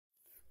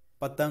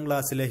10ാം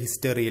ക്ലാസ്സിലെ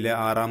ഹിസ്റ്ററിയിലെ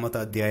 6ാമത്തെ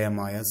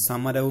അധ്യായമായ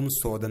സമരവും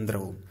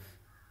സ്വാതന്ത്ര്യവും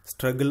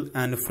സ്ട്രഗിൾ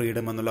ആൻഡ്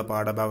ഫ്രീഡം എന്നുള്ള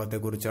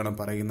പാഠഭാഗത്തെക്കുറിച്ചാണ്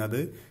പറയുന്നത്.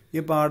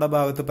 ഈ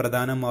പാഠഭാഗത്ത്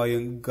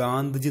പ്രധാനമായും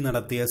ഗാന്ധിജി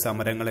നടത്തിയ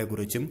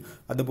സമരങ്ങളെക്കുറിച്ചും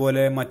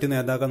അതുപോലെ മറ്റു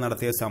നേതാക്കൾ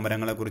നടത്തിയ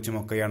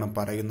സമരങ്ങളെക്കുറിച്ചുമൊക്കെയാണ്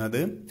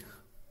പറയുന്നത്.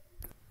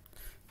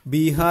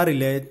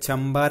 ബീഹാറിലെ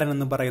ചമ്പാരൻ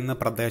എന്ന് പറയുന്ന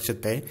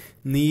പ്രദേശത്തെ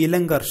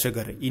നീലം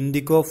കർഷകർ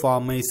ഇൻഡിഗോ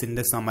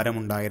ഫാമേഴ്സിന്റെ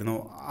സമരമുണ്ടായിരുന്നു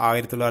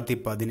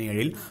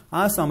 1917.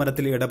 ആ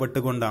സമരത്തിൽ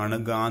ഇടപെട്ടുകൊണ്ടാണ്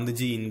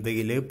ഗാന്ധിജി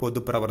ഇന്ത്യയിലെ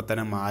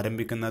പൊതുപ്രവർത്തനം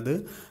ആരംഭിക്കുന്നത്.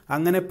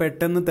 അങ്ങനെ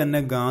പെട്ടെന്ന്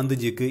തന്നെ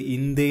ഗാന്ധിജിക്ക്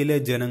ഇന്ത്യയിലെ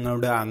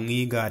ജനങ്ങളുടെ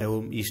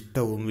അംഗീകാരവും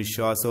ഇഷ്ടവും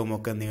വിശ്വാസവും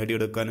ഒക്കെ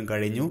നേടിയെടുക്കാൻ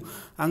കഴിഞ്ഞു.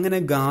 അങ്ങനെ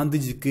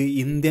ഗാന്ധിജിക്ക്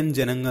ഇന്ത്യൻ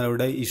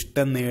ജനങ്ങളുടെ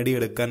ഇഷ്ടം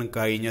നേടിയെടുക്കാൻ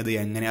കഴിഞ്ഞത്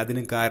എങ്ങനെ,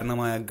 അതിന്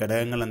കാരണമായ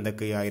ഘടകങ്ങൾ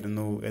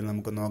എന്തൊക്കെയായിരുന്നു എന്ന്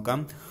നമുക്ക്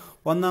നോക്കാം.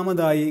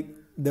 ഒന്നാമതായി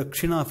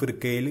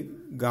ദക്ഷിണാഫ്രിക്കയിൽ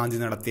ഗാന്ധി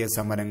നടത്തിയ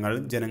സമരങ്ങൾ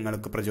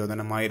ജനങ്ങൾക്ക്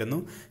പ്രചോദനമായിരുന്നു.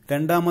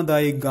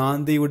 രണ്ടാമതായി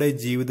ഗാന്ധിയുടെ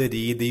ജീവിത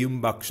രീതിയും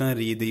ഭക്ഷണ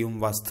രീതിയും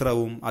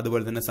വസ്ത്രവും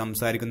അതുപോലെ തന്നെ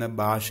സംസാരിക്കുന്ന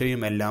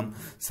ഭാഷയുമെല്ലാം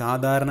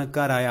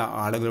സാധാരണക്കാരായ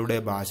ആളുകളുടെ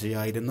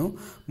ഭാഷയായിരുന്നു.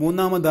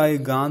 മൂന്നാമതായി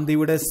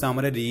ഗാന്ധിയുടെ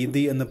സമര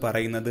രീതി എന്ന്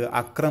പറയുന്നത്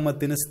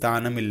അക്രമത്തിന്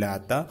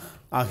സ്ഥാനമില്ലാത്ത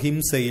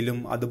അഹിംസയിലും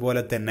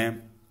അതുപോലെ തന്നെ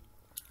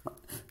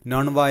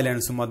നോൺ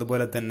വയലൻസും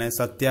അതുപോലെ തന്നെ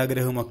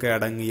സത്യാഗ്രഹവുമൊക്കെ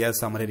അടങ്ങിയ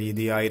സമര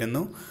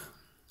രീതിയായിരുന്നു.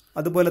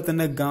 അതുപോലെ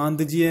തന്നെ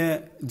ഗാന്ധിജിയെ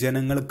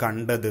ജനങ്ങൾ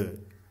കണ്ടത്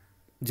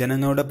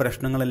ജനങ്ങളുടെ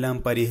പ്രശ്നങ്ങളെല്ലാം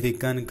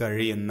പരിഹരിക്കാൻ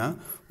കഴിയുന്ന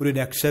ഒരു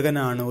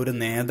രക്ഷകനാണ്, ഒരു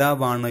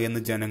നേതാവാണ്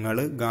എന്ന് ജനങ്ങൾ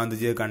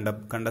ഗാന്ധിജിയെ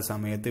കണ്ട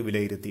സമയത്ത്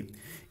വിലയിരുത്തി.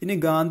 ഇനി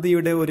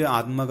ഗാന്ധിയുടെ ഒരു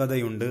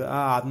ആത്മകഥയുണ്ട്. ആ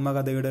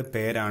ആത്മകഥയുടെ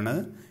പേരാണ്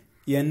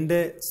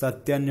എൻ്റെ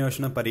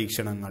സത്യാന്വേഷണ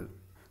പരീക്ഷണങ്ങൾ,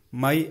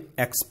 മൈ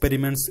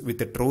എക്സ്പെരിമെന്റ്സ്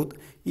വിത്ത് ട്രൂത്ത്.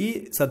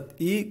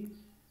 ഈ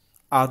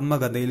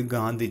ആത്മകഥയിൽ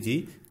ഗാന്ധിജി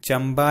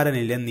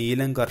ചമ്പാരനിലെ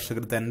നീലം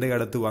കർഷകർ തന്റെ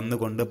അടുത്ത്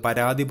വന്നുകൊണ്ട്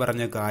പരാതി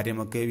പറഞ്ഞ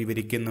കാര്യമൊക്കെ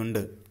വിവരിക്കുന്നുണ്ട്.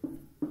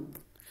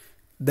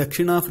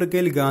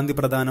 ദക്ഷിണാഫ്രിക്കയിൽ ഗാന്ധി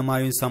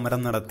പ്രധാനമായും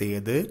സമരം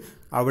നടത്തിയത്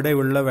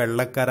അവിടെയുള്ള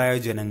വെള്ളക്കാരായ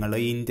ജനങ്ങൾ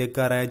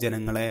ഇന്ത്യക്കാരായ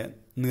ജനങ്ങളെ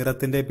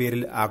നിറത്തിന്റെ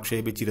പേരിൽ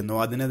ആക്ഷേപിച്ചിരുന്നു.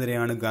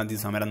 അതിനെതിരെയാണ് ഗാന്ധി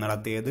സമരം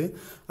നടത്തിയത്.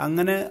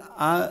 അങ്ങനെ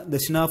ആ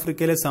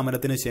ദക്ഷിണാഫ്രിക്കയിലെ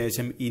സമരത്തിന്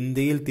ശേഷം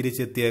ഇന്ത്യയിൽ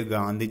തിരിച്ചെത്തിയ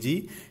ഗാന്ധിജി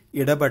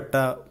ഇടപെട്ട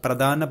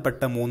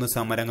പ്രധാനപ്പെട്ട 3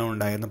 സമരങ്ങൾ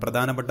ഉണ്ടായിരുന്നു.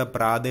 പ്രധാനപ്പെട്ട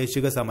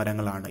പ്രാദേശിക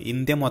സമരങ്ങളാണ്.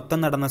 ഇന്ത്യ മൊത്തം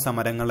നടന്ന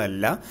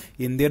സമരങ്ങളല്ല,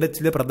 ഇന്ത്യയുടെ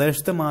ചില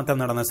പ്രദേശത്ത് മാത്രം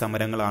നടന്ന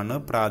സമരങ്ങളാണ്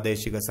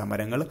പ്രാദേശിക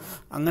സമരങ്ങൾ.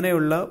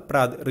 അങ്ങനെയുള്ള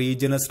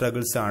റീജിയണൽ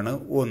സ്ട്രഗിൾസ് ആണ്.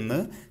 ഒന്ന്,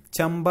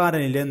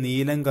 ചമ്പാരനിലെ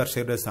നീലം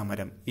കർഷകരുടെ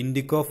സമരം,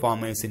 ഇൻഡിഗോ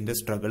ഫാമേഴ്സിന്റെ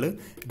സ്ട്രഗിൾ.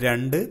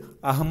 2,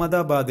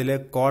 അഹമ്മദാബാദിലെ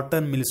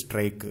കോട്ടൺ മിൽ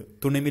സ്ട്രൈക്ക്,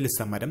 തുണിമിൽ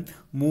സമരം.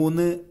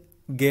 3,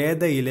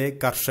 ഗേദയിലെ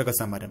കർഷക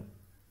സമരം,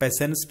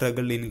 പെസന്റ്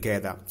സ്ട്രഗിൾ ഇൻ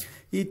ഗേദ.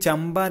 ഈ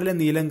ചമ്പാരനിലെ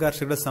നീലം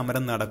കർഷകരുടെ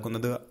സമരം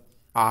നടക്കുന്നത്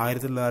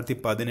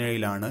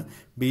 1917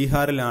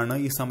 ബീഹാറിലാണ്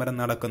ഈ സമരം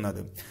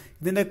നടക്കുന്നത്.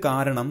 ഇതിന്റെ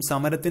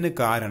സമരത്തിന്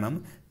കാരണം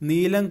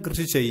നീലം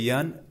കൃഷി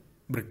ചെയ്യാൻ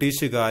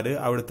ബ്രിട്ടീഷുകാർ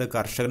അവിടുത്തെ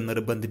കർഷകർ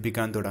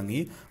നിർബന്ധിപ്പിക്കാൻ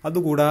തുടങ്ങി.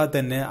 അതുകൂടാതെ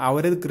തന്നെ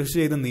അവർ കൃഷി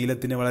ചെയ്ത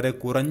നീലത്തിന് വളരെ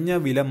കുറഞ്ഞ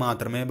വില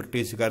മാത്രമേ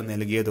ബ്രിട്ടീഷുകാർ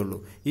നൽകിയതുള്ളൂ.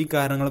 ഈ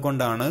കാരണങ്ങൾ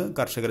കൊണ്ടാണ്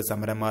കർഷകർ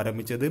സമരം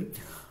ആരംഭിച്ചത്.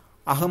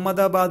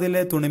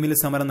 അഹമ്മദാബാദിലെ തുണിമിൽ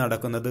സമരം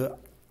നടക്കുന്നത്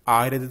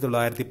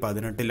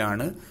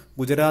 1918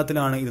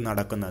 ഗുജറാത്തിലാണ് ഇത്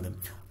നടക്കുന്നത്.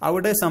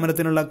 അവിടെ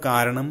സമരത്തിനുള്ള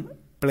കാരണം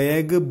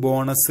പ്ലേഗ്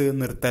ബോണസ്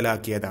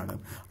നിർത്തലാക്കിയതാണ്.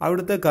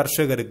 അവിടുത്തെ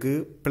കർഷകർക്ക്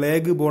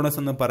പ്ലേഗ്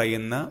ബോണസ് എന്ന്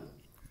പറയുന്ന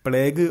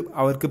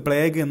അവർക്ക്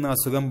പ്ലേഗ് എന്ന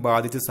അസുഖം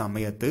ബാധിച്ച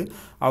സമയത്ത്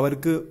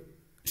അവർക്ക്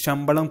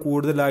ശമ്പളം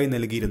കൂടുതലായി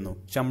നൽകിയിരുന്നു.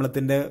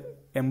 ശമ്പളത്തിന്റെ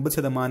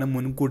 80%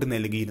 മുൻകൂട്ടി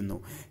നൽകിയിരുന്നു.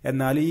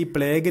 എന്നാൽ ഈ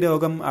പ്ലേഗ്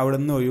രോഗം അവിടെ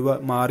നിന്ന്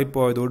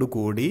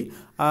മാറിപ്പോയതോടുകൂടി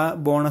ആ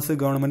ബോണസ്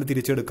ഗവൺമെന്റ്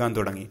തിരിച്ചെടുക്കാൻ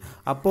തുടങ്ങി.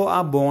 അപ്പോൾ ആ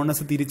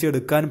ബോണസ്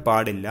തിരിച്ചെടുക്കാൻ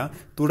പാടില്ല,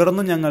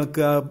 തുടർന്നും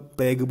ഞങ്ങൾക്ക് ആ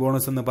പ്ലേഗ്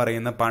ബോണസ് എന്ന്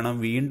പറയുന്ന പണം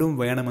വീണ്ടും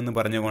വേണമെന്ന്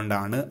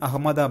പറഞ്ഞുകൊണ്ടാണ്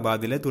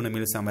അഹമ്മദാബാദിലെ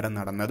തുണിമിൽ സമരം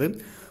നടന്നത്.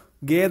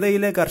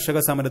 ഗേദയിലെ കർഷക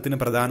സമരത്തിന്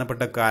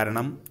പ്രധാനപ്പെട്ട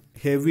കാരണം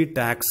ഹെവി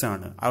ടാക്സ്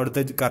ആണ്.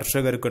 അവിടുത്തെ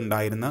കർഷകർക്ക്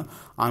ഉണ്ടായിരുന്ന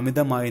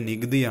അമിതമായ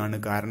നികുതിയാണ്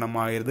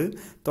കാരണമായത്.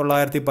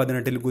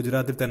 1918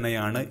 ഗുജറാത്തിൽ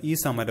തന്നെയാണ് ഈ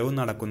സമരവും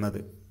നടക്കുന്നത്.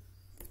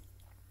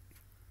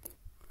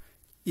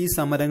 ഈ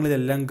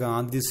സമരങ്ങളിലെല്ലാം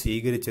ഗാന്ധി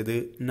സ്വീകരിച്ചത്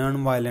നോൺ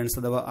വയലൻസ്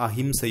അഥവാ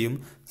അഹിംസയും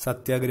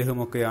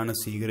സത്യാഗ്രഹവുമൊക്കെയാണ്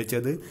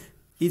സ്വീകരിച്ചത്.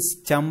 ഈ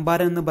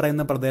ചമ്പാരൻ എന്ന്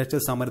പറയുന്ന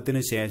പ്രദേശ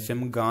സമരത്തിന് ശേഷം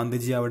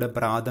ഗാന്ധിജി അവിടെ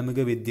പ്രാഥമിക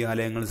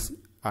വിദ്യാലയങ്ങൾ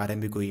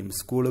ആരംഭിക്കുകയും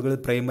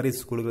പ്രൈമറി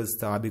സ്കൂളുകൾ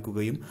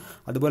സ്ഥാപിക്കുകയും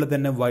അതുപോലെ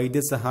തന്നെ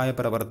വൈദ്യസഹായ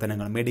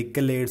പ്രവർത്തനങ്ങൾ,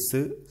 മെഡിക്കൽ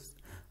എയ്ഡ്സ്,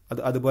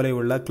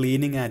 അതുപോലെയുള്ള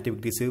ക്ലീനിങ്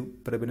ആക്ടിവിറ്റീസ്,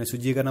 പിന്നെ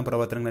ശുചീകരണ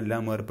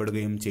പ്രവർത്തനങ്ങളെല്ലാം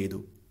ഏർപ്പെടുകയും ചെയ്തു.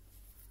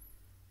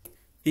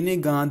 ഇനി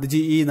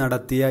ഗാന്ധിജി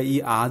നടത്തിയ ഈ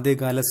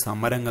ആദ്യകാല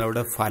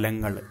സമരങ്ങളുടെ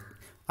ഫലങ്ങൾ,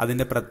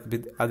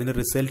 അതിന്റെ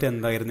റിസൾട്ട്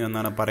എന്തായിരുന്നു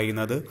എന്നാണ്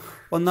പറയുന്നത്.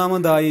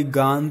 ഒന്നാമതായി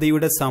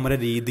ഗാന്ധിയുടെ സമര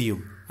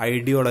രീതിയും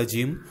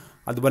ഐഡിയോളജിയും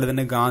അതുപോലെ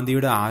തന്നെ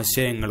ഗാന്ധിയുടെ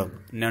ആശയങ്ങളും,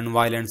 നോൺ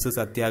വയലൻസ്,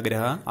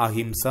 സത്യാഗ്രഹ,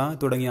 അഹിംസ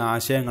തുടങ്ങിയ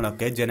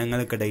ആശയങ്ങളൊക്കെ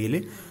ജനങ്ങൾക്കിടയിൽ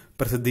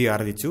പ്രസിദ്ധി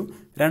ആർജിച്ചു.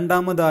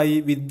 രണ്ടാമതായി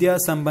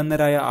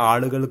വിദ്യാസമ്പന്നരായ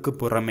ആളുകൾക്ക്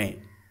പുറമെ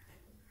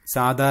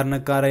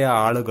സാധാരണക്കാരായ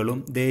ആളുകളും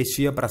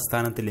ദേശീയ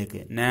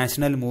പ്രസ്ഥാനത്തിലേക്ക്,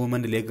 നാഷണൽ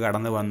മൂവ്മെന്റിലേക്ക്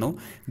കടന്നു വന്നു.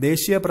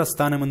 ദേശീയ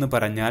പ്രസ്ഥാനം എന്ന്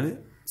പറഞ്ഞാൽ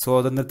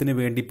സ്വാതന്ത്ര്യത്തിന്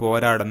വേണ്ടി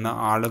പോരാടുന്ന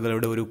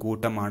ആളുകളുടെ ഒരു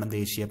കൂട്ടമാണ്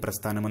ദേശീയ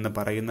പ്രസ്ഥാനം എന്ന്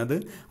പറയുന്നത്,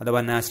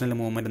 അഥവാ നാഷണൽ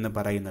മൂവ്മെന്റ് എന്ന്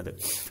പറയുന്നത്.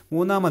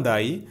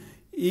 മൂന്നാമതായി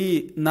ഈ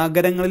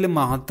നഗരങ്ങളിൽ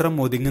മാത്രം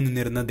ഒതുങ്ങി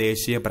നിന്നിരുന്ന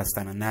ദേശീയ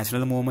പ്രസ്ഥാനം,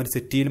 നാഷണൽ മൂവ്മെന്റ്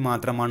സിറ്റിയിൽ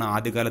മാത്രമാണ്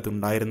ആദ്യകാലത്ത്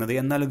ഉണ്ടായിരുന്നത്.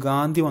 എന്നാൽ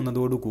ഗാന്ധി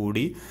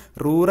വന്നതോടുകൂടി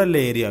റൂറൽ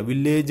ഏരിയ,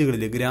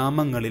 വില്ലേജുകളിൽ,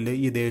 ഗ്രാമങ്ങളിൽ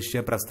ഈ ദേശീയ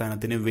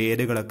പ്രസ്ഥാനത്തിന്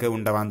വേരുകളൊക്കെ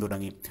ഉണ്ടാവാൻ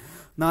തുടങ്ങി.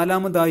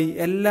 നാലാമതായി,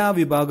 എല്ലാ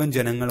വിഭാഗം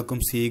ജനങ്ങൾക്കും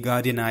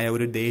സ്വീകാര്യനായ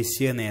ഒരു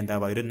ദേശീയ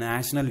നേതാവായി, ഒരു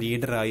നാഷണൽ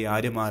ലീഡറായി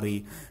ആര് മാറി?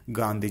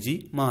 ഗാന്ധിജി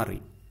മാറി.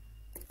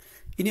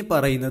 ഇനി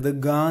പറയുന്നത്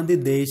ഗാന്ധി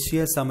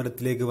ദേശീയ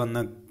സമരത്തിലേക്ക് വന്ന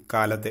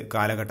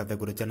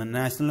കാലഘട്ടത്തെക്കുറിച്ചാണ്.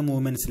 നാഷണൽ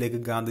മൂവ്മെന്റ്സിലേക്ക്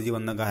ഗാന്ധിജി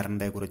വന്ന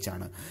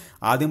കാരണത്തെക്കുറിച്ചാണ്.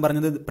 ആദ്യം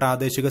പറഞ്ഞത്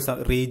പ്രാദേശിക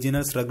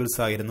റീജിയണൽ സ്ട്രഗിൾസ്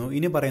ആയിരുന്നു.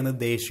 ഇനി പറയുന്നത്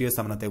ദേശീയ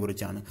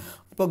സമരത്തെക്കുറിച്ചാണ്.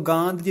 അപ്പോൾ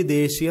ഗാന്ധിജി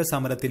ദേശീയ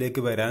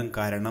സമരത്തിലേക്ക് വരാൻ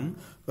കാരണം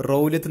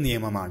റൗലത്ത്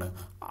നിയമമാണ്.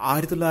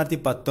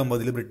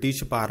 1919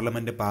 ബ്രിട്ടീഷ്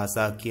പാർലമെന്റ്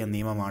പാസാക്കിയ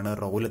നിയമമാണ്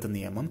റൗലത്ത്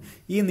നിയമം.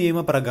 ഈ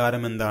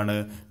നിയമപ്രകാരം എന്താണ്?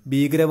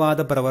 ഭീകരവാദ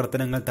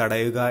പ്രവർത്തനങ്ങൾ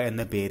തടയുക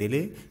എന്ന പേരിൽ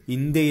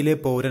ഇന്ത്യയിലെ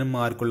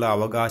പൗരന്മാർക്കുള്ള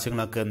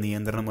അവകാശങ്ങളൊക്കെ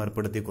നിയന്ത്രണം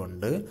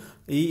ഏർപ്പെടുത്തിക്കൊണ്ട്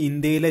ഈ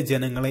ഇന്ത്യയിലെ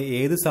ജനങ്ങളെ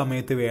ഏത്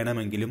സമയത്ത്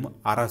വേണമെങ്കിലും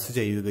അറസ്റ്റ്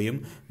ചെയ്യുകയും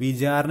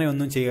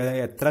വിചാരണയൊന്നും ചെയ്യാതെ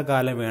എത്ര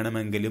കാലം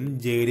വേണമെങ്കിലും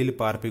ജയിലിൽ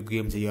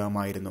പാർപ്പിക്കുകയും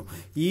ചെയ്യാമായിരുന്നു.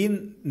 ഈ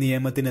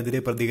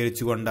നിയമത്തിനെതിരെ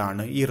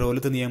പ്രതികരിച്ചുകൊണ്ടാണ്, ഈ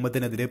റൗലത്ത്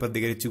നിയമത്തിനെതിരെ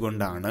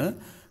പ്രതികരിച്ചുകൊണ്ടാണ്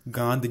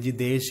ഗാന്ധിജി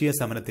ദേശീയ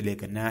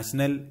സമരത്തിലേക്ക്,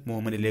 നാഷണൽ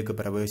മൂവ്മെന്റിലേക്ക്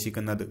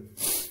പ്രവേശിക്കുന്നത്.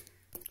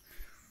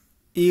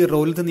 ഈ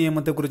റൗലത്ത്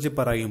നിയമത്തെക്കുറിച്ച്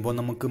പറയുമ്പോൾ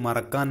നമുക്ക്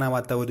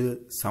മറക്കാനാവാത്ത ഒരു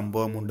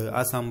സംഭവമുണ്ട്. ആ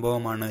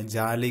സംഭവമാണ്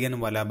ജാലിയൻ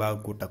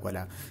വാലാബാഗ് കൂട്ടക്കൊല,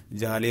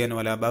 ജാലിയൻ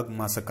വാലാബാഗ്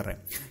മസക്കർ.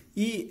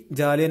 ഈ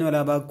ജാലിയൻ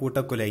വാലാബാഗ്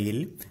കൂട്ടക്കൊലയിൽ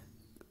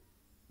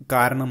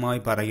കാരണമായി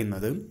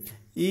പറയുന്നത്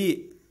ഈ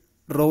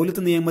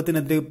റൗലത്ത്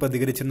നിയമത്തിനെതിരെ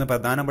പ്രതികരിച്ചിരുന്ന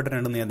പ്രധാനപ്പെട്ട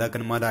 2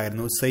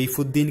 നേതാക്കന്മാരായിരുന്നു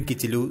സൈഫുദ്ദീൻ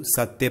കിച്ചിലു,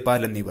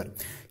 സത്യപാൽ എന്നിവർ.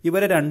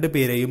 ഇവരെ 2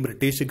 പേരെയും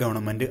ബ്രിട്ടീഷ്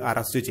ഗവൺമെന്റ്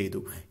അറസ്റ്റ് ചെയ്തു.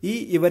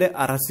 ഇവരെ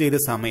അറസ്റ്റ് ചെയ്ത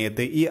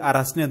സമയത്ത് ഈ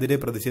അറസ്റ്റിനെതിരെ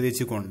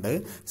പ്രതിഷേധിച്ചുകൊണ്ട്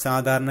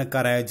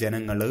സാധാരണക്കാരായ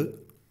ജനങ്ങൾ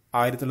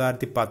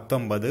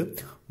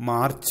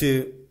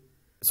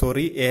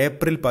 1919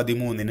 ഏപ്രിൽ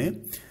 13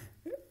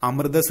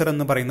 അമൃതസർ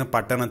എന്ന് പറയുന്ന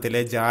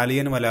പട്ടണത്തിലെ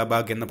ജാലിയൻ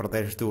വാലാബാഗ് എന്ന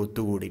പ്രദേശത്ത്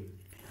ഒത്തുകൂടി.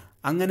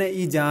 അങ്ങനെ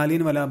ഈ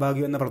ജാലിയൻ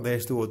വാലാബാഗ് എന്ന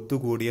പ്രദേശത്ത്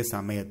ഒത്തുകൂടിയ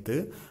സമയത്ത്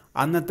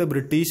അന്നത്തെ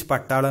ബ്രിട്ടീഷ്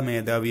പട്ടാള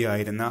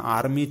മേധാവിയായിരുന്ന,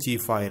 ആർമി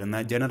ചീഫായിരുന്ന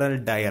ജനറൽ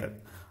ഡയർ,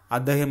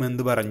 അദ്ദേഹം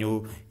എന്തു പറഞ്ഞു?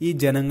 ഈ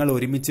ജനങ്ങൾ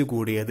ഒരുമിച്ച്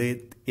കൂടിയത്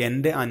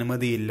എൻ്റെ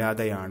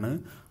അനുമതിയില്ലാതെയാണ്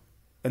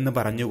എന്ന്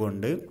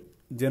പറഞ്ഞുകൊണ്ട്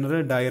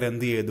ജനറൽ ഡയർ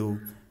എന്ത് ചെയ്തു?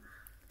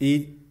 ഈ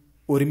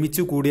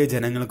ഒരുമിച്ച് കൂടിയ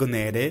ജനങ്ങൾക്ക്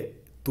നേരെ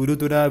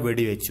തുരുതുരാ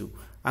വെടിവെച്ചു.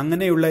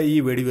 അങ്ങനെയുള്ള ഈ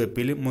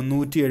വെടിവെപ്പിൽ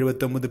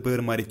 379 പേർ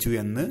മരിച്ചു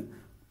എന്ന്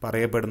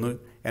പറയപ്പെടുന്നു.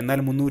 എന്നാൽ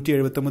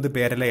 379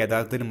 പേരല്ല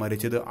യഥാർത്ഥത്തിൽ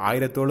മരിച്ചത്,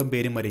 1000-ഓളം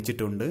പേര്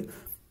മരിച്ചിട്ടുണ്ട്.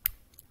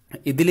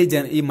 ഇതിൽ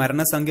ഈ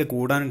മരണസംഖ്യ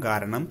കൂടാൻ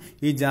കാരണം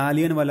ഈ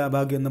ജാലിയൻ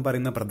വാലാബാഗ് എന്ന്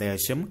പറയുന്ന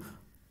പ്രദേശം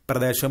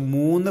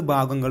 3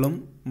 ഭാഗങ്ങളും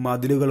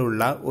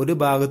മതിലുകളുള്ള, ഒരു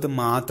ഭാഗത്ത്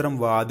മാത്രം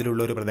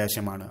വാതിലുള്ള ഒരു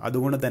പ്രദേശമാണ്.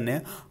 അതുകൊണ്ട് തന്നെ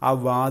ആ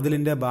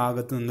വാതിലിന്റെ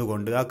ഭാഗത്ത്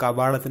നിന്നുകൊണ്ട്, ആ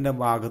കവാടത്തിന്റെ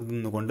ഭാഗത്ത്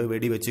നിന്നുകൊണ്ട്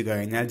വെടിവെച്ച്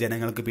കഴിഞ്ഞാൽ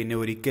ജനങ്ങൾക്ക് പിന്നെ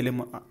ഒരിക്കലും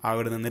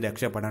അവിടെ നിന്ന്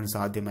രക്ഷപ്പെടാൻ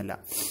സാധ്യമല്ല.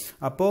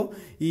 അപ്പോൾ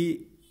ഈ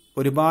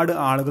ഒരുപാട്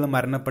ആളുകൾ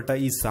മരണപ്പെട്ട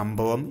ഈ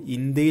സംഭവം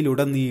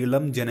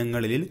ഇന്ത്യയിലുടനീളം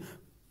ജനങ്ങളിൽ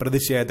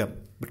പ്രതിഷേധം,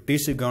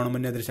 ബ്രിട്ടീഷ്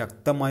ഗവൺമെന്റിനെതിരെ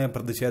ശക്തമായ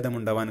പ്രതിഷേധം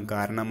ഉണ്ടാവാൻ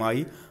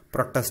കാരണമായി.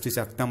 പ്രൊട്ടസ്റ്റ്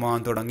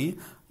ശക്തമാവാൻ തുടങ്ങി.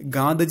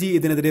 ഗാന്ധിജി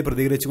ഇതിനെതിരെ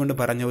പ്രതികരിച്ചുകൊണ്ട്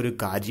പറഞ്ഞ ഒരു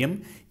കാര്യം,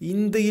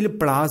 ഇന്ത്യയിൽ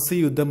പ്ലാസി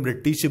യുദ്ധം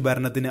ബ്രിട്ടീഷ്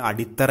ഭരണത്തിന്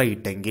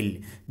അടിത്തറയിട്ടെങ്കിൽ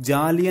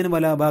ജാലിയൻ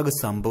വാലാബാഗ്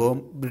സംഭവം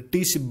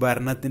ബ്രിട്ടീഷ്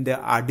ഭരണത്തിന്റെ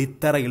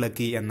അടിത്തറ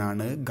ഇളക്കി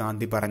എന്നാണ്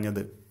ഗാന്ധി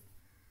പറഞ്ഞത്.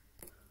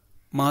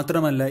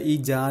 മാത്രമല്ല, ഈ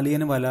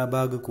ജാലിയൻ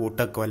വാലാബാഗ്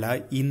കൂട്ടക്കൊല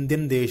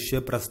ഇന്ത്യൻ ദേശീയ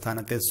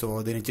പ്രസ്ഥാനത്തെ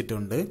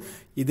സ്വാധീനിച്ചിട്ടുണ്ട്.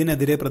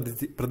 ഇതിനെതിരെ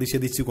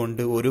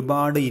പ്രതിഷേധിച്ചുകൊണ്ട്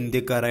ഒരുപാട്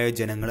ഇന്ത്യക്കാരായ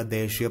ജനങ്ങൾ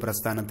ദേശീയ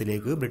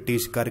പ്രസ്ഥാനത്തിലേക്ക്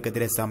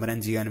ബ്രിട്ടീഷുകാർക്കെതിരെ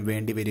സമരം ചെയ്യാൻ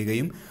വേണ്ടി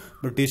വരികയും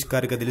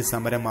ബ്രിട്ടീഷുകാർക്കെതിരെ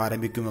സമരം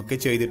ആരംഭിക്കുകയൊക്കെ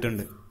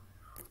ചെയ്തിട്ടുണ്ട്.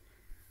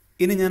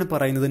 ഇനി ഞാൻ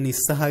പറയുന്നത്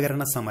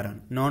നിസ്സഹകരണ സമരം,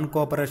 നോൺ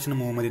കോപ്പറേഷൻ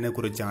മൂവ്മെന്റിനെ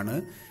കുറിച്ചാണ്.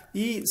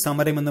 ഈ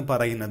സമരം എന്ന്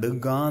പറയുന്നത്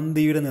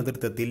ഗാന്ധിയുടെ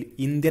നേതൃത്വത്തിൽ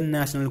ഇന്ത്യൻ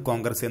നാഷണൽ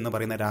കോൺഗ്രസ് എന്ന്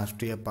പറയുന്ന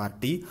രാഷ്ട്രീയ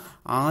പാർട്ടി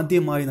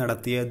ആദ്യമായി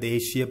നടത്തിയ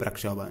ദേശീയ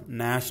പ്രക്ഷോഭം,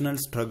 നാഷണൽ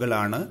സ്ട്രഗിൾ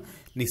ആണ്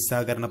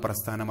നിസ്സഹകരണ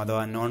പ്രസ്ഥാനം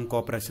അഥവാ നോൺ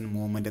കോപ്പറേഷൻ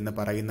മൂവ്മെന്റ് എന്ന്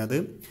പറയുന്നത്.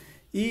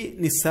 ഈ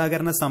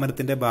നിസ്സഹകരണ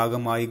സമരത്തിന്റെ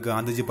ഭാഗമായി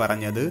ഗാന്ധിജി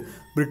പറഞ്ഞത്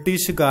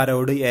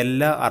ബ്രിട്ടീഷുകാരോട്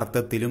എല്ലാ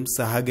അർത്ഥത്തിലും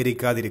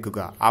സഹകരിക്കാതിരിക്കുക,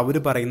 അവർ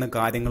പറയുന്ന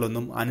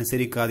കാര്യങ്ങളൊന്നും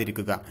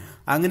അനുസരിക്കാതിരിക്കുക.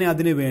 അങ്ങനെ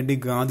അതിനുവേണ്ടി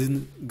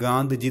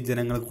ഗാന്ധിജി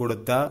ജനങ്ങൾക്ക്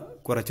കൊടുത്ത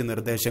കുറച്ച്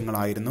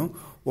നിർദ്ദേശങ്ങളായിരുന്നു.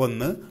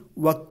 1,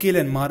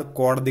 വക്കീലന്മാർ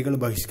കോടതികൾ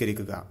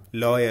ബഹിഷ്കരിക്കുക,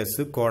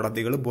 ലോയേഴ്സ്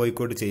കോടതികൾ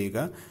ബോയ്ക്കോട്ട് ചെയ്യുക.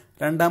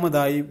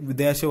 2ാമതായി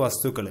വിദേശ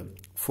വസ്തുക്കൾ,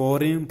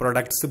 ഫോറിൻ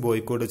പ്രൊഡക്ട്സ്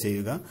ബോയ്ക്കോട്ട്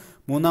ചെയ്യുക.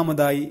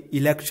 3ാമതായി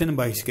ഇലക്ഷൻ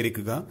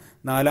ബഹിഷ്കരിക്കുക.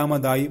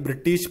 4ാമതായി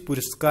ബ്രിട്ടീഷ്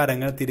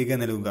പുരസ്കാരങ്ങൾ തിരികെ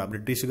നൽകുക,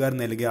 ബ്രിട്ടീഷുകാർ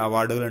നൽകിയ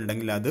അവാർഡുകൾ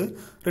ഉണ്ടെങ്കിൽ അത്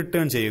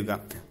റിട്ടേൺ ചെയ്യുക.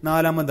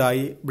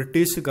 4ാമതായി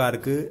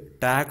ബ്രിട്ടീഷുകാർക്ക്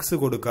ടാക്സ്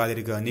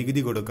കൊടുക്കാതിരിക്കുക,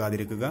 നികുതി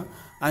കൊടുക്കാതിരിക്കുക.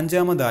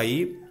 5ാമതായി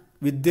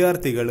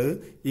വിദ്യാർത്ഥികൾ,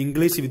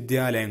 ഇംഗ്ലീഷ്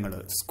വിദ്യാലയങ്ങൾ,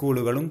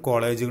 സ്കൂളുകളും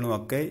കോളേജുകളും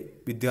ഒക്കെ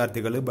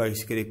വിദ്യാർത്ഥികൾ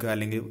ബഹിഷ്കരിക്കുക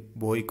അല്ലെങ്കിൽ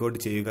ബോയ്ക്കോട്ട്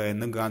ചെയ്യുക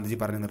എന്ന് ഗാന്ധിജി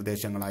പറഞ്ഞ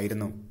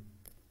നിർദ്ദേശങ്ങളായിരുന്നു.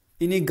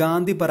 ഇനി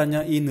ഗാന്ധി പറഞ്ഞ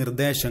ഈ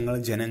നിർദ്ദേശങ്ങൾ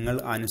ജനങ്ങൾ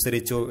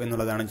അനുസരിച്ചോ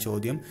എന്നുള്ളതാണ്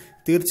ചോദ്യം.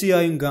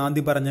 തീർച്ചയായും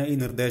ഗാന്ധി പറഞ്ഞ ഈ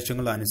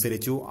നിർദ്ദേശങ്ങൾ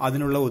അനുസരിച്ചു.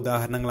 അതിനുള്ള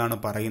ഉദാഹരണങ്ങളാണ്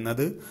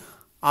പറയുന്നത്.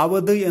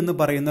 അവധ് എന്ന്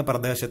പറയുന്ന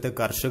പ്രദേശത്തെ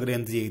കർഷകർ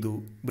എന്ത് ചെയ്തു?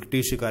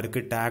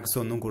 ബ്രിട്ടീഷുകാർക്ക് ടാക്സ്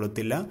ഒന്നും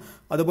കൊടുത്തില്ല.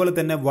 അതുപോലെ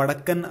തന്നെ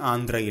വടക്കൻ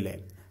ആന്ധ്രയിലെ,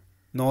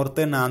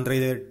 നോർത്തേൺ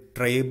ആന്ധ്രയിലെ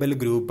ട്രൈബൽ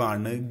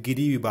ഗ്രൂപ്പാണ്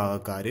ഗിരി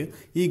വിഭാഗക്കാർ.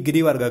 ഈ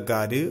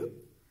ഗിരിവർഗക്കാർ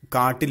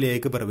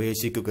കാട്ടിലേക്ക്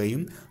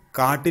പ്രവേശിക്കുകയും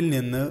കാട്ടിൽ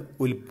നിന്ന്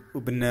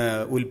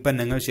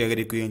ഉൽപ്പന്നങ്ങൾ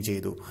ശേഖരിക്കുകയും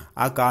ചെയ്തു.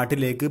 ആ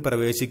കാട്ടിലേക്ക്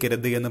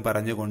പ്രവേശിക്കരുത് എന്ന്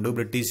പറഞ്ഞുകൊണ്ട്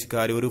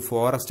ബ്രിട്ടീഷുകാർ ഒരു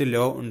ഫോറസ്റ്റ്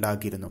ലോ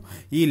ഉണ്ടാക്കിയിരുന്നു.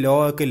 ഈ ലോ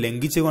ഒക്കെ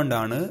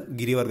ലംഘിച്ചുകൊണ്ടാണ്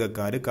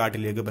ഗിരിവർഗക്കാർ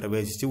കാട്ടിലേക്ക്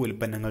പ്രവേശിച്ച്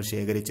ഉൽപ്പന്നങ്ങൾ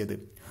ശേഖരിച്ചത്.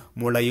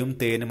 മുളയും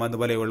തേനും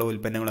അതുപോലെയുള്ള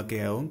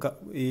ഉൽപ്പന്നങ്ങളൊക്കെയാവും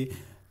ഈ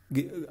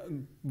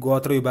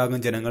ഗോത്രവിഭാഗം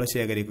ജനങ്ങൾ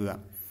ശേഖരിക്കുക.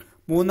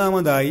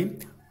 മൂന്നാമതായി,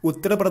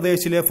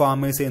 ഉത്തർപ്രദേശിലെ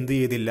ഫാമേഴ്സ് എന്ത്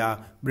ചെയ്തില്ല?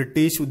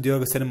 ബ്രിട്ടീഷ്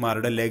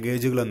ഉദ്യോഗസ്ഥന്മാരുടെ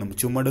ലഗേജുകളൊന്നും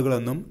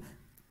ചുമടുകളൊന്നും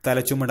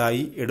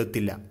തലച്ചുമടായി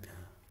എടുത്തില്ല.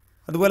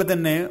 അതുപോലെ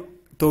തന്നെ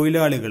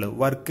തൊഴിലാളികൾ,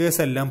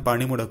 വർക്കേഴ്സ് എല്ലാം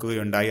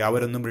പണിമുടക്കുകയുണ്ടായി.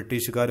 അവരൊന്നും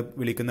ബ്രിട്ടീഷുകാർ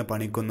വിളിക്കുന്ന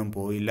പണിക്കൊന്നും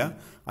പോയില്ല.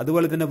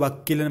 അതുപോലെ തന്നെ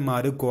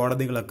വക്കീലന്മാർ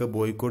കോടതികളൊക്കെ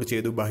ബോയ്ക്കോട്ട്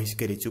ചെയ്തു,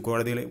 ബഹിഷ്കരിച്ചു.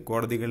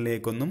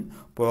 കോടതികളിലേക്കൊന്നും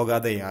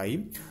പോകാതെയായി.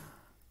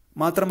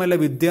 മാത്രമല്ല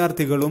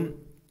വിദ്യാർത്ഥികളും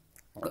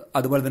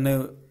അതുപോലെ തന്നെ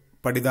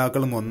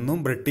പഠിതാക്കളും ഒന്നും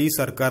ബ്രിട്ടീഷ്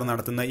സർക്കാർ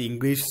നടത്തുന്ന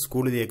ഇംഗ്ലീഷ്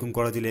സ്കൂളിലേക്കും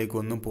കോളേജിലേക്കും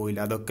ഒന്നും പോയില്ല.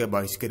 അതൊക്കെ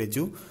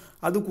ബഹിഷ്കരിച്ചു.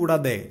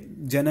 അതുകൂടാതെ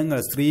ജനങ്ങൾ,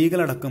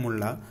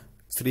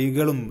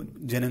 സ്ത്രീകളും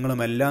ജനങ്ങളും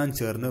എല്ലാം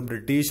ചേർന്ന്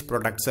ബ്രിട്ടീഷ്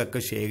പ്രൊഡക്ട്സ് ഒക്കെ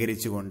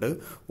ശേഖരിച്ചുകൊണ്ട്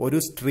ഒരു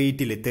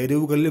സ്ട്രീറ്റിൽ,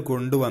 തെരുവുകളിൽ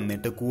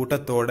കൊണ്ടുവന്നിട്ട്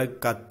കൂട്ടത്തോടെ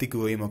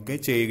കത്തിക്കുകയും ഒക്കെ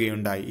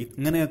ചെയ്യുകയുണ്ടായി.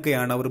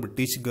 ഇങ്ങനെയൊക്കെയാണ് അവർ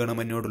ബ്രിട്ടീഷ്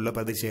ഗവൺമെന്റിനോടുള്ള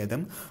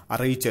പ്രതിഷേധം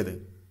അറിയിച്ചത്.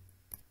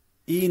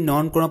 ഈ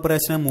നോൺ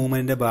കോർപ്പറേഷൻ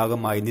മൂവ്മെന്റിന്റെ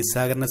ഭാഗമായി,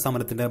 നിസ്സഹകരണ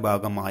സമരത്തിന്റെ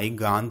ഭാഗമായി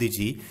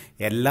ഗാന്ധിജി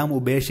എല്ലാം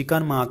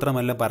ഉപേക്ഷിക്കാൻ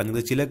മാത്രമല്ല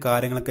പറഞ്ഞത്, ചില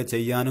കാര്യങ്ങളൊക്കെ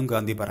ചെയ്യാനും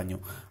ഗാന്ധി പറഞ്ഞു.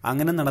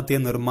 അങ്ങനെ നടത്തിയ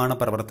നിർമ്മാണ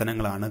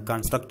പ്രവർത്തനങ്ങളാണ്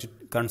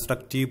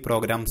കൺസ്ട്രക്റ്റീവ്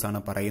പ്രോഗ്രാംസ്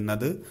ആണ്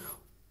പറയുന്നത്.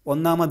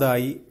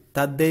 ഒന്നാമതായി,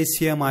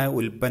 തദ്ദേശീയമായ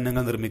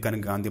ഉൽപ്പന്നങ്ങൾ നിർമ്മിക്കാൻ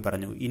ഗാന്ധി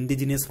പറഞ്ഞു.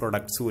 ഇൻഡിജിനിയസ്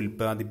പ്രൊഡക്ട്സ്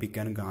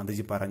ഉൽപ്പാദിപ്പിക്കാൻ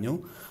ഗാന്ധിജി പറഞ്ഞു.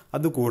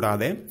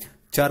 അതുകൂടാതെ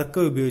ചർക്ക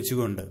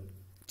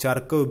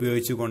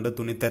ഉപയോഗിച്ചുകൊണ്ട്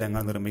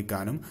തുണിത്തരങ്ങൾ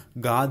നിർമ്മിക്കാനും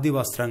ഖാദി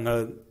വസ്ത്രങ്ങൾ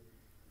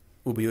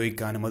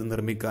ഉപയോഗിക്കാനും അത്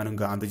നിർമ്മിക്കാനും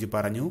ഗാന്ധിജി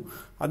പറഞ്ഞു.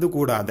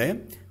 അതുകൂടാതെ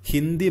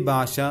ഹിന്ദി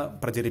ഭാഷ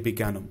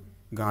പ്രചരിപ്പിക്കാനും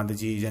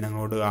ഗാന്ധിജി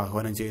ജനങ്ങളോട്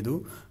ആഹ്വാനം ചെയ്തു.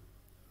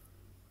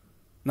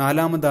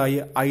 നാലാമതായി,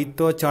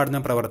 ഐത്തോച്ചാടന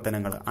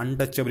പ്രവർത്തനങ്ങൾ,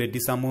 അൺടച്ചബിലിറ്റി,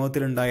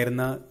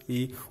 സമൂഹത്തിലുണ്ടായിരുന്ന ഈ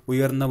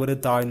ഉയർന്നവർ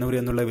താഴ്ന്നവർ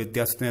എന്നുള്ള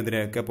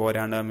വ്യത്യാസത്തിനെതിരെയൊക്കെ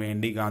പോരാടാൻ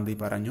വേണ്ടി ഗാന്ധി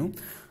പറഞ്ഞു.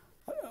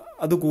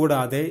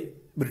 അതുകൂടാതെ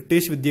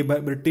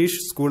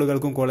ബ്രിട്ടീഷ്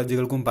സ്കൂളുകൾക്കും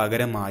കോളേജുകൾക്കും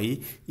പകരമായി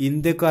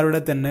ഇന്ത്യക്കാരുടെ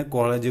തന്നെ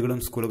കോളേജുകളും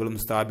സ്കൂളുകളും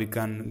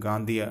സ്ഥാപിക്കാൻ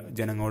ഗാന്ധി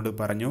ജനങ്ങളോട്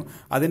പറഞ്ഞു.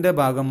 അതിന്റെ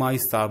ഭാഗമായി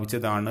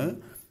സ്ഥാപിച്ചതാണ്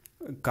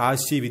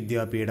കാശി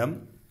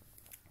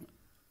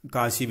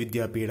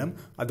വിദ്യാപീഠം,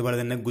 അതുപോലെ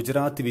തന്നെ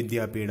ഗുജറാത്ത്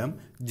വിദ്യാപീഠം,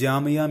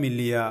 ജാമിയ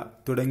മില്ലിയ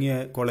തുടങ്ങിയ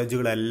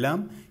കോളേജുകളെല്ലാം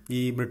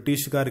ഈ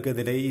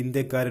ബ്രിട്ടീഷുകാർക്കെതിരെ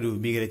ഇന്ത്യക്കാർ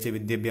രൂപീകരിച്ച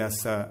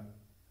വിദ്യാഭ്യാസ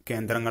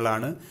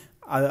കേന്ദ്രങ്ങളാണ്.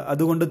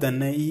 അതുകൊണ്ട്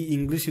തന്നെ ഈ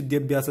ഇംഗ്ലീഷ്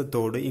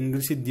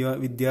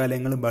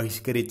വിദ്യാലയങ്ങൾ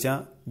ബഹിഷ്കരിച്ച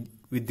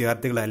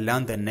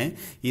വിദ്യാർത്ഥികളെല്ലാം തന്നെ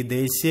ഈ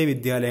ദേശീയ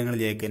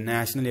വിദ്യാലയങ്ങളിലേക്ക്,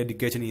 നാഷണൽ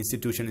എഡ്യൂക്കേഷൻ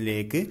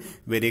ഇൻസ്റ്റിറ്റ്യൂഷനിലേക്ക്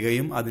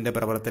വരികയും അതിന്റെ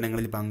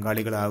പ്രവർത്തനങ്ങളിൽ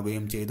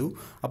പങ്കാളികളാവുകയും ചെയ്തു.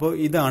 അപ്പോൾ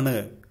ഇതാണ്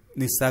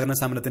നിസ്സഹകരണ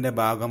സമരത്തിന്റെ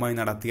ഭാഗമായി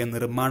നടത്തിയ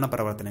നിർമ്മാണ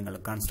പ്രവർത്തനങ്ങൾ,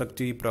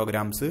 കൺസ്ട്രക്റ്റീവ്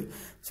പ്രോഗ്രാംസ്.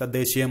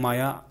 തദ്ദേശീയമായ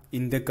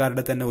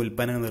ഇന്ത്യക്കാരുടെ തന്നെ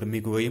ഉൽപ്പന്നങ്ങൾ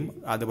നിർമ്മിക്കുകയും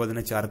അതുപോലെ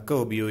തന്നെ ചർക്ക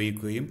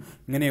ഉപയോഗിക്കുകയും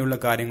ഇങ്ങനെയുള്ള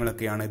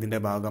കാര്യങ്ങളൊക്കെയാണ് ഇതിന്റെ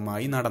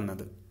ഭാഗമായി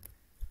നടന്നത്.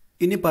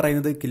 ഇനി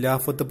പറയുന്നത്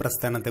ഖിലാഫത്ത്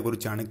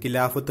പ്രസ്ഥാനത്തെക്കുറിച്ചാണ്,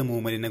 ഖിലാഫത്ത്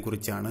മൂവ്മെന്റിനെ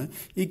കുറിച്ചാണ്.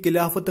 ഈ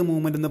ഖിലാഫത്ത്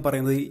മൂവ്മെന്റ് എന്ന്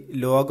പറയുന്നത്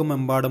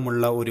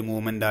ലോകമെമ്പാടുമുള്ള ഒരു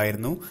മൂവ്മെന്റ്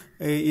ആയിരുന്നു.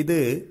 ഇത്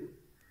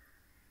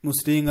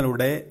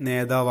മുസ്ലിങ്ങളുടെ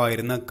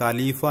നേതാവായിരുന്ന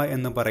ഖലീഫ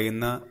എന്ന്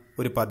പറയുന്ന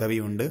ഒരു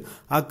പദവിയുണ്ട്.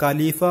 ആ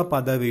ഖലീഫ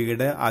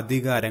പദവിയുടെ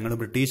അധികാരങ്ങൾ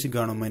ബ്രിട്ടീഷ്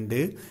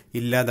ഗവൺമെന്റ്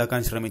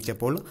ഇല്ലാതാക്കാൻ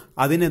ശ്രമിച്ചപ്പോൾ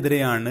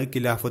അതിനെതിരെയാണ്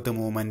ഖിലാഫത്ത്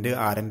മൂവ്മെന്റ്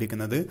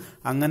ആരംഭിക്കുന്നത്.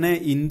 അങ്ങനെ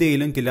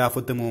ഇന്ത്യയിലും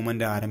ഖിലാഫത്ത്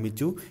മൂവ്മെന്റ്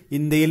ആരംഭിച്ചു.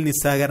 ഇന്ത്യയിൽ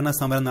നിസ്സഹകരണ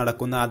സമരം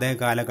നടക്കുന്ന അതേ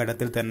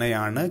കാലഘട്ടത്തിൽ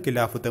തന്നെയാണ്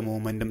ഖിലാഫത്ത്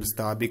മൂവ്മെന്റും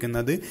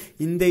സ്ഥാപിക്കുന്നത്.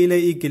 ഇന്ത്യയിലെ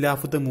ഈ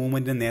ഖിലാഫത്ത്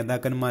മൂവ്മെന്റിന്റെ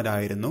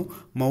നേതാക്കന്മാരായിരുന്നു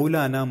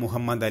മൗലാന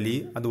മുഹമ്മദ് അലി,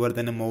 അതുപോലെ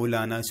തന്നെ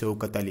മൗലാന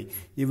ഷൗക്കത്ത് അലി.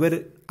 ഇവർ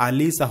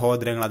അലി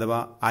സഹോദരങ്ങൾ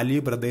അഥവാ അലി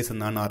ബ്രദേഴ്സ്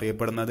എന്നാണ്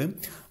അറിയപ്പെടുന്നത്.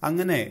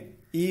 അങ്ങനെ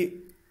ഈ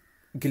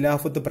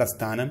ഖിലാഫത്ത്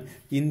പ്രസ്ഥാനം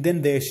ഇന്ത്യൻ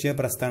ദേശീയ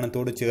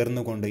പ്രസ്ഥാനത്തോട്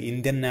ചേർന്നുകൊണ്ട്,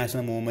 ഇന്ത്യൻ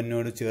നാഷണൽ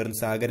മൂവ്മെന്റിനോട് ചേർന്ന്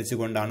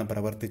സഹകരിച്ചുകൊണ്ടാണ്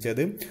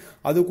പ്രവർത്തിച്ചത്.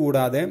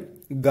 അതുകൂടാതെ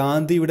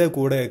ഗാന്ധിയുടെ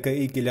കൂടെയൊക്കെ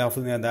ഈ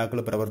ഖിലാഫത്ത്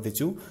നേതാക്കൾ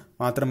പ്രവർത്തിച്ചു.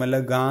 മാത്രമല്ല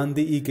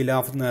ഗാന്ധി ഈ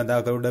ഖിലാഫത്ത്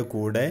നേതാക്കളുടെ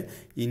കൂടെ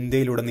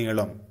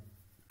ഇന്ത്യയിലുടനീളം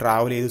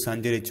ട്രാവൽ ചെയ്ത്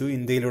സഞ്ചരിച്ചു.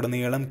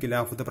 ഇന്ത്യയിലുടനീളം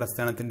ഖിലാഫത്ത്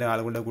പ്രസ്ഥാനത്തിന്റെ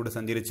ആളുകളുടെ കൂടെ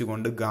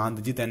സഞ്ചരിച്ചുകൊണ്ട്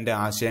ഗാന്ധിജി തന്റെ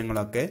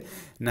ആശയങ്ങളൊക്കെ,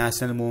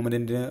 നാഷണൽ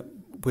മൂവ്മെന്റിന്റെ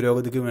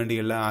പുരോഗതിക്ക്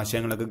വേണ്ടിയുള്ള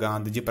ആശയങ്ങളൊക്കെ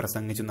ഗാന്ധിജി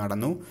പ്രസംഗിച്ചു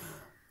നടന്നു.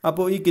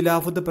 അപ്പോൾ ഈ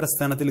ഖിലാഫത്ത്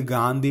പ്രസ്ഥാനത്തിൽ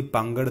ഗാന്ധി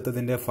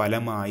പങ്കെടുത്തതിന്റെ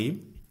ഫലമായി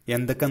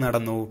എന്തൊക്കെ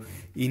നടന്നു?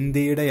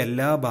 ഇന്ത്യയുടെ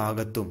എല്ലാ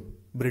ഭാഗത്തും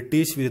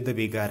ബ്രിട്ടീഷ് വിരുദ്ധ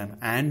വികാരം,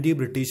 ആന്റി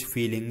ബ്രിട്ടീഷ്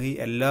ഫീലിംഗ്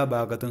എല്ലാ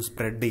ഭാഗത്തും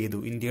സ്പ്രെഡ് ചെയ്തു.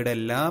 ഇന്ത്യയുടെ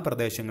എല്ലാ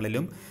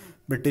പ്രദേശങ്ങളിലും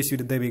ബ്രിട്ടീഷ്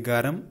വിരുദ്ധ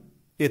വികാരം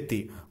എത്തി.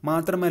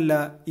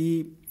 മാത്രമല്ല ഈ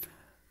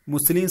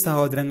മുസ്ലിം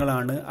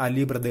സഹോദരങ്ങളാണ്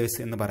അലി ബ്രദേഴ്സ്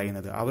എന്ന്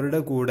പറയുന്നത്. അവരുടെ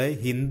കൂടെ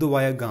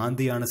ഹിന്ദുവായ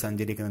ഗാന്ധിയാണ്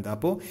സഞ്ചരിക്കുന്നത്.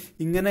 അപ്പോൾ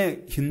ഇങ്ങനെ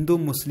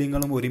ഹിന്ദുവും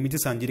മുസ്ലിങ്ങളും ഒരുമിച്ച്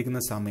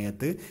സഞ്ചരിക്കുന്ന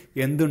സമയത്ത്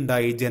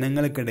എന്തുണ്ടായി?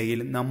 ജനങ്ങൾക്കിടയിൽ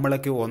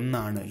നമ്മളൊക്കെ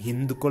ഒന്നാണ്,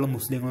 ഹിന്ദുക്കളും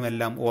മുസ്ലിങ്ങളും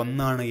എല്ലാം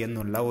ഒന്നാണ്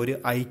എന്നുള്ള ഒരു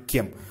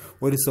ഐക്യം,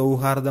 ഒരു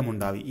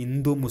സൗഹാർദ്ദമുണ്ടായി,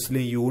 ഹിന്ദു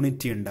മുസ്ലിം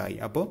യൂണിറ്റി ഉണ്ടായി.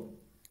 അപ്പോൾ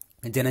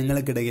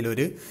ജനങ്ങൾക്കിടയിൽ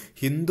ഒരു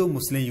ഹിന്ദു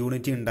മുസ്ലിം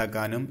യൂണിറ്റി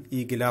ഉണ്ടാക്കാനും ഈ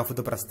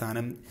ഖിലാഫത്ത്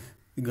പ്രസ്ഥാനം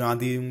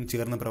ഗാന്ധിയും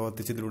ചേർന്ന്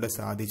പ്രവർത്തിച്ചതിലൂടെ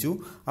സാധിച്ചു.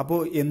 അപ്പോൾ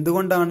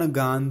എന്തുകൊണ്ടാണ്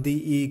ഗാന്ധി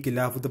ഈ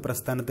ഖിലാഫത്ത്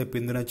പ്രസ്ഥാനത്തെ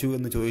പിന്തുണച്ചു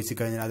എന്ന് ചോദിച്ചു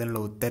കഴിഞ്ഞാൽ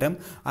അതിനുള്ള ഉത്തരം,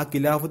 ആ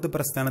ഖിലാഫത്ത്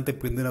പ്രസ്ഥാനത്തെ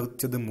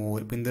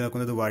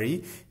പിന്തുണക്കുന്നത് വഴി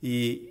ഈ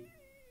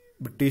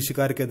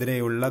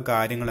ബ്രിട്ടീഷുകാർക്കെതിരെയുള്ള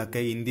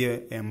കാര്യങ്ങളൊക്കെ ഇന്ത്യ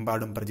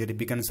എമ്പാടും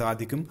പ്രചരിപ്പിക്കാൻ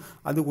സാധിക്കും.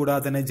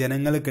 അതുകൂടാതെ തന്നെ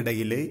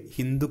ജനങ്ങൾക്കിടയിൽ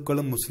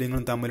ഹിന്ദുക്കളും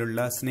മുസ്ലിങ്ങളും തമ്മിലുള്ള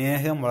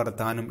സ്നേഹം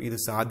വളർത്താനും ഇത്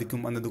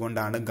സാധിക്കും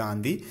എന്നതുകൊണ്ടാണ്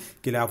ഗാന്ധി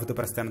ഖിലാഫത്ത്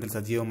പ്രസ്ഥാനത്തിൽ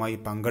സജീവമായി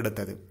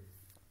പങ്കെടുത്തത്.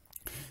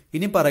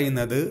 ഇനി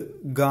പറയുന്നത്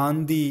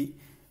ഗാന്ധി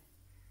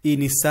ഈ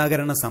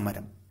നിസ്സഹകരണ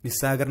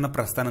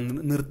പ്രസ്ഥാനം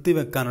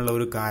നിർത്തിവെക്കാനുള്ള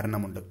ഒരു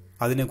കാരണമുണ്ട്,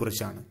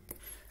 അതിനെക്കുറിച്ചാണ്.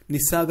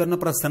 നിസ്സഹകരണ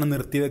പ്രസ്ഥാനം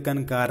നിർത്തിവെക്കാൻ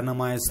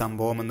കാരണമായ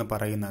സംഭവം എന്ന്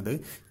പറയുന്നത്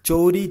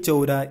ചോരി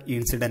ചൗര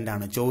ഇൻസിഡന്റ്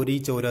ആണ്. ചോരി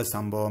ചൗര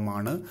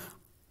സംഭവമാണ്.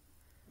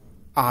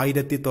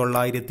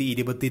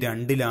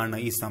 1922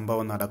 ഈ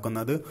സംഭവം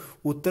നടക്കുന്നത്.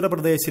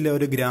 ഉത്തർപ്രദേശിലെ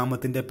ഒരു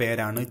ഗ്രാമത്തിന്റെ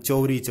പേരാണ്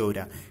ചോരി ചൗര.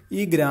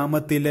 ഈ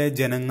ഗ്രാമത്തിലെ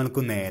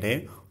ജനങ്ങൾക്കു നേരെ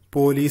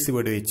പോലീസ്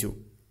വെടിവെച്ചു.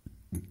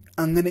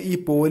 അങ്ങനെ ഈ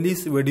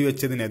പോലീസ്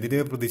വെടിവെച്ചതിനെതിരെ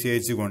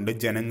പ്രതിഷേധിച്ചുകൊണ്ട്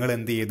ജനങ്ങൾ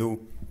എന്ത് ചെയ്തു?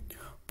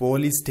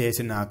 പോലീസ്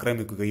സ്റ്റേഷൻ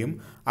ആക്രമിക്കുകയും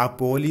ആ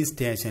പോലീസ്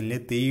സ്റ്റേഷനിൽ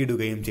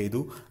തീയിടുകയും ചെയ്തു.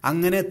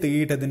 അങ്ങനെ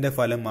തീയിട്ടതിന്റെ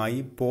ഫലമായി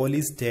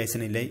പോലീസ്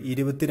സ്റ്റേഷനിലെ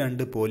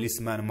 22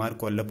 പോലീസുമാർ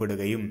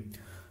കൊല്ലപ്പെടുകയും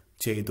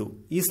ചെയ്തു.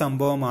 ഈ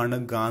സംഭവമാണ്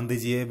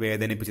ഗാന്ധിജിയെ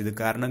വേദനിപ്പിച്ചത്.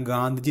 കാരണം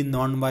ഗാന്ധിജി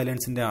നോൺ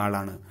വയലൻസിന്റെ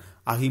ആളാണ്,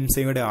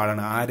 അഹിംസയുടെ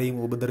ആളാണ്. ആരെയും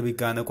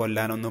ഉപദ്രവിക്കാനോ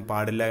കൊല്ലാനൊന്നും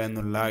പാടില്ല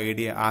എന്നുള്ള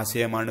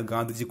ആശയമാണ്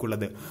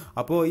ഗാന്ധിജിക്കുള്ളത്.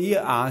 അപ്പോൾ ഈ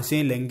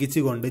ആശയം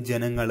ലംഘിച്ചുകൊണ്ട്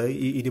ജനങ്ങൾ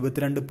ഈ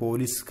 22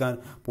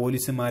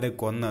 പോലീസുമാരെ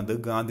കൊന്നത്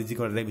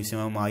ഗാന്ധിജിക്ക് വളരെ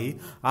വിഷമമായി.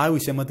 ആ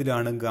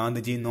വിഷമത്തിലാണ്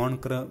ഗാന്ധിജി നോൺ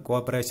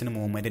കോപ്പറേഷൻ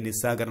മൂവ്മെന്റ്,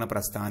 നിസ്സഹകരണ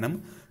പ്രസ്ഥാനം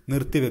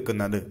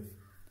നിർത്തിവെക്കുന്നത്.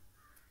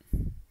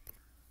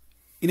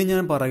 ഇനി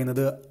ഞാൻ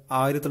പറയുന്നത്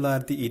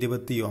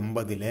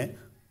 1929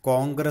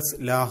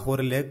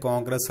 ലാഹോറിലെ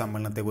കോൺഗ്രസ്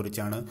സമ്മേളനത്തെ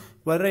കുറിച്ചാണ്.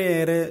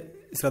 വളരെയേറെ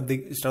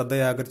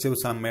ശ്രദ്ധയാകർഷിച്ച ഒരു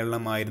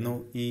സമ്മേളനമായിരുന്നു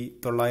ഈ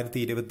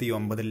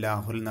 1929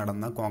 ലാഹോറിൽ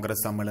നടന്ന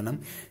കോൺഗ്രസ് സമ്മേളനം.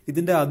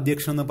 ഇതിന്റെ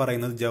അധ്യക്ഷൻ എന്ന്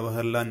പറയുന്നത്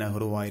ജവഹർലാൽ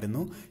നെഹ്റു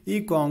ആയിരുന്നു. ഈ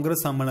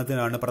കോൺഗ്രസ്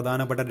സമ്മേളനത്തിലാണ്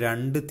പ്രധാനപ്പെട്ട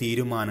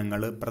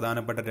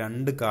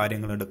 2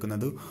 കാര്യങ്ങൾ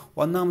എടുക്കുന്നത്.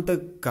 ഒന്നാമത്തെ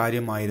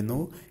കാര്യമായിരുന്നു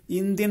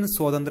ഇന്ത്യൻ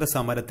സ്വാതന്ത്ര്യ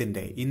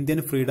സമരത്തിന്റെ,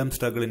 ഇന്ത്യൻ ഫ്രീഡം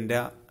സ്ട്രഗിളിന്റെ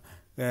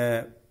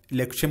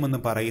ലക്ഷ്യമെന്ന്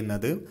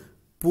പറയുന്നത്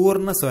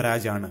പൂർണ്ണ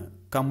സ്വരാജാണ്,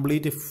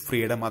 കംപ്ലീറ്റ്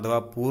ഫ്രീഡം അഥവാ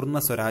പൂർണ്ണ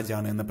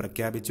സ്വരാജാണ് എന്ന്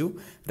പ്രഖ്യാപിച്ചു.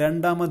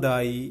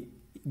 രണ്ടാമതായി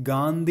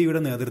ഗാന്ധിയുടെ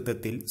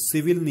നേതൃത്വത്തിൽ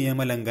സിവിൽ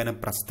നിയമലംഘന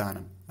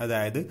പ്രസ്ഥാനം,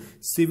 അതായത്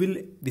സിവിൽ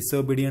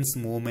ഡിസോബീഡിയൻസ്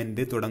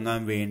മൂവ്മെന്റ് തുടങ്ങാൻ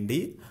വേണ്ടി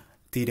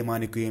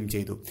തീരുമാനിക്കുകയും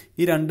ചെയ്തു.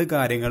 ഈ 2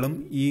 കാര്യങ്ങളും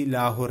ഈ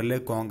ലാഹോറിലെ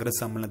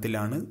കോൺഗ്രസ്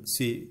സമ്മേളനത്തിലാണ്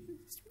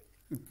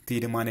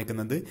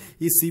തീരുമാനിക്കുന്നത്.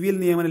 ഈ സിവിൽ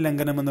നിയമന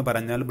ലംഘനം എന്ന്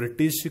പറഞ്ഞാൽ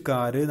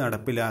ബ്രിട്ടീഷുകാർ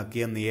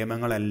നടപ്പിലാക്കിയ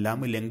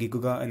നിയമങ്ങളെല്ലാം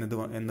ലംഘിക്കുക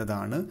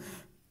എന്നതാണ്,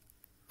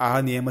 ആ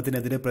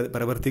നിയമത്തിനെതിരെ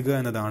പ്രവർത്തിക്കുക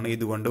എന്നതാണ്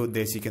ഇതുകൊണ്ട്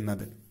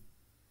ഉദ്ദേശിക്കുന്നത്.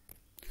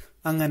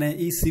 അങ്ങനെ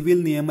ഈ സിവിൽ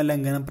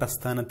നിയമലംഘന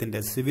പ്രസ്ഥാനത്തിന്റെ,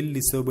 സിവിൽ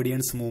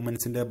ഡിസോബീഡിയൻസ്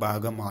മൂവ്മെന്റ്സിന്റെ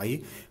ഭാഗമായി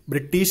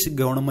ബ്രിട്ടീഷ്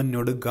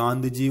ഗവൺമെന്റിനോട്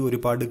ഗാന്ധിജി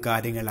ഒരുപാട്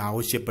കാര്യങ്ങൾ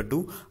ആവശ്യപ്പെട്ടു.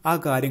 ആ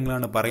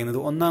കാര്യങ്ങളാണ് പറയുന്നത്.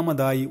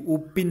 ഒന്നാമതായി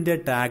ഉപ്പിന്റെ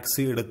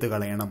ടാക്സ് എടുത്തു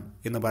കളയണം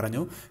എന്ന്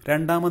പറഞ്ഞു.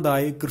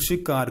 രണ്ടാമതായി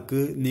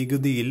കൃഷിക്കാർക്ക്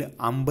നികുതിയിൽ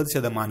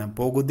 50%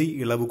 പകുതി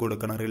ഇളവ്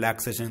കൊടുക്കണം,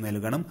 റിലാക്സേഷൻ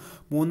നൽകണം.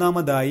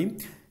 മൂന്നാമതായി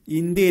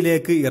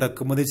ഇന്ത്യയിലേക്ക്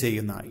ഇറക്കുമതി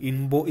ചെയ്യുന്ന,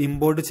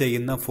 ഇമ്പോർട്ട്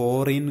ചെയ്യുന്ന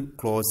ഫോറിൻ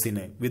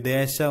ക്ലോത്ത്സിന്,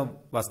 വിദേശ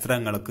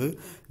വസ്ത്രങ്ങൾക്ക്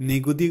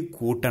നികുതി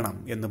കൂട്ടണം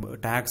എന്ന്,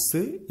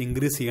 ടാക്സ്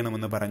ഇൻക്രീസ്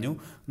ചെയ്യണമെന്ന് പറഞ്ഞു.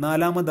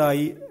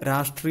 നാലാമതായി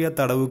രാഷ്ട്രീയ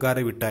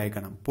തടവുകാരെ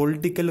വിട്ടയക്കണം,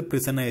 പൊളിറ്റിക്കൽ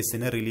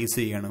പ്രിസണേഴ്സിനെ റിലീസ്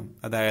ചെയ്യണം,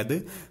 അതായത്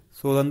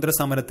സ്വാതന്ത്ര്യ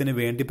സമരത്തിന്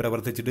വേണ്ടി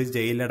പ്രവർത്തിച്ചിട്ട്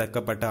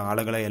ജയിലിലടക്കപ്പെട്ട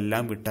ആളുകളെ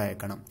എല്ലാം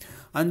വിട്ടയക്കണം.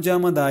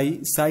 അഞ്ചാമതായി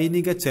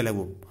സൈനിക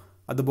ചെലവും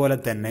അതുപോലെ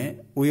തന്നെ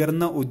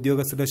ഉയർന്ന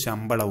ഉദ്യോഗസ്ഥരുടെ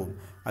ശമ്പളവും,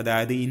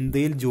 അതായത്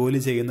ഇന്ത്യയിൽ ജോലി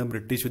ചെയ്യുന്ന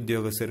ബ്രിട്ടീഷ്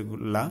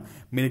ഉദ്യോഗസ്ഥർക്കുള്ള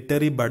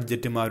മിലിറ്ററി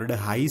ബഡ്ജറ്റും അവരുടെ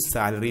ഹൈ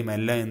സാലറിയും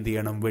എല്ലാം എന്ത്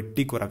ചെയ്യണം?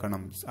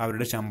 വെട്ടിക്കുറക്കണം,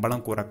 അവരുടെ ശമ്പളം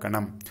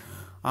കുറക്കണം.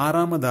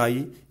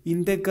 ആറാമതായി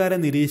ഇന്ത്യക്കാരെ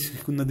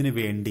നിരീക്ഷിക്കുന്നതിന്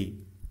വേണ്ടി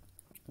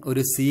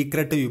ഒരു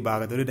സീക്രട്ട്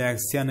വിഭാഗത്തെ, ഒരു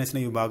രഹസ്യാന്വേഷണ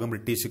വിഭാഗം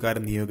ബ്രിട്ടീഷുകാർ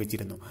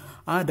നിയോഗിച്ചിരുന്നു.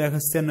 ആ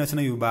രഹസ്യാന്വേഷണ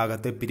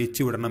വിഭാഗത്തെ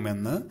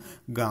പിരിച്ചുവിടണമെന്ന്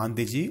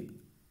ഗാന്ധിജി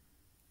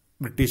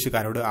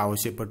ബ്രിട്ടീഷുകാരോട്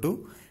ആവശ്യപ്പെട്ടു.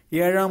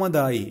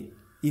 ഏഴാമതായി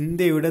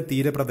ഇന്ത്യയുടെ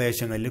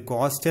തീരപ്രദേശങ്ങളിൽ,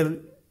 കോസ്റ്റൽ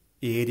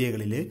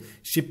ഏരിയകളിൽ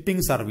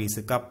ഷിപ്പിംഗ് സർവീസ്,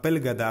 കപ്പൽ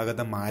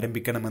ഗതാഗതം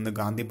ആരംഭിക്കണമെന്ന്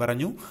ഗാന്ധി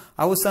പറഞ്ഞു.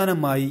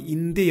 അവസാനമായി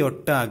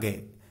ഇന്ത്യയൊട്ടാകെ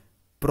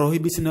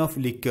പ്രൊഹിബിഷൻ ഓഫ്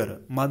ലിക്വർ,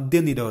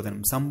 മദ്യനിരോധനം,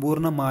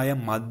 സമ്പൂർണമായ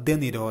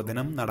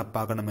മദ്യനിരോധനം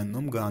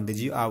നടപ്പാക്കണമെന്നും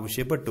ഗാന്ധിജി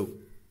ആവശ്യപ്പെട്ടു.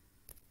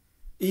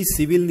 ഈ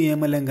സിവിൽ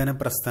നിയമലംഘന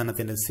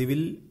പ്രസ്ഥാനത്തിന്റെ,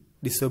 സിവിൽ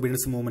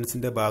ഡിസോബീഡിയൻസ്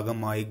മൂവ്മെന്റ്സിന്റെ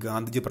ഭാഗമായി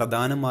ഗാന്ധിജി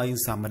പ്രധാനമായും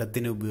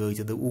സമരത്തിന്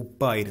ഉപയോഗിച്ചത്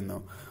ഉപ്പായിരുന്നു.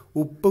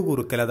 ഉപ്പ്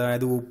കുറുക്കൽ,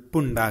 അതായത്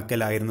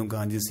ഉപ്പുണ്ടാക്കലായിരുന്നു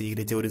ഗാന്ധിജി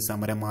സ്വീകരിച്ച ഒരു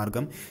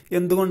സമരമാർഗം.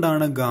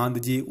 എന്തുകൊണ്ടാണ്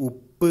ഗാന്ധിജി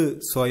ഉപ്പ്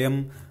സ്വയം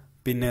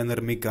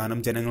നിർമ്മിക്കാനും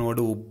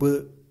ജനങ്ങളോട് ഉപ്പ്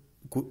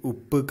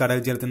കടൽ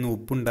ജലത്തിൽ നിന്ന്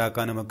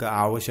ഉപ്പുണ്ടാക്കാനും ഒക്കെ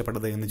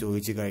ആവശ്യപ്പെട്ടത് എന്ന്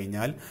ചോദിച്ചു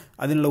കഴിഞ്ഞാൽ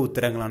അതിനുള്ള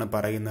ഉത്തരങ്ങളാണ്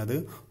പറയുന്നത്.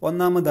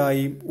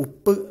 ഒന്നാമതായി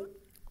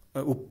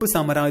ഉപ്പ്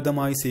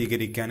സമരായുധമായി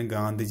സ്വീകരിക്കാൻ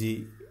ഗാന്ധിജി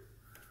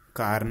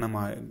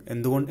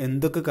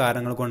എന്തൊക്കെ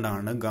കാരണങ്ങൾ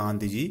കൊണ്ടാണ്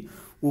ഗാന്ധിജി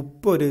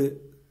ഉപ്പൊരു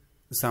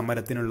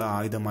സമരത്തിനുള്ള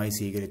ആയുധമായി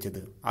സ്വീകരിച്ചത്?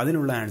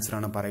 അതിനുള്ള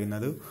ആൻസറാണ്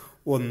പറയുന്നത്.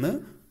 ഒന്ന്,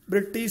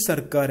 ബ്രിട്ടീഷ്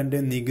സർക്കാരിന്റെ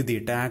നികുതി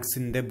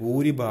ടാക്സിന്റെ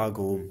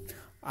ഭൂരിഭാഗവും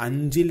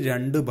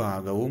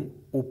 2/5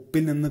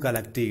 ഉപ്പിൽ നിന്ന്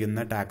കളക്ട് ചെയ്യുന്ന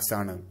ടാക്സ്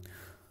ആണ്.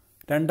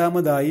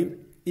 രണ്ടാമതായി,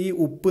 ഈ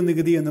ഉപ്പ്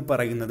നികുതി എന്ന്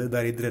പറയുന്നത്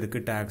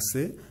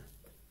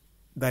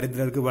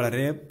ദരിദ്രർക്ക്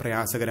വളരെ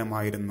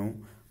പ്രയാസകരമായിരുന്നു.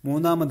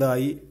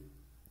 മൂന്നാമതായി,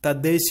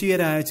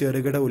 തദ്ദേശീയരായ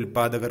ചെറുകിട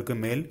ഉൽപാദകർക്ക്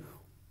മേൽ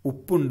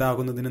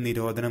ഉപ്പുണ്ടാകുന്നതിന്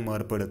നിരോധനം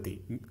ഏർപ്പെടുത്തി.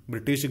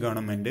 ബ്രിട്ടീഷ്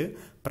ഗവൺമെന്റ്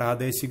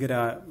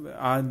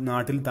ആ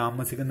നാട്ടിൽ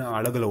താമസിക്കുന്ന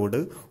ആളുകളോട്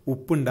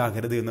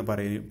ഉപ്പുണ്ടാകരുത് എന്ന്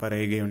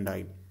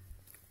പറയുകയുണ്ടായി.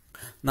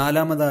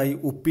 നാലാമതായി,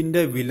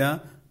 ഉപ്പിന്റെ വില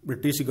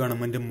ബ്രിട്ടീഷ്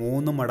ഗവൺമെന്റ്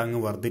 3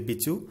 മടങ്ങ്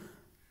വർദ്ധിപ്പിച്ചു.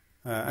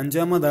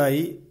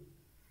 അഞ്ചാമതായി,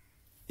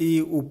 ഈ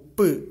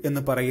ഉപ്പ്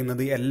എന്ന്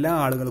പറയുന്നത് എല്ലാ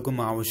ആളുകൾക്കും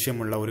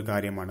ആവശ്യമുള്ള ഒരു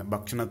കാര്യമാണ്.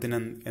 ഭക്ഷണത്തിന്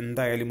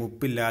എന്തായാലും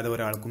ഉപ്പില്ലാതെ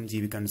ഒരാൾക്കും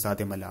ജീവിക്കാൻ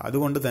സാധ്യമല്ല.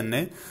 അതുകൊണ്ട്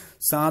തന്നെ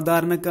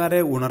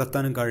സാധാരണക്കാരെ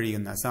ഉണർത്താൻ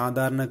കഴിയുന്ന,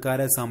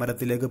 സാധാരണക്കാരെ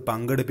സമരത്തിലേക്ക്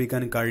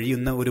പങ്കെടുപ്പിക്കാൻ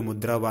കഴിയുന്ന ഒരു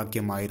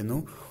മുദ്രാവാക്യമായിരുന്നു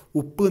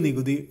ഉപ്പ്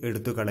നികുതി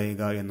എടുത്തു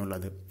കളയുക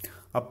എന്നുള്ളത്.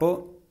 അപ്പോൾ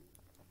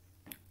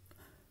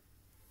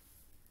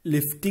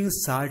ലിഫ്റ്റിംഗ്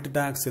സാൾട്ട്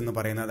ടാക്സ് എന്ന്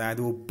പറയുന്നത്,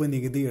 അതായത് ഉപ്പ്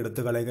നികുതി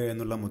എടുത്തു കളയുക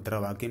എന്നുള്ള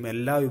മുദ്രാവാക്യം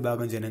എല്ലാ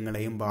വിഭാഗം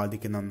ജനങ്ങളെയും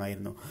ബാധിക്കുന്ന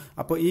ഒന്നായിരുന്നു.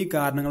 അപ്പോൾ ഈ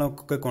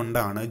കാരണങ്ങളൊക്കെ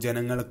കൊണ്ടാണ്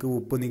ജനങ്ങൾക്ക്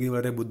ഉപ്പ് നികുതി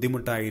വളരെ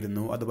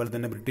ബുദ്ധിമുട്ടായിരുന്നു. അതുപോലെ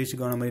തന്നെ ബ്രിട്ടീഷ്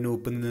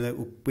ഗവൺമെന്റിന്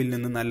ഉപ്പിൽ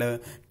നിന്ന് നല്ല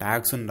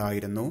ടാക്സ്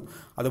ഉണ്ടായിരുന്നു.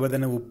 അതുപോലെ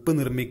തന്നെ ഉപ്പ്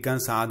നിർമ്മിക്കാൻ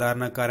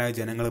സാധാരണക്കാരായ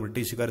ജനങ്ങൾ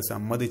ബ്രിട്ടീഷുകാർ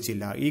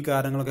സമ്മതിച്ചില്ല. ഈ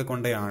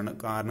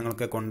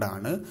കാരണങ്ങളൊക്കെ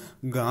കൊണ്ടാണ്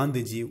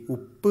ഗാന്ധിജി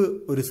ഉപ്പ്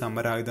ഒരു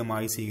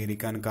സമരായുധമായി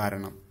സ്വീകരിക്കാൻ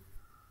കാരണം.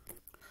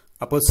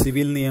 അപ്പോൾ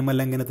സിവിൽ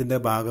നിയമലംഘനത്തിന്റെ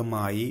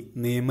ഭാഗമായി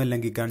നിയമം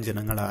ലംഘിക്കാൻ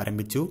ജനങ്ങൾ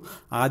ആരംഭിച്ചു.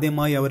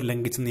 ആദ്യമായി അവർ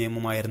ലംഘിച്ച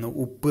നിയമമായിരുന്നു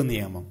ഉപ്പ്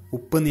നിയമം.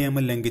 ഉപ്പ്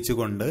നിയമം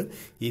ലംഘിച്ചുകൊണ്ട്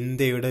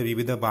ഇന്ത്യയുടെ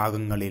വിവിധ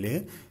ഭാഗങ്ങളിൽ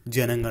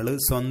ജനങ്ങൾ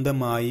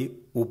സ്വന്തമായി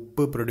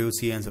ഉപ്പ്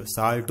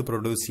സാൾട്ട്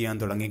പ്രൊഡ്യൂസ് ചെയ്യാൻ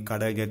തുടങ്ങി.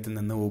 കടൽജലത്തിൽ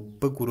നിന്ന്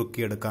ഉപ്പ്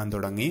കുറുക്കിയെടുക്കാൻ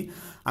തുടങ്ങി.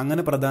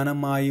 അങ്ങനെ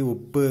പ്രധാനമായി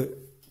ഉപ്പ്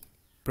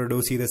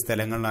പ്രൊഡ്യൂസ് ചെയ്ത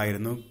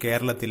സ്ഥലങ്ങളായിരുന്നു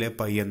കേരളത്തിലെ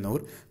പയ്യന്നൂർ,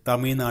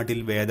 തമിഴ്നാട്ടിൽ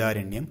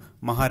വേദാരണ്യം,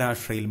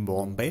 മഹാരാഷ്ട്രയിൽ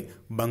ബോംബെ,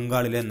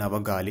 ബംഗാളിലെ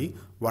നവഗാലി,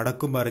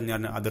 വടക്കു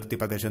പടിഞ്ഞാറൻ അതിർത്തി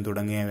പ്രദേശം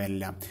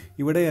തുടങ്ങിയവയെല്ലാം.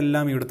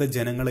 ഇവിടുത്തെ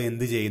ജനങ്ങൾ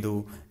എന്ത് ചെയ്തു?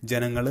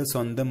 ജനങ്ങൾ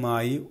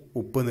സ്വന്തമായി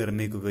ഉപ്പ്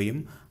നിർമ്മിക്കുകയും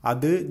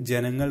അത്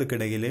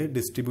ജനങ്ങൾക്കിടയിൽ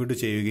ഡിസ്ട്രിബ്യൂട്ട്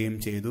ചെയ്യുകയും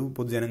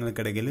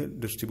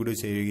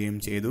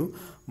ചെയ്തു.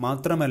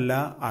 മാത്രമല്ല,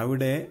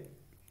 അവിടെ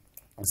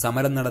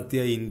സമരം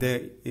നടത്തിയ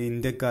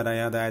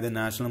ഇന്ത്യക്കാരായ, അതായത്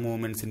നാഷണൽ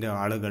മൂവ്മെന്റ്സിന്റെ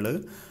ആളുകൾ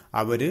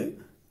അവര്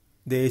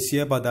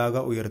ദേശീയ പതാക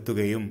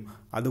ഉയർത്തുകയും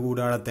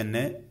അതുകൂടാതെ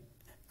തന്നെ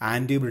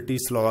ആന്റി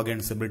ബ്രിട്ടീഷ്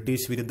സ്ലോഗൻസ്,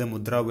 ബ്രിട്ടീഷ് വിരുദ്ധ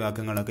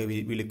മുദ്രാവാക്യങ്ങളൊക്കെ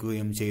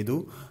വിളിക്കുകയും ചെയ്തു.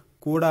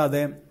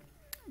 കൂടാതെ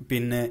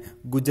പിന്നെ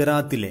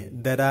ഗുജറാത്തിലെ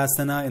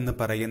ദരാസന എന്ന്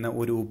പറയുന്ന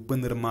ഒരു ഉപ്പ്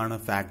നിർമ്മാണ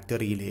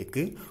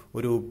ഫാക്ടറിയിലേക്ക്,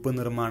 ഒരു ഉപ്പ്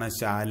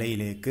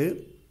നിർമ്മാണശാലയിലേക്ക്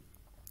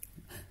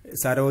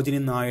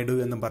സരോജിനി നായിഡു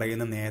എന്ന്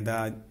പറയുന്ന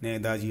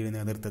നേതാജിയുടെ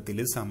നേതൃത്വത്തിൽ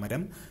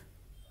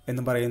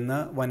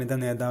വനിതാ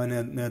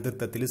നേതാവിന്റെ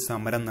നേതൃത്വത്തിൽ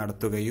സമരം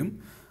നടത്തുകയും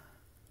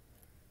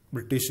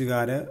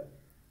ബ്രിട്ടീഷുകാര്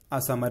ആ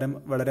സമരം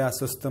വളരെ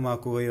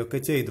അസ്വസ്ഥമാക്കുകയൊക്കെ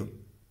ചെയ്തു.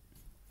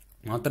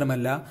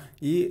 മാത്രമല്ല,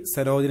 ഈ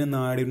സരോജിനി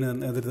നായിഡുവിന്റെ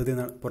നേതൃത്വത്തിൽ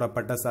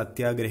പുറപ്പെട്ട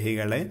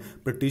സത്യാഗ്രഹികളെ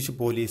ബ്രിട്ടീഷ്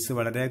പോലീസ്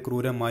വളരെ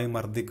ക്രൂരമായി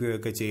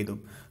മർദ്ദിക്കുകയൊക്കെ ചെയ്തു.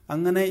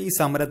 അങ്ങനെ ഈ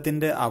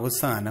സമരത്തിന്റെ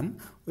അവസാനം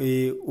ഈ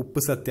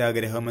ഉപ്പ്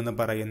സത്യാഗ്രഹം എന്ന്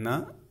പറയുന്ന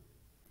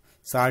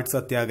സാൾട്ട്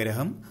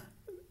സത്യാഗ്രഹം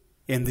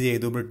എന്ത്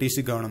ചെയ്തു?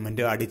 British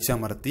government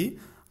അടിച്ചമർത്തി.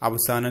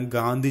 അവസാനം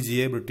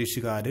ഗാന്ധിജിയെ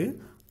ബ്രിട്ടീഷുകാർ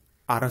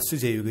അറസ്റ്റ്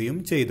ചെയ്യുകയും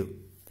ചെയ്തു.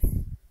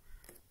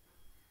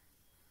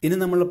 ഇനി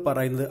നമ്മൾ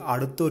പറയുന്നത്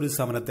അടുത്തൊരു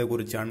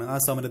സമരത്തെക്കുറിച്ചാണ്. ആ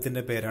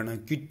സമരത്തിന്റെ പേരാണ്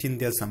ക്വിറ്റ്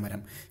ഇന്ത്യ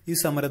സമരം. ഈ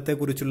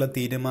സമരത്തെക്കുറിച്ചുള്ള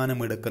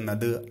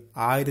തീരുമാനമെടുക്കുന്നത്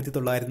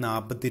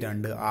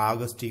 1942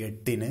 ആഗസ്റ്റ്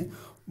 8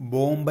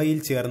 ബോംബെയിൽ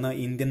ചേർന്ന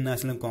ഇന്ത്യൻ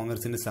നാഷണൽ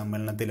കോൺഗ്രസിന്റെ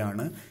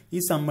സമ്മേളനത്തിലാണ്.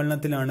 ഈ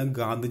സമ്മേളനത്തിലാണ്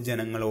ഗാന്ധി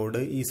ജനങ്ങളോട്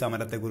ഈ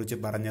സമരത്തെക്കുറിച്ച്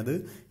പറഞ്ഞത്.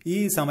 ഈ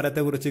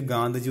സമരത്തെക്കുറിച്ച്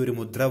ഗാന്ധിജി ഒരു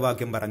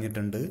മുദ്രാവാക്യം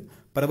പറഞ്ഞിട്ടുണ്ട്: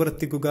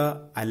 പ്രവർത്തിക്കുക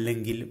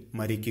അല്ലെങ്കിൽ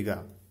മരിക്കുക,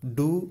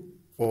 ഡു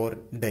ഓർ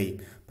ഡൈ.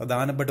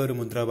 പ്രധാനപ്പെട്ട ഒരു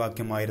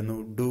മുദ്രാവാക്യമായിരുന്നു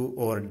ഡു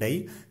ഓർ ഡൈ.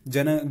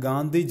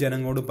 ഗാന്ധി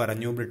ജനങ്ങളോട്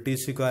പറഞ്ഞു,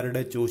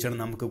 ബ്രിട്ടീഷുകാരുടെ ചൂഷണം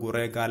നമുക്ക്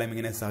കുറെ കാലം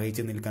ഇങ്ങനെ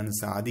സഹിച്ചു നിൽക്കാൻ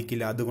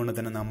സാധിക്കില്ല. അതുകൊണ്ട്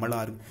തന്നെ നമ്മൾ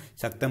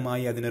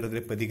ശക്തമായി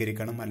അതിനെതിരെ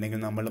പ്രതികരിക്കണം,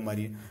 അല്ലെങ്കിൽ നമ്മൾ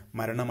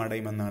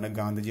മരണമടയുമെന്നാണ്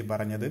ഗാന്ധിജി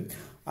പറഞ്ഞത്.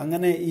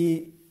 അങ്ങനെ ഈ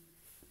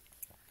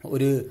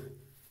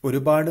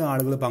ഒരുപാട്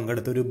ആളുകൾ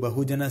പങ്കെടുത്ത ഒരു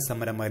ബഹുജന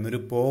സമരമായിരുന്നു, ഒരു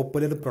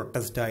പോപ്പുലർ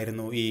പ്രൊട്ടസ്റ്റ്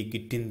ആയിരുന്നു ഈ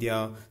ക്വിറ്റ് ഇന്ത്യ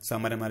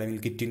സമരം അല്ലെങ്കിൽ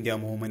ക്വിറ്റ് ഇന്ത്യ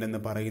മൂവ്മെന്റ് എന്ന്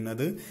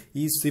പറയുന്നത്.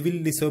 ഈ സിവിൽ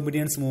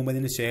ഡിസോബീഡിയൻസ്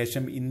മൂവ്മെന്റിന്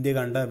ശേഷം ഇന്ത്യ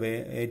കണ്ട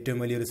ഏറ്റവും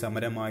വലിയൊരു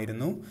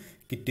സമരമായിരുന്നു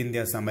ക്വിറ്റ്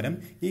ഇന്ത്യ സമരം.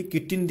 ഈ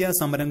ക്വിറ്റ് ഇന്ത്യ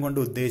സമരം കൊണ്ട്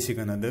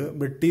ഉദ്ദേശിക്കുന്നത്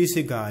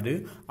ബ്രിട്ടീഷുകാർ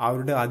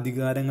അവരുടെ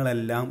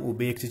അധികാരങ്ങളെല്ലാം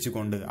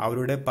ഉപേക്ഷിച്ചുകൊണ്ട്,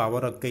 അവരുടെ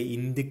പവറൊക്കെ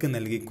ഇന്ത്യക്ക്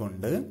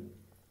നൽകിക്കൊണ്ട്,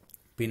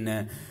 പിന്നെ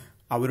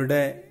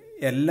അവരുടെ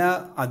എല്ലാ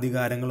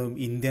അധികാരങ്ങളും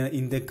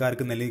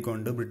ഇന്ത്യക്കാർക്ക്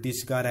നൽകിക്കൊണ്ട്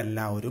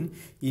ബ്രിട്ടീഷുകാരെല്ലാവരും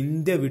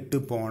ഇന്ത്യ വിട്ടു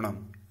പോകണം,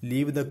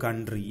 ലീവ് ദ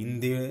കൺട്രി,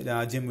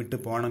 രാജ്യം വിട്ടു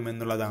പോകണം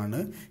എന്നുള്ളതാണ്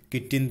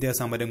ക്വിറ്റ് ഇന്ത്യ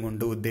സമരം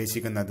കൊണ്ട്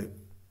ഉദ്ദേശിക്കുന്നത്.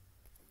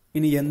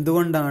 ഇനി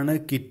എന്തുകൊണ്ടാണ്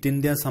ക്വിറ്റ്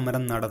ഇന്ത്യ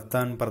സമരം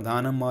നടത്താൻ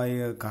പ്രധാനമായ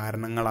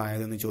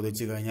കാരണങ്ങളായതെന്ന്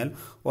ചോദിച്ചു കഴിഞ്ഞാൽ,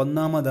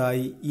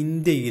 ഒന്നാമതായി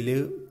ഇന്ത്യയിൽ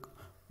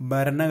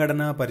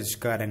ഭരണഘടനാ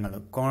പരിഷ്കാരങ്ങൾ,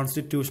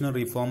 കോൺസ്റ്റിറ്റ്യൂഷണൽ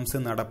റിഫോംസ്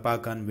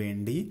നടപ്പാക്കാൻ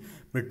വേണ്ടി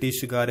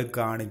ബ്രിട്ടീഷുകാർ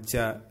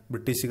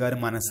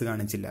മനസ്സ്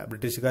കാണിച്ചില്ല.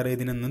 ബ്രിട്ടീഷുകാർ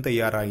ഇതിനൊന്നും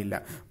തയ്യാറായില്ല.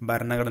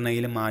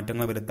 ഭരണഘടനയിൽ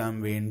മാറ്റങ്ങൾ വരുത്താൻ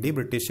വേണ്ടി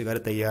ബ്രിട്ടീഷുകാർ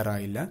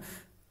തയ്യാറായില്ല.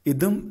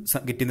 ഇതും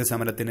ക്വിറ്റ് ഇന്ത്യ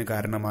സമരത്തിന്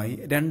കാരണമായി.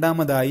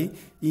 രണ്ടാമതായി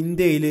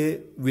ഇന്ത്യയിൽ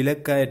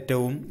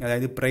വിലക്കയറ്റവും,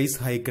 അതായത് പ്രൈസ്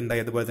ഹൈക്ക്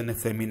ഉണ്ടായി. അതുപോലെ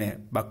തന്നെ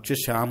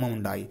ഭക്ഷ്യക്ഷാമം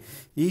ഉണ്ടായി.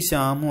 ഈ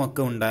ക്ഷാമം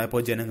ഒക്കെ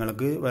ഉണ്ടായപ്പോൾ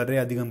ജനങ്ങൾക്ക്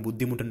വളരെയധികം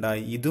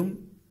ബുദ്ധിമുട്ടുണ്ടായി. ഇതും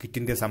ക്വിറ്റ്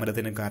ഇന്ത്യ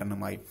സമരത്തിന്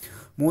കാരണമായി.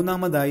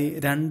 മൂന്നാമതായി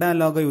രണ്ടാം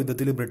ലോക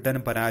യുദ്ധത്തിൽ ബ്രിട്ടൻ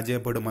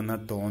പരാജയപ്പെടുമെന്ന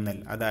തോന്നൽ,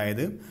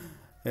 അതായത്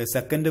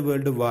സെക്കൻഡ്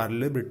വേൾഡ്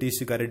വാറിൽ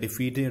ബ്രിട്ടീഷുകാരെ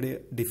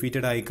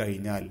ഡിഫീറ്റഡ് ആയി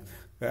കഴിഞ്ഞാൽ,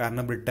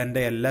 കാരണം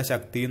ബ്രിട്ടന്റെ എല്ലാ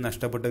ശക്തിയും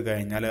നഷ്ടപ്പെട്ട്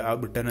കഴിഞ്ഞാൽ ആ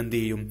ബ്രിട്ടൻ എന്ത്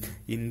ചെയ്യും,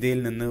 ഇന്ത്യയിൽ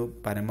നിന്ന്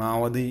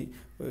പരമാവധി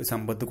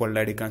സമ്പത്ത്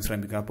കൊള്ളയടിക്കാൻ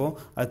ശ്രമിക്കുക. അപ്പോൾ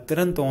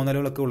അത്തരം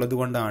തോന്നലുകളൊക്കെ ഉള്ളത്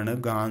കൊണ്ടാണ്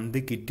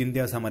ഗാന്ധി ക്വിറ്റ്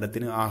ഇന്ത്യ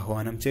സമരത്തിന്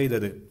ആഹ്വാനം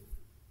ചെയ്തത്.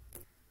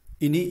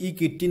 ഇനി ഈ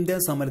ക്വിറ്റ് ഇന്ത്യ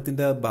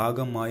സമരത്തിന്റെ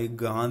ഭാഗമായി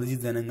ഗാന്ധിജി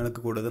ജനങ്ങൾക്ക്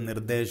കൊടുത്ത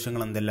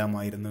നിർദ്ദേശങ്ങൾ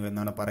എന്തെല്ലാമായിരുന്നു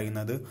എന്നാണ്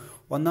പറയുന്നത്.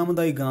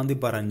 ഒന്നാമതായി ഗാന്ധി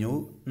പറഞ്ഞു,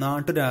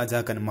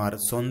 നാട്ടുരാജാക്കന്മാർ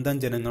സ്വന്തം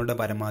ജനങ്ങളുടെ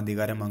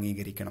പരമാധികാരം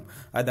അംഗീകരിക്കണം.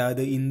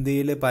 അതായത്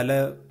ഇന്ത്യയിലെ പല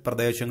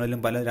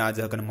പ്രദേശങ്ങളിലും പല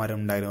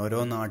രാജാക്കന്മാരുണ്ടായിരുന്നു.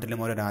 ഓരോ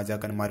നാട്ടിലും ഓരോ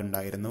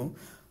രാജാക്കന്മാരുണ്ടായിരുന്നു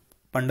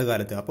പണ്ട്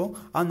കാലത്ത്. അപ്പോൾ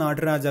ആ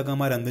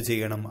നാട്ടുരാജാക്കന്മാർ എന്ത്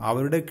ചെയ്യണം,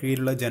 അവരുടെ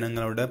കീഴിലുള്ള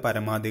ജനങ്ങളുടെ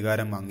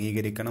പരമാധികാരം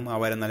അംഗീകരിക്കണം,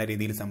 അവരെ നല്ല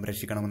രീതിയിൽ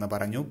സംരക്ഷിക്കണമെന്ന്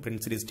പറഞ്ഞു.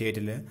 പ്രിൻസിലി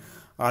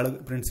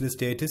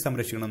സ്റ്റേറ്റ്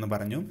സംരക്ഷിക്കണമെന്ന്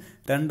പറഞ്ഞു.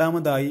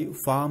 രണ്ടാമതായി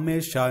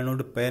farmers shall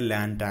not pay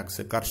land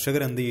tax,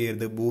 കർഷകർ എന്ത്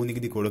ചെയ്യരുത്,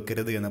 ഭൂനികുതി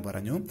കൊടുക്കരുത് എന്ന്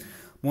പറഞ്ഞു.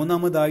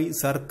 മൂന്നാമതായി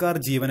സർക്കാർ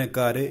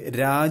ജീവനക്കാര്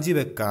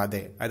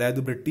രാജിവെക്കാതെ,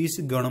 അതായത്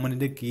ബ്രിട്ടീഷ്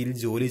ഗവൺമെന്റിന്റെ കീഴിൽ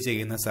ജോലി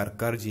ചെയ്യുന്ന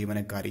സർക്കാർ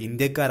ജീവനക്കാർ,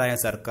 ഇന്ത്യക്കാരായ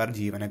സർക്കാർ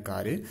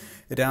ജീവനക്കാര്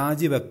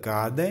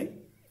രാജിവെക്കാതെ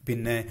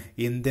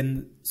ഇന്ത്യൻ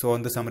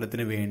സ്വാതന്ത്ര്യ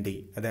സമരത്തിന് വേണ്ടി,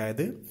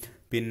 അതായത്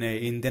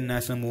ഇന്ത്യൻ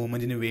നാഷണൽ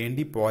മൂവ്മെന്റിന്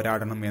വേണ്ടി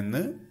പോരാടണം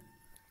എന്ന്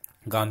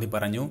ഗാന്ധി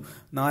പറഞ്ഞു.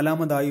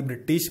 നാലാമതായി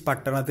ബ്രിട്ടീഷ്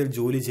പട്ടാളത്തിൽ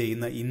ജോലി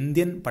ചെയ്യുന്ന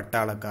ഇന്ത്യൻ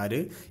പട്ടാളക്കാര്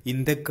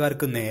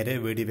ഇന്ത്യക്കാർക്ക് നേരെ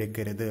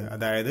വെടിവെക്കരുത്,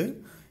 അതായത്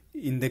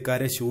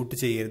ഇന്ത്യക്കാരെ ഷൂട്ട്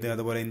ചെയ്യരുത്,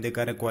 അതുപോലെ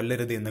ഇന്ത്യക്കാരെ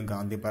കൊല്ലരുത് എന്ന്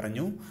ഗാന്ധി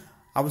പറഞ്ഞു.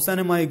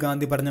 അവസാനമായി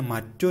ഗാന്ധി പറഞ്ഞ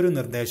മറ്റൊരു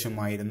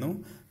നിർദ്ദേശമായിരുന്നു,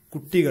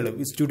 കുട്ടികൾ,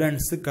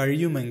 സ്റ്റുഡൻസ്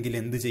കഴിയുമെങ്കിൽ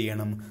എന്ത്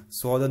ചെയ്യണം,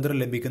 സ്വാതന്ത്ര്യം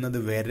ലഭിക്കുന്നത്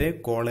വരെ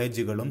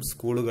കോളേജുകളും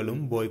സ്കൂളുകളും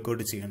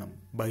ബോയ്ക്കോട്ട് ചെയ്യണം,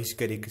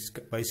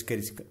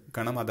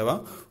 ബഹിഷ്കരിക്കണം അഥവാ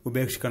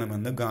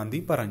ഉപേക്ഷിക്കണമെന്ന്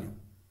ഗാന്ധി പറഞ്ഞു.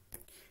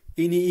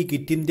 ഇനി ഈ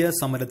ക്വിറ്റ് ഇന്ത്യ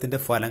സമരത്തിന്റെ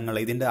ഫലങ്ങൾ,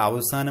 ഇതിന്റെ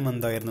അവസാനം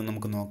എന്തായിരുന്നു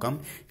നമുക്ക് നോക്കാം.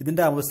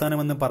 ഇതിന്റെ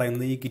അവസാനം എന്ന്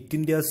പറയുന്നത്, ഈ ക്വിറ്റ്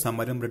ഇന്ത്യ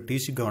സമരം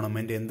ബ്രിട്ടീഷ്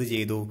ഗവൺമെന്റ് എന്ത്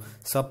ചെയ്തു,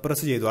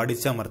 സപ്രസ് ചെയ്തു,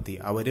 അടിച്ചമർത്തി.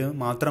 അവര്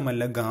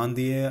മാത്രമല്ല,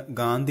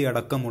 ഗാന്ധി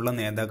അടക്കമുള്ള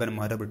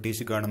നേതാക്കന്മാരെ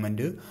ബ്രിട്ടീഷ്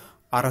ഗവൺമെന്റ്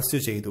അറസ്റ്റ്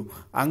ചെയ്തു.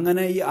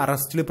 അങ്ങനെ ഈ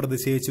അറസ്റ്റിൽ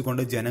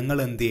പ്രതിഷേധിച്ചുകൊണ്ട് ജനങ്ങൾ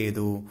എന്ത്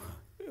ചെയ്തു,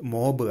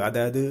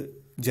 അതായത്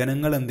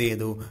ജനങ്ങൾ എന്ത്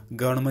ചെയ്തു,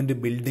 ഗവൺമെന്റ്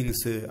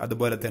ബിൽഡിങ്സ്,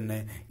 അതുപോലെ തന്നെ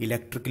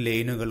ഇലക്ട്രിക്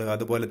ലൈനുകൾ,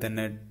 അതുപോലെ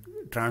തന്നെ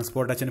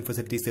ട്രാൻസ്പോർട്ടേഷൻ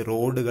ഫെസിലിറ്റീസ്,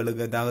 റോഡുകൾ,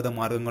 ഗതാഗത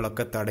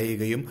മാർഗങ്ങളൊക്കെ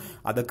തടയുകയും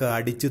അതൊക്കെ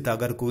അടിച്ചു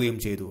തകർക്കുകയും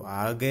ചെയ്തു.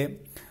 ആകെ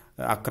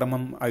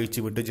അക്രമം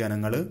അഴിച്ചുവിട്ടു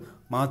ജനങ്ങൾ.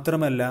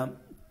 മാത്രമല്ല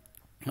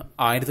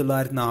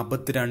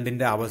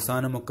 1942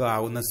 അവസാനമൊക്കെ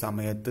ആവുന്ന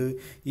സമയത്ത്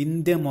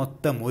ഇന്ത്യ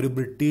മൊത്തം ഒരു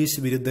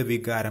ബ്രിട്ടീഷ് വിരുദ്ധ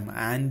വികാരം,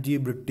 ആന്റി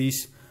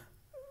ബ്രിട്ടീഷ്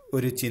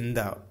ഒരു ചിന്ത,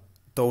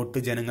 തോട്ട്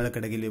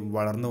ജനങ്ങൾക്കിടയിൽ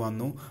വളർന്നു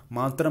വന്നു.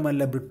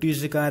 മാത്രമല്ല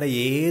ബ്രിട്ടീഷുകാരെ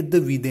ഏത്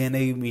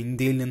വിധേനയും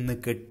ഇന്ത്യയിൽ നിന്ന്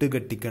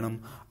കെട്ടുകെട്ടിക്കണം,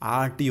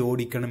 ആട്ടി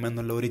ഓടിക്കണം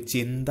എന്നുള്ള ഒരു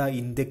ചിന്ത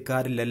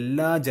ഇന്ത്യക്കാരിൽ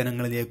എല്ലാ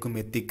ജനങ്ങളിലേക്കും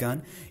എത്തിക്കാൻ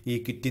ഈ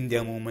ക്വിറ്റ്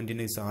ഇന്ത്യ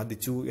മൂവ്മെന്റിന്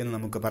സാധിച്ചു എന്ന്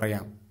നമുക്ക്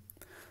പറയാം.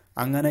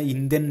 അങ്ങനെ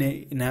ഇന്ത്യൻ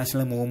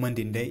നാഷണൽ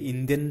മൂവ്മെന്റിന്റെ,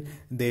 ഇന്ത്യൻ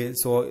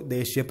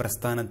ദേശീയ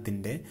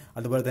പ്രസ്ഥാനത്തിന്റെ,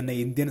 അതുപോലെ തന്നെ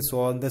ഇന്ത്യൻ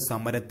സ്വാതന്ത്ര്യ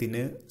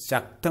സമരത്തിന്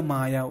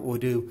ശക്തമായ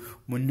ഒരു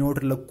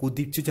മുന്നോട്ടുള്ള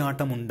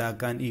കുതിച്ചുചാട്ടം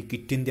ഉണ്ടാക്കാൻ ഈ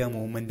ക്വിറ്റ് ഇന്ത്യ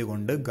മൂവ്മെന്റ്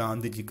കൊണ്ട്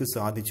ഗാന്ധിജിക്ക്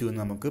സാധിച്ചു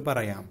എന്ന് നമുക്ക്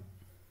പറയാം.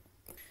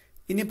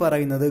 ഇനി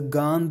പറയുന്നത്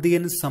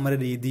ഗാന്ധിയൻ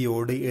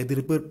സമരരീതിയോട്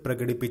എതിർപ്പ്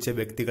പ്രകടിപ്പിച്ച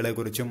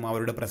വ്യക്തികളെക്കുറിച്ചും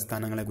അവരുടെ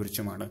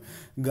പ്രസ്ഥാനങ്ങളെക്കുറിച്ചുമാണ്.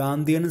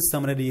 ഗാന്ധിയൻ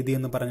സമരരീതി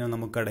എന്ന് പറഞ്ഞാൽ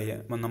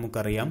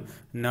നമുക്കറിയാം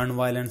നോൺ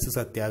വയലൻസ്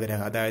സത്യാഗ്രഹ,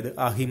 അതായത്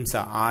അഹിംസ,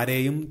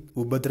 ആരെയും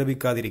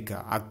ഉപദ്രവിക്കാതിരിക്കുക,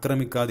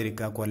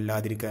 ആക്രമിക്കാതിരിക്കുക,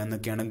 കൊല്ലാതിരിക്കുക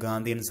എന്നൊക്കെയാണ്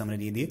ഗാന്ധിയൻ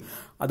സമരരീതി.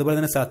 അതുപോലെ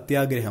തന്നെ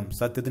സത്യാഗ്രഹം,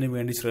 സത്യത്തിന്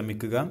വേണ്ടി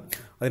ശ്രമിക്കുക,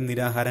 അതിന്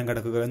നിരാഹാരം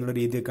കടക്കുക എന്നുള്ള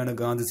രീതിയൊക്കെയാണ്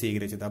ഗാന്ധി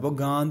സ്വീകരിച്ചത്. അപ്പോൾ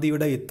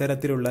ഗാന്ധിയുടെ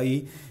ഇത്തരത്തിലുള്ള ഈ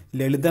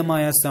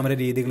ലളിതമായ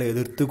സമരരീതികളെ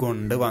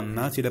എതിർത്തുകൊണ്ട് വന്ന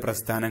ചില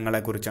പ്രസ്ഥാനങ്ങളെ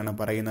കുറിച്ചാണ്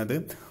പറയുന്നത്.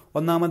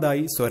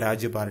 ഒന്നാമതായി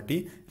സ്വരാജ് പാർട്ടി,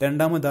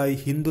 രണ്ടാമതായി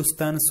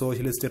Hindustan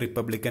socialist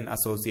Republican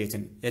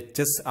association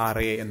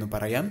HSRA എന്ന്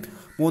പറയാം,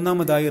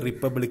 മൂന്നാമതായി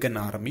റിപ്പബ്ലിക്കൻ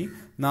ആർമി,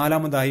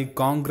 നാലാമതായി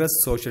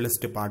കോൺഗ്രസ്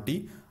സോഷ്യലിസ്റ്റ് പാർട്ടി,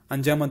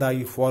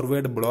 അഞ്ചാമതായി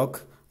forward block,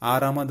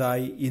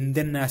 ആറാമതായി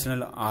Indian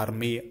national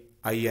army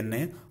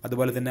INA,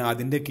 അതുപോലെ തന്നെ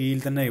അതിന്റെ കീഴിൽ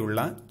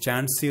തന്നെയുള്ള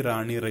ഝാൻസി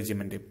റാണി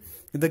റെജിമെന്റ്.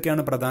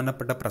 ഇതൊക്കെയാണ്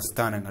പ്രധാനപ്പെട്ട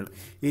പ്രസ്ഥാനങ്ങൾ.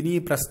 ഇനി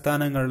ഈ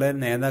പ്രസ്ഥാനങ്ങളുടെ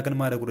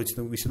നേതാക്കന്മാരെ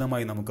കുറിച്ച്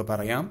വിശദമായി നമുക്ക്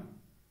പറയാം.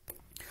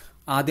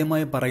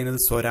 ആദ്യമായി പറയുന്നത്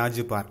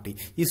സ്വരാജ് പാർട്ടി.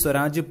 ഈ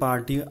സ്വരാജ്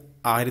പാർട്ടി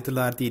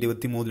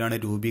 1923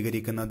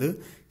 രൂപീകരിക്കുന്നത്.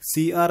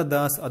 CR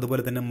ദാസ്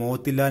അതുപോലെ തന്നെ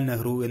മോത്തിലാൽ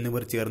നെഹ്റു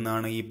എന്നിവർ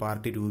ചേർന്നാണ് ഈ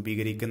പാർട്ടി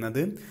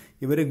രൂപീകരിക്കുന്നത്.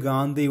 ഇവർ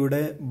ഗാന്ധിയുടെ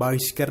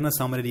ബഹിഷ്കരണ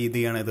സമര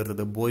രീതിയാണ്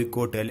എതിർത്തത്.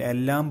 ബോയ്ക്കോട്ട്,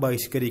 എല്ലാം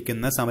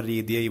ബഹിഷ്കരിക്കുന്ന സമര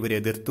രീതിയെ ഇവർ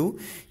എതിർത്തു.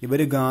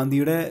 ഇവർ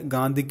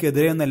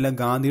ഗാന്ധിക്കെതിരെ എന്നല്ല,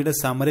 ഗാന്ധിയുടെ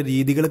സമര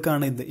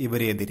രീതികൾക്കാണ്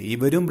ഇവരെതിരെ.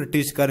 ഇവരും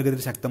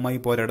ബ്രിട്ടീഷുകാർക്കെതിരെ ശക്തമായി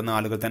പോരാടുന്ന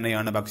ആളുകൾ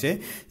തന്നെയാണ്. പക്ഷേ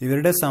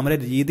ഇവരുടെ സമര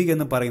രീതി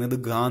എന്ന് പറയുന്നത്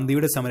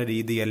ഗാന്ധിയുടെ സമര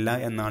രീതിയല്ല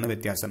എന്നാണ്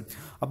വ്യത്യാസം.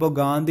 അപ്പോൾ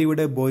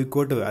ഗാന്ധിയുടെ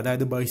ബോയ്ക്കോട്ട്,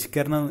 അതായത്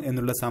ബഹിഷ്കരണം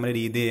എന്നുള്ള സമര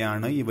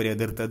രീതിയെയാണ് ഇവർ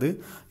എതിർത്തത്.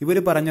 ഇവർ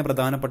പറഞ്ഞ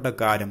പ്രധാനപ്പെട്ട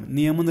കാര്യം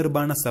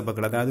നിയമനിർമ്മാണ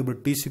സഭകൾ, അതായത്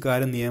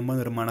ബ്രിട്ടീഷുകാർ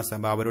നിയമനിർമ്മാണ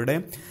സഭ, അവരുടെ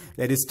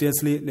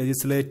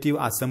ലെജിസ്ലേറ്റീവ്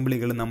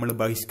അസംബ്ലികൾ നമ്മൾ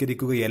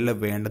ബഹിഷ്കരിക്കുകയല്ല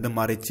വേണ്ടത്,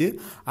 മറിച്ച്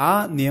ആ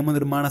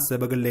നിയമനിർമ്മാണ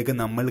സഭകളിലേക്ക്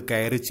നമ്മൾ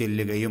കയറി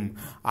ചെല്ലുകയും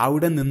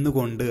അവിടെ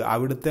നിന്നുകൊണ്ട്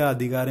അവിടുത്തെ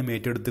അധികാരം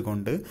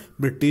ഏറ്റെടുത്തുകൊണ്ട്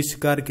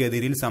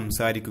ബ്രിട്ടീഷുകാർക്കെതിരിൽ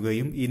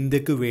സംസാരിക്കുകയും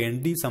ഇന്ത്യക്ക്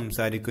വേണ്ടി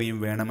സംസാരിക്കുകയും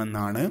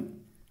വേണമെന്നാണ്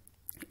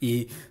ഈ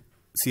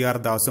CR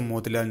ദാസും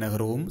മോത്തിലാൽ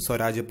നെഹ്റുവും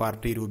സ്വരാജ്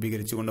പാർട്ടി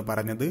രൂപീകരിച്ചുകൊണ്ട്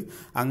പറഞ്ഞത്.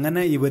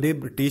 അങ്ങനെ ഇവർ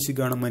ബ്രിട്ടീഷ്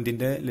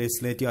ഗവൺമെന്റിന്റെ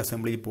ലെജിസ്ലേറ്റീവ്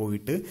അസംബ്ലിയിൽ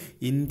പോയിട്ട്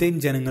ഇന്ത്യൻ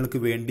ജനങ്ങൾക്ക്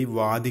വേണ്ടി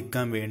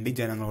വാദിക്കാൻ വേണ്ടി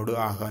ജനങ്ങളോട്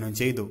ആഹ്വാനം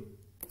ചെയ്തു.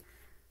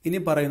 ഇനി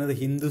പറയുന്നത്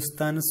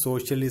ഹിന്ദുസ്ഥാൻ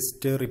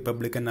സോഷ്യലിസ്റ്റ്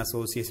റിപ്പബ്ലിക്കൻ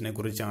അസോസിയേഷനെ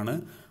കുറിച്ചാണ്.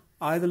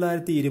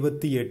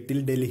 1928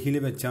 ഡൽഹിയിൽ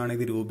വെച്ചാണ്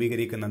ഇത്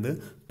രൂപീകരിക്കുന്നത്.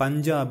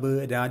 പഞ്ചാബ്,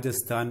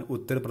 രാജസ്ഥാൻ,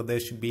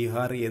 ഉത്തർപ്രദേശ്,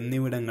 ബീഹാർ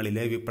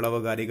എന്നിവിടങ്ങളിലെ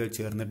വിപ്ലവകാരികൾ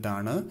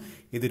ചേർന്നിട്ടാണ്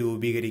ഇത്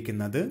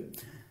രൂപീകരിക്കുന്നത്.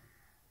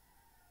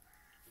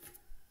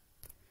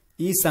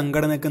 ഈ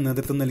സംഘടനയ്ക്ക്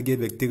നേതൃത്വം നൽകിയ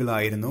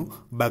വ്യക്തികളായിരുന്നു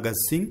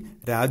ഭഗത് സിംഗ്,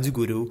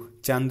 രാജ്ഗുരു,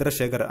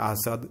 ചന്ദ്രശേഖർ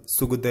ആസാദ്,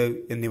 സുഖദേവ്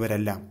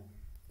എന്നിവരെല്ലാം.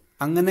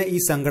 അങ്ങനെ ഈ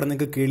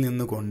സംഘടനയ്ക്ക് കീഴിൽ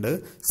നിന്നുകൊണ്ട്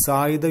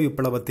സായുധ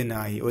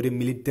വിപ്ലവത്തിനായി ഒരു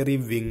മിലിറ്ററി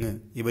വിങ്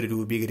ഇവർ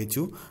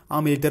രൂപീകരിച്ചു. ആ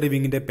മിലിറ്ററി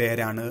വിങ്ങിന്റെ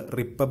പേരാണ്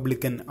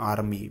റിപ്പബ്ലിക്കൻ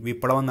ആർമി.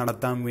 വിപ്ലവം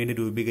നടത്താൻ വേണ്ടി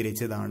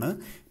രൂപീകരിച്ചതാണ്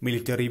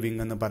മിലിറ്ററി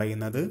വിങ് എന്ന്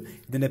പറയുന്നത്.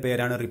 ഇതിന്റെ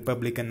പേരാണ്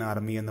റിപ്പബ്ലിക്കൻ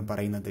ആർമി എന്ന്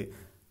പറയുന്നത്.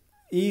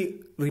 ഈ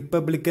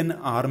റിപ്പബ്ലിക്കൻ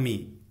ആർമി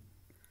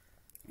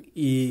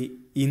ഈ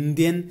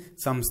ഇന്ത്യൻ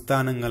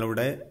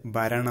സംസ്ഥാനങ്ങളുടെ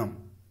ഭരണം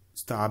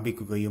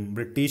സ്ഥാപിക്കുകയും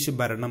ബ്രിട്ടീഷ്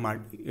ഭരണം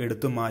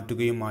എടുത്തു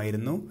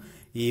മാറ്റുകയുമായിരുന്നു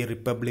ഈ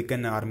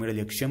റിപ്പബ്ലിക്കൻ ആർമിയുടെ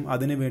ലക്ഷ്യം.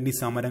 അതിനുവേണ്ടി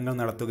സമരങ്ങൾ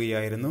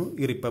നടത്തുകയായിരുന്നു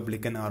ഈ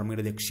റിപ്പബ്ലിക്കൻ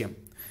ആർമിയുടെ ലക്ഷ്യം.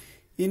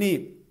 ഇനി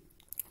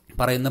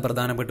പറയുന്ന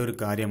പ്രധാനപ്പെട്ട ഒരു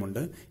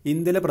കാര്യമുണ്ട്.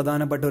 ഇന്ത്യയിലെ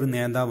പ്രധാനപ്പെട്ട ഒരു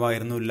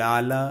നേതാവായിരുന്നു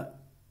ലാലാ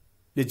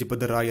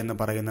ലജ്പത് റായ് എന്ന്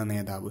പറയുന്ന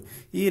നേതാവ്.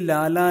 ഈ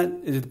ലാലാ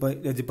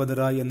ലജ്പത്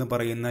റായ് എന്ന്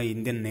പറയുന്ന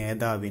ഇന്ത്യൻ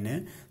നേതാവിന്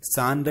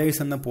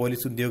സാൻഡേഴ്സ് എന്ന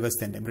പോലീസ്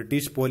ഉദ്യോഗസ്ഥന്റെ,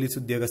 ബ്രിട്ടീഷ് പോലീസ്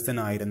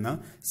ഉദ്യോഗസ്ഥനായിരുന്ന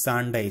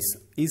സാൻഡേഴ്സ്,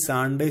 ഈ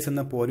സാൻഡേഴ്സ്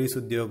എന്ന പോലീസ്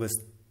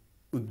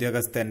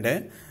ഉദ്യോഗസ്ഥന്റെ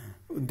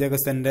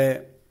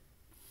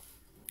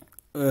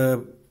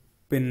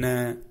പിന്നെ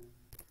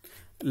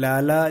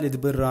ലാലാ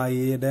ലജ്പത്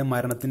റായിയുടെ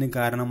മരണത്തിന്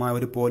കാരണമായ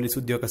ഒരു പോലീസ്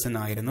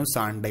ഉദ്യോഗസ്ഥനായിരുന്നു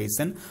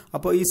സാൻഡേഴ്സൺ.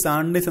 അപ്പോൾ ഈ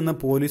സാൻഡേഴ്സ് എന്ന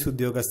പോലീസ്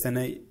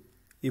ഉദ്യോഗസ്ഥനെ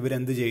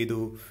ഇവരെന്ത് ചെയ്തു?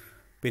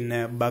 പിന്നെ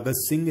ഭഗത്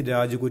സിംഗ്,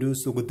 രാജ്ഗുരു,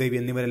 സുഖദേവ്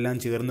എന്നിവരെല്ലാം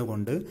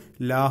ചേർന്നുകൊണ്ട്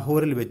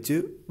ലാഹോറിൽ വെച്ച്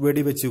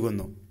വെടിവെച്ചു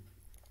കൊന്നു.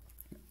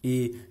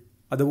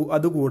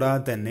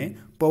 അതുകൂടാതെ തന്നെ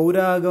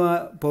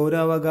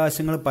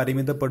പൗരാവകാശങ്ങൾ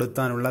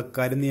പരിമിതപ്പെടുത്താനുള്ള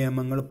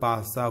കരിനിയമങ്ങൾ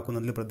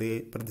പാസ്സാക്കുന്നതിൽ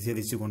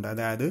പ്രതിഷേധിച്ചുകൊണ്ട്,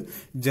 അതായത്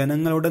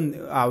ജനങ്ങളുടെ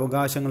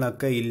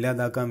അവകാശങ്ങളൊക്കെ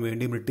ഇല്ലാതാക്കാൻ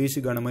വേണ്ടി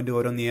ബ്രിട്ടീഷ് ഗവൺമെന്റ്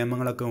ഓരോ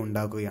നിയമങ്ങളൊക്കെ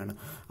ഉണ്ടാക്കുകയാണ്.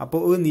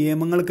 അപ്പോൾ ഈ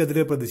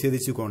നിയമങ്ങൾക്കെതിരെ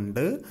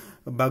പ്രതിഷേധിച്ചുകൊണ്ട്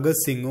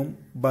ഭഗത് സിംഗും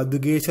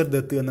ബതുകേശ്വർ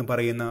ദത്ത് എന്ന്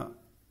പറയുന്ന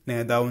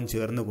നേതാവും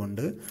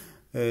ചേർന്നുകൊണ്ട്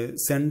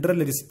സെൻട്രൽ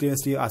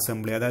ലെജിസ്ലേറ്റീവ്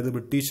അസംബ്ലി, അതായത്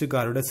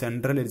ബ്രിട്ടീഷുകാരുടെ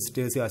സെൻട്രൽ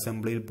ലെജിസ്ലേറ്റീവ്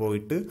അസംബ്ലിയിൽ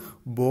പോയിട്ട്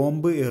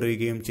ബോംബ്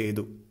എറിയുകയും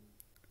ചെയ്തു.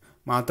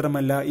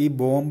 മാത്രമല്ല ഈ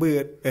ബോംബ്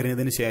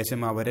എറിഞ്ഞതിന് ശേഷം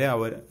അവിടെ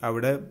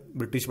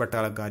ബ്രിട്ടീഷ്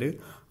പട്ടാളക്കാർ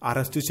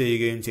അറസ്റ്റ്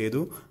ചെയ്യുകയും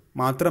ചെയ്തു.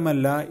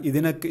 മാത്രമല്ല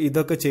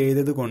ഇതൊക്കെ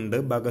ചെയ്തത് കൊണ്ട്,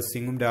 ഭഗത്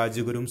സിംഗും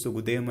രാജ്ഗുരും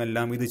സുഖദേവും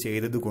എല്ലാം ഇത്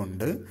ചെയ്തത്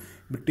കൊണ്ട്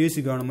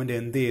ബ്രിട്ടീഷ് ഗവൺമെന്റ്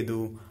എന്ത്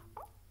ചെയ്തു?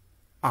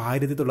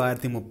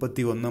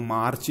 1931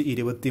 മാർച്ച്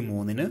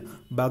 23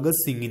 ഭഗത്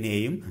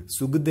സിംഗിനെയും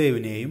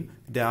സുഖദേവിനെയും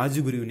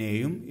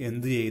രാജ്ഗുരുവിനെയും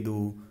എന്ത് ചെയ്തു?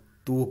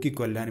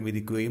 തൂക്കിക്കൊല്ലാൻ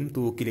വിധിക്കുകയും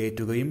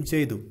തൂക്കിലേറ്റുകയും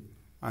ചെയ്തു.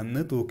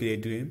 അന്ന്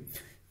തൂക്കിലേറ്റുകയും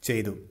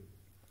ചെയ്തു.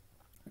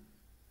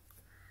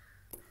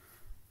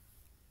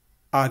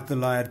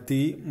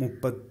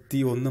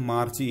 1931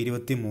 മാർച്ച്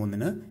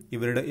 23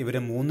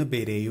 ഇവരെ 3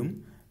 പേരെയും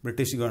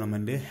British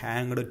government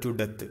hanged to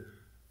death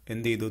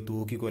എന്ത് ചെയ്തു?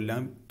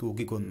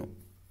 തൂക്കിക്കൊന്നു.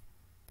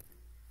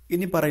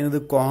 ഇനി പറയുന്നത്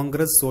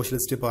കോൺഗ്രസ്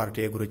സോഷ്യലിസ്റ്റ്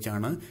പാർട്ടിയെ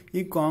കുറിച്ചാണ്. ഈ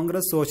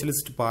കോൺഗ്രസ്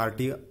സോഷ്യലിസ്റ്റ്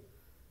പാർട്ടി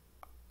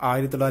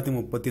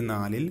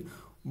 1934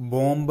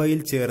 ബോംബെയിൽ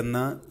ചേർന്ന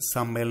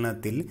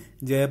സമ്മേളനത്തിൽ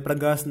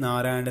ജയപ്രകാശ്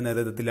നാരായണന്റെ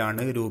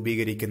നേതൃത്വത്തിലാണ്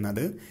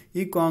രൂപീകരിക്കുന്നത്.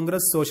 ഈ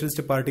കോൺഗ്രസ്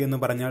സോഷ്യലിസ്റ്റ് പാർട്ടി എന്ന്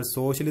പറഞ്ഞാൽ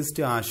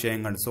സോഷ്യലിസ്റ്റ്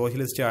ആശയങ്ങൾ,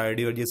 സോഷ്യലിസ്റ്റ്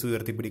ഐഡിയോളജീസ്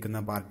ഉയർത്തിപ്പിടിക്കുന്ന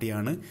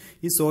പാർട്ടിയാണ്.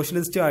 ഈ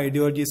സോഷ്യലിസ്റ്റ്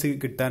ഐഡിയോളജീസ്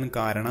കിട്ടാൻ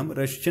കാരണം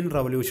റഷ്യൻ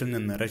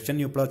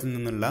വിപ്ലവത്തിൽ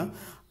നിന്നുള്ള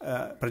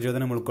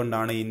പ്രചോദനം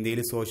ഉൾക്കൊണ്ടാണ് ഇന്ത്യയിൽ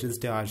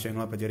സോഷ്യലിസ്റ്റ്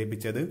ആശയങ്ങൾ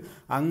പ്രചരിപ്പിച്ചത്.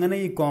 അങ്ങനെ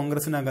ഈ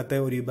കോൺഗ്രസിനകത്തെ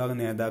ഒരു വിഭാഗം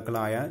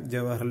നേതാക്കളായ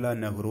ജവഹർലാൽ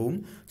നെഹ്റുവും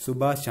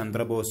സുഭാഷ്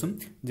ചന്ദ്രബോസും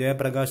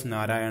ജയപ്രകാശ്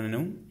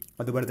നാരായണനും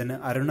അതുപോലെ തന്നെ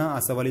അരുണ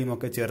അസവലിയും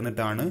ഒക്കെ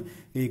ചേർന്നിട്ടാണ്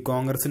ഈ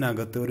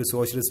കോൺഗ്രസിനകത്ത് ഒരു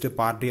സോഷ്യലിസ്റ്റ്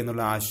പാർട്ടി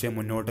എന്നുള്ള ആശയം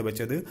മുന്നോട്ട്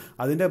വെച്ചത്.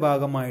 അതിന്റെ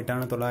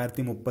ഭാഗമായിട്ടാണ്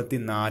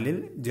 1934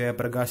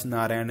 ജയപ്രകാശ്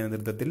നാരായണ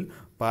നേതൃത്വത്തിൽ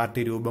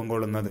പാർട്ടി രൂപം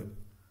കൊള്ളുന്നത്.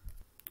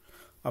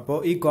 അപ്പോൾ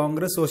ഈ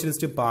Congress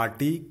socialist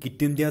party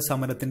quit India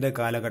സമരത്തിന്റെ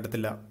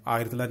കാലഘട്ടത്തിൽ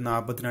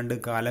 1942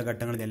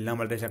 കാലഘട്ടങ്ങളിലെല്ലാം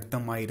വളരെ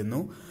ശക്തമായിരുന്നു.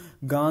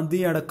 ഗാന്ധി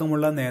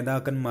അടക്കമുള്ള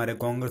നേതാക്കന്മാരെ,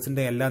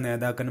 കോൺഗ്രസിന്റെ എല്ലാ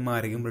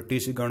നേതാക്കന്മാരെയും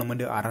ബ്രിട്ടീഷ്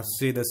ഗവൺമെന്റ്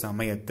അറസ്റ്റ് ചെയ്ത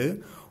സമയത്ത്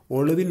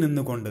ഒളിവിൽ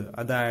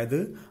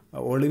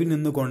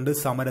നിന്നുകൊണ്ട്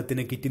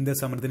സമരത്തിന്, ക്വിറ്റ് ഇന്ത്യ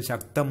സമരത്തിന്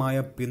ശക്തമായ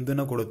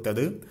പിന്തുണ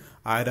കൊടുത്തത്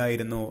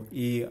ആരായിരുന്നു?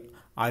 ഈ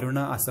അരുണ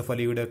അസഫ്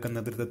അലിയുടെ ഒക്കെ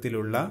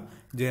നേതൃത്വത്തിലുള്ള,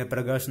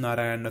 ജയപ്രകാശ്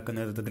നാരായണന്റെ ഒക്കെ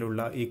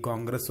നേതൃത്വത്തിലുള്ള ഈ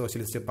കോൺഗ്രസ്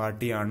സോഷ്യലിസ്റ്റ്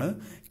പാർട്ടിയാണ്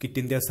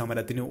ക്വിറ്റ് ഇന്ത്യ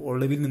സമരത്തിന്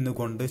ഒളിവിൽ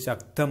നിന്നുകൊണ്ട്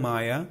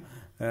ശക്തമായ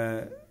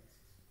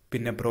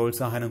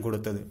പ്രോത്സാഹനം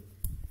കൊടുത്തത്.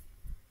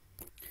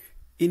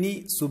 ഇനി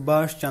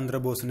സുഭാഷ്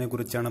ചന്ദ്രബോസിനെ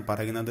കുറിച്ചാണ്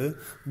പറയുന്നത്.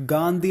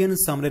 ഗാന്ധിയൻ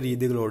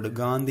സമരരീതികളോട്,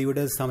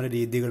 ഗാന്ധിയുടെ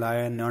സമരരീതികളായ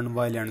നോൺ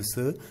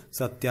വയലൻസ്,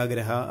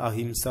 സത്യാഗ്രഹ,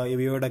 അഹിംസ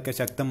ഇവയോടൊക്കെ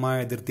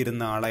ശക്തമായി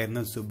എതിർത്തിരുന്ന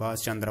ആളായിരുന്നു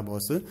സുഭാഷ്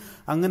ചന്ദ്രബോസ്.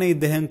 അങ്ങനെ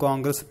ഇദ്ദേഹം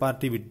കോൺഗ്രസ്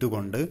പാർട്ടി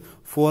വിട്ടുകൊണ്ട്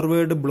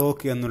ഫോർവേഡ്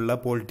ബ്ലോക്ക് എന്നുള്ള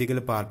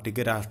പൊളിറ്റിക്കൽ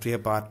പാർട്ടിക്ക്, രാഷ്ട്രീയ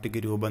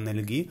പാർട്ടിക്ക് രൂപം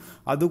നൽകി.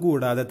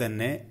 അതുകൂടാതെ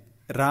തന്നെ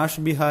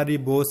റാഷ് ബിഹാരി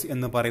ബോസ്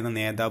എന്ന് പറയുന്ന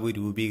നേതാവ്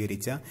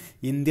രൂപീകരിച്ച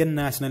ഇന്ത്യൻ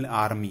നാഷണൽ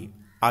ആർമി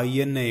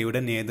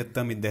INA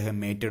നേതൃത്വം ഇദ്ദേഹം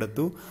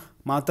ഏറ്റെടുത്തു.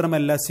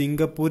 മാത്രമല്ല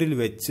സിംഗപ്പൂരിൽ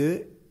വെച്ച്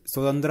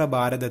സ്വതന്ത്ര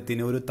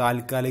ഭാരതത്തിന് ഒരു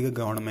താൽക്കാലിക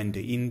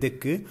ഗവൺമെന്റ്,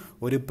 ഇന്ത്യക്ക്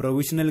ഒരു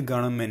പ്രൊവിഷണൽ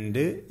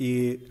ഗവൺമെന്റ് ഈ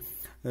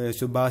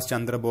സുഭാഷ്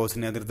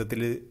ചന്ദ്രബോസ്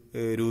നേതൃത്വത്തിൽ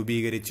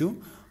രൂപീകരിച്ചു.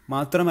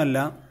 മാത്രമല്ല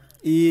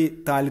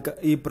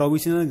ഈ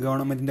പ്രൊവിഷണൽ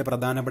ഗവൺമെന്റിന്റെ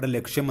പ്രധാനപ്പെട്ട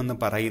ലക്ഷ്യം എന്ന്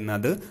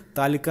പറയുന്നത്,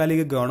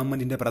 താൽക്കാലിക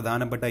ഗവൺമെന്റിന്റെ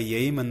പ്രധാനപ്പെട്ട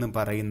എയിം എന്ന്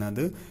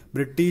പറയുന്നത്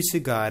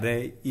ബ്രിട്ടീഷുകാരെ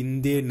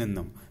ഇന്ത്യയിൽ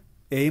നിന്നും,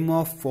 aim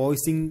of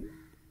forcing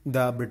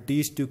the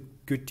British to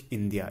quit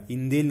India,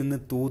 ഇന്ത്യയിൽ നിന്ന്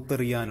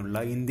തൂത്തെറിയാനുള്ള,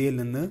 ഇന്ത്യയിൽ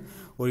നിന്ന്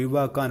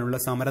ഒഴിവാക്കാനുള്ള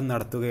സമരം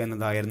നടത്തുക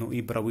എന്നതായിരുന്നു ഈ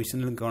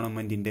പ്രൊവിഷണൽ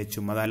ഗവൺമെന്റിന്റെ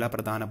ചുമതല,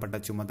 പ്രധാനപ്പെട്ട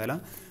ചുമതല.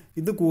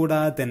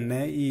 ഇതുകൂടാതെ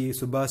തന്നെ ഈ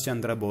സുഭാഷ്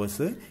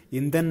ചന്ദ്രബോസ്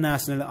ഇന്ത്യൻ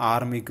നാഷണൽ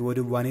ആർമിക്ക്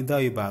ഒരു വനിതാ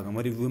വിഭാഗം,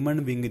 ഒരു വിമൺ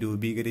വിങ്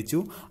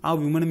രൂപീകരിച്ചു. ആ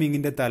വിമൺ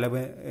വിങ്ങിന്റെ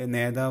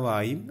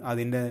നേതാവായി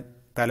അതിന്റെ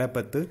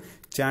തലപ്പത്ത്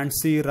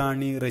ഝാൻസി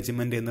റാണി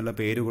റെജിമെന്റ് എന്നുള്ള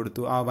പേര്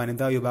കൊടുത്തു. ആ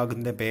വനിതാ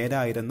വിഭാഗത്തിന്റെ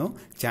പേരായിരുന്നു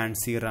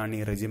ഝാൻസി റാണി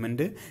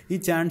റെജിമെന്റ്. ഈ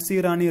ഝാൻസി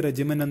റാണി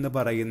റെജിമെന്റ് എന്ന്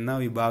പറയുന്ന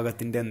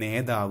വിഭാഗത്തിന്റെ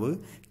നേതാവ്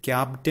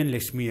ക്യാപ്റ്റൻ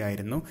ലക്ഷ്മി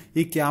ആയിരുന്നു.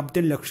 ഈ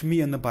ക്യാപ്റ്റൻ ലക്ഷ്മി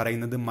എന്ന്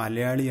പറയുന്നത്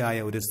മലയാളിയായ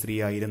ഒരു സ്ത്രീ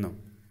ആയിരുന്നു.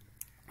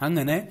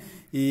 അങ്ങനെ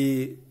ഈ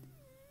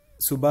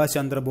സുഭാഷ്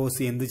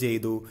ചന്ദ്രബോസ് എന്ത്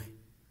ചെയ്തു?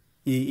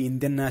 ഈ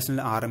ഇന്ത്യൻ നാഷണൽ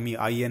ആർമി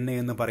INA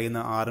എന്ന് പറയുന്ന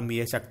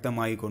ആർമിയെ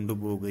ശക്തമായി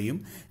കൊണ്ടുപോവുകയും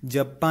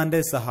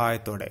ജപ്പാന്റെ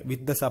സഹായത്തോടെ,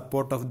 with the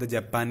support of the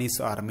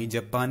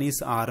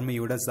Japanese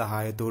ആർമിയുടെ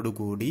സഹായത്തോടു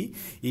കൂടി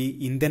ഈ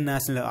ഇന്ത്യൻ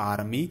നാഷണൽ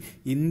ആർമി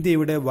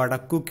ഇന്ത്യയുടെ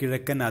വടക്കു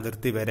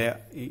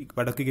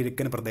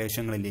കിഴക്കൻ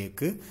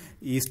പ്രദേശങ്ങളിലേക്ക്,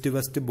 ഈസ്റ്റ്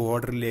വെസ്റ്റ്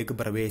ബോർഡറിലേക്ക്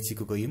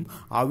പ്രവേശിക്കുകയും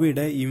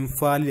അവിടെ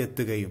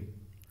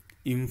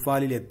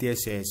ഇംഫാലിലെത്തിയ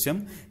ശേഷം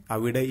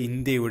അവിടെ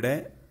ഇന്ത്യയുടെ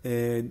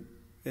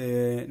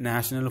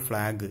national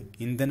flag,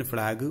 Indian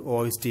flag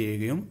hoist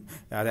ചെയ്യുകയും,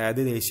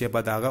 അതായത് ദേശീയ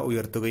പതാക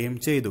ഉയർത്തുകയും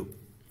ചെയ്തു.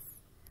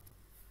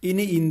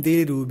 ഇനി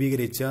ഇന്ത്യയിൽ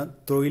രൂപീകരിച്ച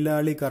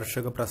തൊഴിലാളി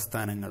കർഷക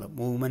പ്രസ്ഥാനങ്ങൾ,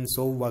 മൂവ്മെന്റ്സ്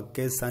ഓഫ്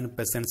വർക്കേഴ്സ് ആൻഡ്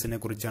പെസൻസിനെ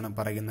കുറിച്ചാണ്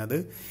പറയുന്നത്.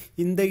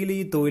 ഇന്ത്യയിൽ ഈ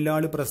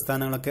തൊഴിലാളി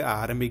പ്രസ്ഥാനങ്ങളൊക്കെ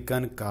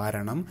ആരംഭിക്കാൻ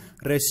കാരണം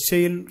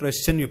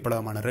റഷ്യൻ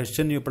വിപ്ലവമാണ്.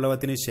 റഷ്യൻ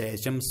വിപ്ലവത്തിന്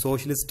ശേഷം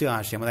സോഷ്യലിസ്റ്റ്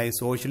ആശയം,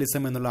 അതായത്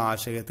സോഷ്യലിസം എന്നുള്ള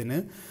ആശയത്തിന്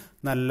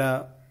നല്ല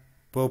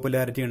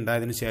പോപ്പുലാരിറ്റി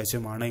ഉണ്ടായതിനു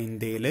ശേഷമാണ്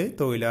ഇന്ത്യയിൽ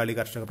തൊഴിലാളി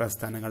കർഷക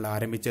പ്രസ്ഥാനങ്ങൾ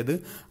ആരംഭിച്ചത്.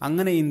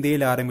 അങ്ങനെ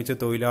ഇന്ത്യയിൽ ആരംഭിച്ച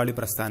തൊഴിലാളി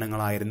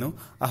പ്രസ്ഥാനങ്ങളായിരുന്നു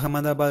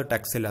അഹമ്മദാബാദ്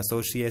ടെക്സ്റ്റൈൽ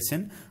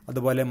അസോസിയേഷൻ,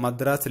 അതുപോലെ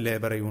മദ്രാസ്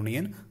ലേബർ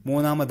യൂണിയൻ,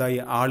 മൂന്നാമതായി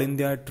ആൾ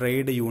India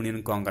trade union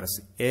Congress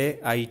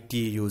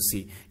AITUC.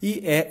 ഈ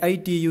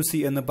AITUC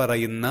എന്ന്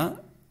പറയുന്ന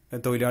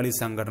തൊഴിലാളി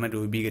സംഘടന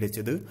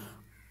രൂപീകരിച്ചത്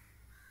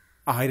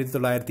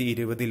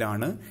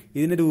 1920-ലാണ്.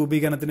 ഇതിന്റെ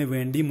രൂപീകരണത്തിന്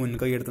വേണ്ടി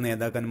മുൻകൈയെടുത്ത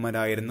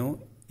നേതാക്കന്മാരായിരുന്നു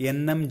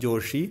NM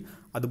ജോഷി,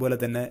 അതുപോലെ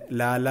തന്നെ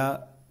ലാലാ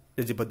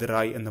ലജ്പത്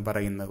റായ് എന്ന്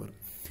പറയുന്നവർ.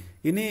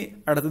 ഇനി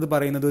അടുത്തത്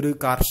പറയുന്നത് ഒരു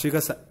കാർഷിക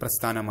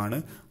പ്രസ്ഥാനമാണ്,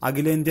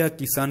 അഖിലേന്ത്യാ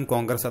കിസാൻ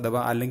കോൺഗ്രസ്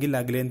അഥവാ അല്ലെങ്കിൽ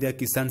അഖിലേന്ത്യാ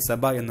കിസാൻ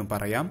സഭ എന്ന്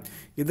പറയാം.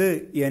 ഇത്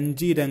NG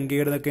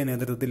രംഗയുടെ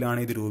നേതൃത്വത്തിലാണ്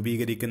ഇത്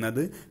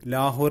രൂപീകരിക്കുന്നത്.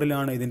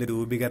 ലാഹോറിലാണ് ഇതിന്റെ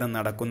രൂപീകരണം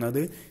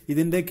നടക്കുന്നത്.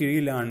 ഇതിന്റെ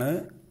കീഴിലാണ്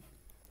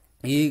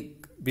ഈ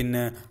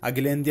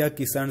അഖിലേന്ത്യാ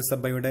കിസാൻ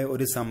സഭയുടെ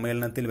ഒരു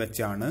സമ്മേളനത്തിൽ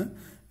വെച്ചാണ്,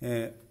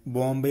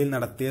 ബോംബെയിൽ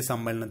നടത്തിയ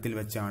സമ്മേളനത്തിൽ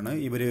വെച്ചാണ്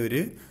ഇവർ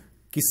ഒരു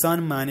കിസാൻ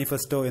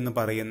മാനിഫെസ്റ്റോ എന്ന്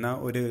പറയുന്ന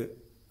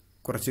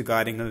കുറച്ച്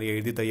കാര്യങ്ങൾ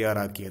എഴുതി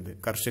തയ്യാറാക്കിയത്,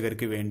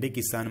 കർഷകർക്ക് വേണ്ടി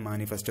കിസാൻ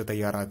മാനിഫെസ്റ്റോ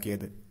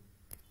തയ്യാറാക്കിയത്.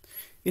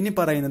 ഇനി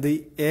പറയുന്നത്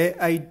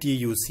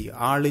AITUC,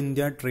 ആൾ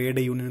ഇന്ത്യ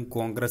ട്രേഡ് യൂണിയൻ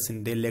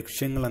കോൺഗ്രസിന്റെ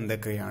ലക്ഷ്യങ്ങൾ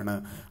എന്തൊക്കെയാണ്,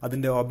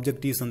 അതിന്റെ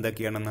ഒബ്ജക്റ്റീവ്സ്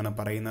എന്തൊക്കെയാണെന്നാണ്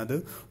പറയുന്നത്.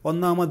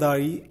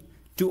 ഒന്നാമതായി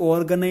to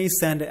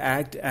organise and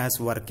act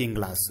as working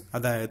class,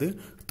 അതായത്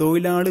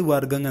തൊഴിലാളി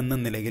വർഗം എന്ന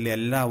നിലയിൽ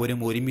എല്ലാവരും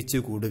ഒരുമിച്ച്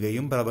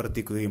കൂടുകയും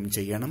പ്രവർത്തിക്കുകയും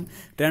ചെയ്യണം.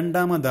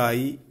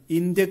 രണ്ടാമതായി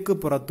ഇന്ത്യക്ക്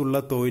പുറത്തുള്ള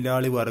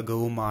തൊഴിലാളി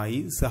വർഗവുമായി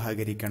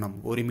സഹകരിക്കണം,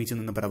 ഒരുമിച്ച്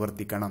നിന്ന്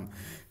പ്രവർത്തിക്കണം.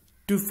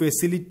 To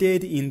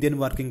facilitate Indian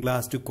working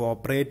class to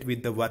cooperate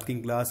with the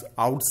working class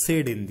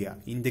outside India,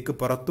 ഇന്ത്യക്ക്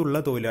പുറത്തുള്ള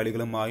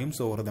തൊഴിലാളികളുമായും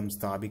സൗഹൃദം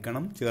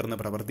സ്ഥാപിക്കണം, ചേർന്ന്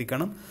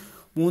പ്രവർത്തിക്കണം.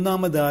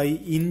 മൂന്നാമതായി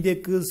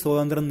ഇന്ത്യക്ക്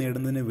സ്വാതന്ത്ര്യം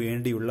നേടുന്നതിന്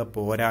വേണ്ടിയുള്ള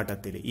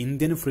പോരാട്ടത്തിൽ,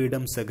 ഇന്ത്യൻ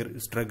ഫ്രീഡം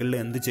സ്ട്രഗിളിൽ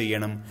എന്ത്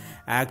ചെയ്യണം?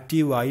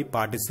 ആക്റ്റീവായി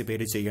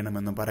പാർട്ടിസിപ്പേറ്റ്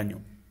ചെയ്യണമെന്ന് പറഞ്ഞു.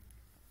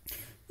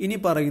 ഇനി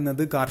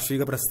പറയുന്നത്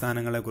കാർഷിക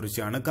പ്രസ്ഥാനങ്ങളെ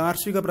കുറിച്ചാണ്.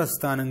 കാർഷിക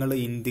പ്രസ്ഥാനങ്ങൾ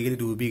ഇന്ത്യയിൽ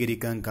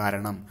രൂപീകരിക്കാൻ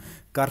കാരണം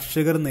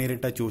കർഷകർ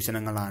നേരിട്ട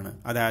ചൂഷണങ്ങളാണ്.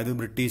 അതായത്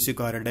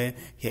ബ്രിട്ടീഷുകാരുടെ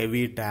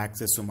ഹെവി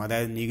ടാക്സസും,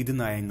 അതായത് നികുതി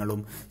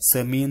നയങ്ങളും,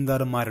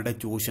 സെമീന്ദാർമാരുടെ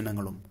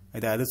ചൂഷണങ്ങളും,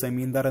 അതായത്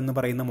സെമീന്ദാർ എന്ന്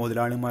പറയുന്ന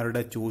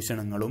മുതലാളിമാരുടെ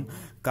ചൂഷണങ്ങളും,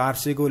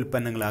 കാർഷിക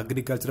ഉൽപ്പന്നങ്ങൾ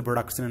അഗ്രികൾച്ചർ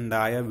പ്രൊഡക്ഷൻ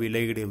ഉണ്ടായ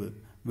വിലയിടിവ്,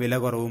 വില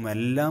കുറവും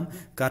എല്ലാം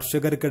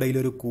കർഷകർക്കിടയിൽ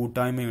ഒരു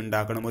കൂട്ടായ്മ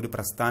ഉണ്ടാക്കണം, ഒരു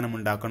പ്രസ്ഥാനം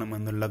ഉണ്ടാക്കണം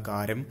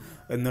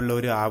എന്നുള്ള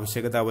ഒരു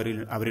ആവശ്യകത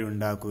അവരിൽ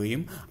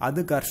ഉണ്ടാക്കുകയും അത്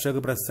കർഷക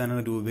പ്രസ്ഥാന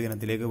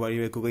രൂപീകരണത്തിലേക്ക്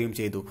വഴിവെക്കുകയും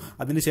ചെയ്തു.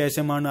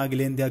 അതിനുശേഷമാണ്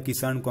അഖിലേന്ത്യാ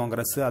കിസാൻ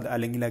കോൺഗ്രസ്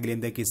അല്ലെങ്കിൽ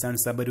അഖിലേന്ത്യാ കിസാൻ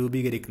സഭ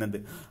രൂപീകരിക്കുന്നത്.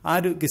 ആ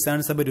ഒരു കിസാൻ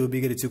സഭ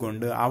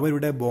രൂപീകരിച്ചുകൊണ്ട്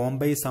അവരുടെ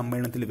ബോംബെ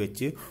സമ്മേളനത്തിൽ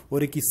വെച്ച്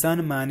ഒരു കിസാൻ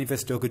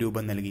മാനിഫെസ്റ്റോക്ക്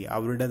രൂപം നൽകി.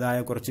 അവരുടേതായ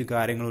കുറച്ച്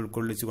കാര്യങ്ങൾ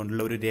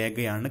ഉൾക്കൊള്ളിച്ചുകൊണ്ടുള്ള ഒരു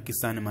രേഖയാണ്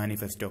കിസാൻ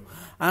മാനിഫെസ്റ്റോ.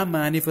 ആ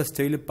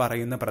മാനിഫെസ്റ്റോയിൽ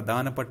പറയുന്ന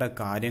പ്രധാനപ്പെട്ട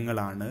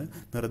കാര്യങ്ങളാണ്,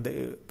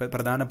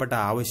 പ്രധാനപ്പെട്ട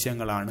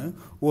ആവശ്യങ്ങളാണ്: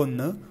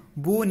 ഒന്ന്,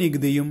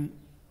 ഭൂനികുതിയും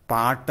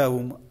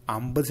പാട്ടവും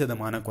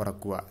 50%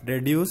 കുറക്കുക.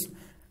 Reduce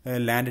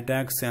land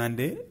tax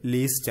and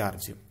lease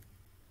charge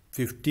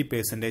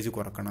 50%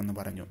 കുറക്കണം എന്ന്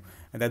പറഞ്ഞു.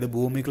 അതായത്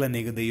ഭൂമിക്കുള്ള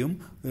നികുതിയും,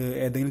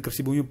 ഏതെങ്കിലും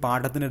കൃഷിഭൂമി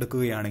പാട്ടത്തിന്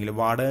എടുക്കുകയാണെങ്കിൽ,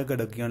 വാടകയ്ക്ക്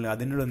എടുക്കുകയാണെങ്കിൽ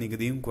അതിനുള്ള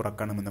നികുതിയും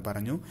കുറക്കണമെന്ന്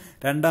പറഞ്ഞു.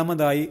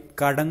 രണ്ടാമതായി,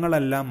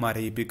 കടങ്ങളെല്ലാം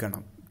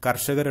മരയിപ്പിക്കണം.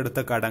 കർഷകരെടുത്ത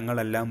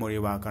കടങ്ങളെല്ലാം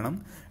ഒഴിവാക്കണം,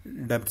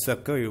 ഡെപ്റ്റ്സ്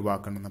ഒക്കെ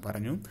ഒഴിവാക്കണം എന്ന്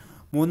പറഞ്ഞു.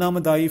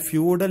 മൂന്നാമതായി,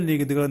 ഫ്യൂഡൽ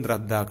നികുതികൾ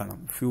റദ്ദാക്കണം.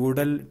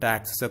 ഫ്യൂഡൽ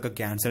ടാക്സസ് ഒക്കെ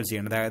ക്യാൻസൽ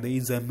ചെയ്യണം. അതായത് ഈ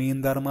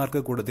ജമീന്ദാർമാർക്ക്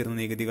കൊടുത്തിരുന്ന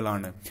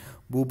നികുതികളാണ്,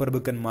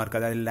 ഭൂപ്രഭുക്കന്മാർക്ക്,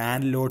 അതായത്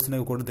ലാൻഡ് ലോഡ്സിന്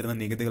കൊടുത്തിരുന്ന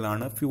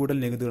നികുതികളാണ് ഫ്യൂഡൽ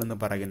നികുതികൾ എന്ന്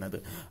പറയുന്നത്.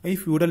 ഈ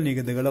ഫ്യൂഡൽ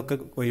നികുതികളൊക്കെ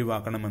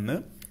ഒഴിവാക്കണമെന്ന്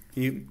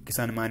ഈ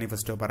കിസാൻ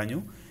മാനിഫെസ്റ്റോ പറഞ്ഞു.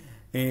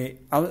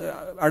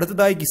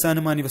 അടുത്തതായി കിസാൻ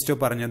മാനിഫെസ്റ്റോ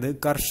പറഞ്ഞത്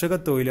കർഷക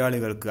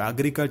തൊഴിലാളികൾക്ക്,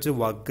 അഗ്രികൾച്ചർ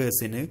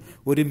വർക്കേഴ്സിന്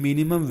ഒരു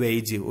മിനിമം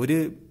വേജ്, ഒരു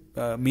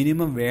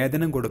മിനിമം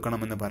വേതനം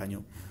കൊടുക്കണമെന്ന്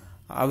പറഞ്ഞു.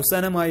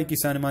 അവസാനമായി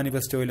കിസാൻ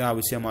മാനിഫെസ്റ്റോയിൽ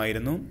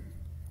ആവശ്യമായിരുന്നു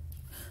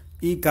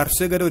ഈ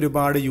കർഷകർ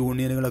ഒരുപാട്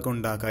യൂണിയനുകളൊക്കെ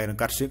ഉണ്ടാക്കായിരുന്നു.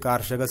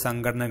 കർഷക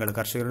സംഘടനകൾ,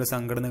 കർഷകരുടെ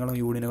സംഘടനകളും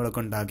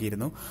യൂണിയനുകളൊക്കെ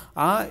ഉണ്ടാക്കിയിരുന്നു.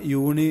 ആ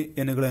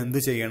യൂണിയനുകൾ എന്ത്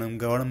ചെയ്യണം?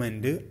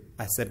 ഗവൺമെന്റ്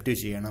അക്സെപ്റ്റ്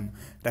ചെയ്യണം,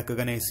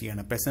 റെക്കഗ്നൈസ്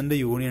ചെയ്യണം. പ്രസന്റ്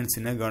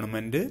യൂണിയൻസിനെ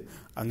ഗവൺമെന്റ്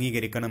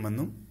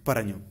അംഗീകരിക്കണമെന്നും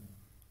പറഞ്ഞു.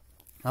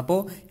 അപ്പോൾ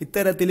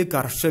ഇത്തരത്തിൽ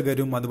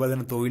കർഷകരും അതുപോലെ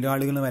തന്നെ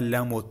തൊഴിലാളികളും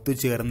എല്ലാം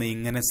ഒത്തുചേർന്ന്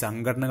ഇങ്ങനെ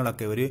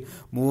സംഘടനകളൊക്കെ, ഒരു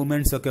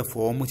മൂവ്മെന്റ്സ് ഒക്കെ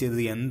ഫോം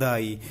ചെയ്തത്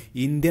എന്തായി?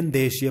 ഇന്ത്യൻ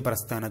ദേശീയ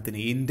പ്രസ്ഥാനത്തിന്,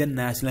 ഇന്ത്യൻ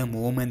നാഷണൽ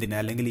മൂവ്മെന്റിന്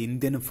അല്ലെങ്കിൽ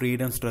ഇന്ത്യൻ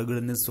ഫ്രീഡം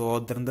സ്ട്രഗിളിന്,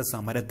 സ്വാതന്ത്ര്യ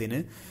സമരത്തിന്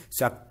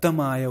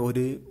ശക്തമായ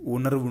ഒരു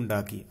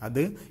ഉണർവുണ്ടാക്കി.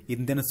 അത്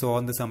ഇന്ത്യൻ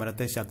സ്വാതന്ത്ര്യ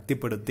സമരത്തെ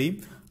ശക്തിപ്പെടുത്തി.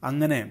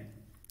 അങ്ങനെ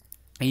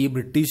ഈ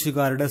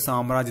ബ്രിട്ടീഷുകാരുടെ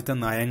സാമ്രാജ്യത്വ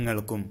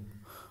നയങ്ങൾക്കും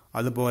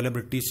അതുപോലെ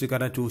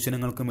ബ്രിട്ടീഷുകാരുടെ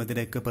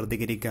ചൂഷണങ്ങൾക്കുമെതിരേക്ക്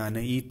പ്രതികരിക്കാൻ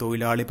ഈ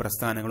തൊഴിലാളി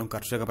പ്രസ്ഥാനങ്ങളും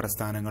കർഷക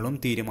പ്രസ്ഥാനങ്ങളും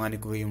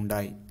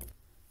തീരുമാനിക്കുകയുണ്ടായി.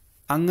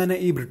 അങ്ങനെ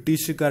ഈ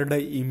ബ്രിട്ടീഷുകാരുടെ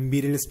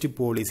ഇമ്പീരിയലിസ്റ്റ്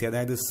പോളിസി,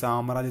 അതായത്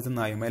സാമ്രാജ്യത്വ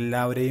നയം,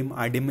 എല്ലാവരെയും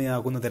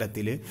അടിമയാകുന്ന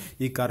തരത്തിൽ,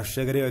 ഈ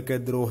കർഷകരെയൊക്കെ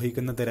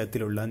ദ്രോഹിക്കുന്ന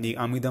തരത്തിലുള്ള,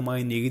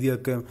 അമിതമായ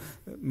നികുതിയൊക്കെ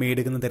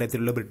മേടിക്കുന്ന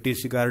തരത്തിലുള്ള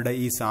ബ്രിട്ടീഷുകാരുടെ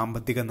ഈ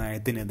സാമ്പത്തിക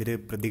നയത്തിനെതിരെ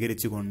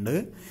പ്രതികരിച്ചുകൊണ്ട്,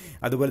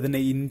 അതുപോലെ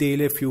തന്നെ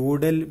ഇന്ത്യയിലെ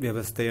ഫ്യൂഡൽ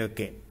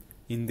വ്യവസ്ഥയൊക്കെ,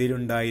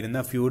 ഇന്ത്യയിലുണ്ടായിരുന്ന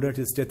ഫ്യൂഡൽ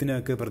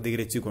സിസ്റ്റത്തിനൊക്കെ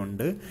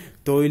പ്രതികരിച്ചുകൊണ്ട്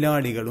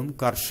തൊഴിലാളികളും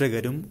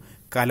കർഷകരും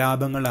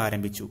കലാപങ്ങൾ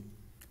ആരംഭിച്ചു.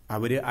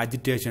 അവർ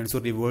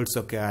അജിറ്റേഷൻസും റിവോൾട്ട്സ്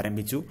ഒക്കെ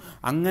ആരംഭിച്ചു.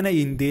 അങ്ങനെ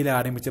ഇന്ത്യയിൽ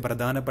ആരംഭിച്ച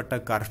പ്രധാനപ്പെട്ട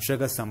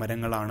കർഷക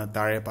സമരങ്ങളാണ്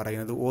താഴെ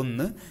പറയുന്നത്.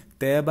 ഒന്ന്,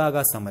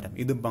 തേബാഗ സമരം,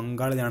 ഇത്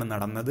ബംഗാളിലാണ്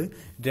നടന്നത്.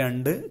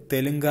 രണ്ട്,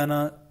 തെലങ്കാന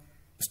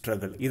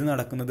സ്ട്രഗിൾ, ഇത്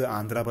നടക്കുന്നത്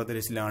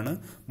ആന്ധ്രാപ്രദേശിലാണ്.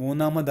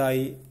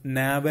 മൂന്നാമതായി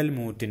നാവൽ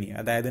മൂട്ടിനി,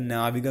 അതായത്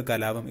നാവിക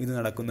കലാപം, ഇത്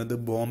നടക്കുന്നത്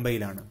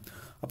ബോംബെയിലാണ്.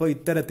 അപ്പോൾ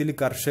ഇത്തരത്തിൽ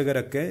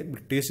കർഷകരൊക്കെ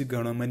ബ്രിട്ടീഷ്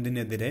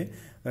ഗവൺമെന്റിനെതിരെ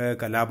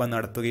കലാപം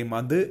നടത്തുകയും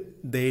അത്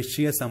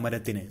ദേശീയ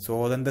സമരത്തിന്,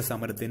 സ്വാതന്ത്ര്യ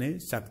സമരത്തിന്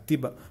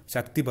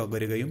ശക്തി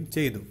പകരുകയും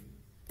ചെയ്തു.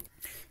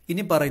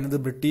 ഇനി പറയുന്നത്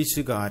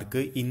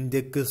ബ്രിട്ടീഷുകാർക്ക്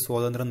ഇന്ത്യക്ക്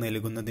സ്വാതന്ത്ര്യം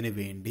നൽകുന്നതിന്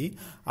വേണ്ടി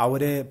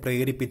അവരെ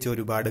പ്രേരിപ്പിച്ച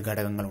ഒരുപാട്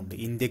ഘടകങ്ങളുണ്ട്.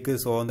 ഇന്ത്യക്ക്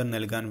സ്വാതന്ത്ര്യം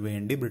നൽകാൻ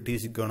വേണ്ടി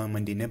ബ്രിട്ടീഷ്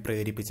ഗവൺമെന്റിനെ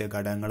പ്രേരിപ്പിച്ച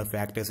ഘടകങ്ങൾ,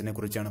 ഫാക്ടേഴ്സിനെ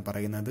കുറിച്ചാണ്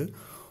പറയുന്നത്.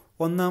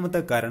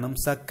 ഒന്നാമത്തെ കാരണം,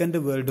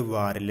 സെക്കൻഡ് വേൾഡ്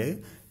വാറിൽ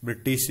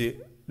ബ്രിട്ടീഷ്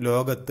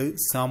ലോകത്ത്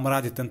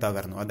സാമ്രാജ്യത്വം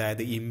തകർന്നു.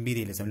 അതായത്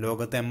ഇമ്പീരിയലിസം,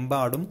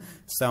 ലോകത്തെമ്പാടും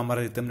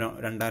സാമ്രാജ്യത്വം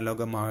രണ്ടാം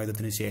ലോക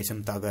മഹായുദ്ധത്തിന് ശേഷം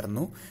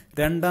തകർന്നു.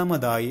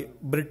 രണ്ടാമതായി,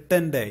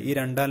 ബ്രിട്ടന്റെ, ഈ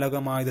രണ്ടാം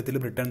ലോക മഹായുദ്ധത്തിൽ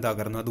ബ്രിട്ടൻ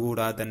തകർന്നു.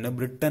 അതുകൂടാതെ തന്നെ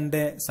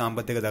ബ്രിട്ടന്റെ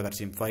സാമ്പത്തിക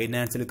തകർച്ചയും,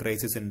 ഫൈനാൻഷ്യൽ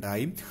ക്രൈസിസ്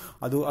ഉണ്ടായി.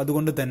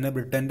 അതുകൊണ്ട് തന്നെ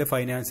ബ്രിട്ടന്റെ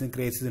ഫൈനാൻഷ്യൽ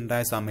ക്രൈസിസ്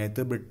ഉണ്ടായ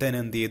സമയത്ത് ബ്രിട്ടൻ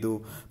എന്ത് ചെയ്തു?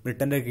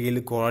 ബ്രിട്ടന്റെ കീഴിൽ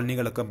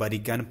കോളനികളൊക്കെ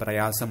ഭരിക്കാൻ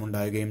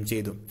പ്രയാസമുണ്ടാവുകയും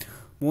ചെയ്തു.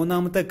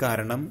 മൂന്നാമത്തെ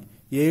കാരണം,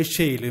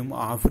 ഏഷ്യയിലും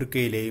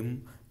ആഫ്രിക്കയിലെയും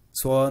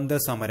സ്വാതന്ത്ര്യ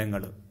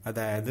സമരങ്ങൾ,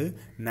 അതായത്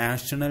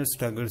നാഷണൽ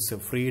സ്ട്രഗിൾസ്,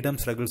 ഫ്രീഡം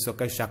സ്ട്രഗിൾസ്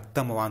ഒക്കെ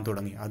ശക്തമാവാൻ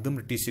തുടങ്ങി. അതും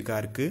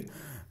ബ്രിട്ടീഷുകാർക്ക്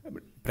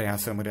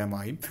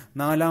പ്രയാസകരമായി.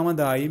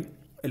 നാലാമതായി,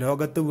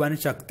 ലോകത്ത് വൻ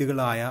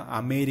ശക്തികളായ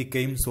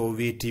അമേരിക്കയും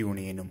സോവിയറ്റ്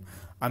യൂണിയനും,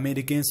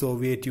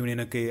 സോവിയറ്റ്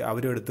യൂണിയനൊക്കെ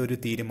അവരെടുത്തൊരു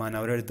തീരുമാനം,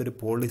 അവരെടുത്തൊരു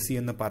പോളിസി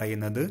എന്ന്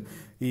പറയുന്നത്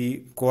ഈ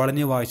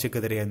കോളനി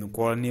വാഴ്ചക്കെതിരെയായിരുന്നു,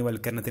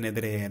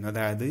 കോളനിവൽക്കരണത്തിനെതിരെയായിരുന്നു.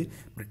 അതായത്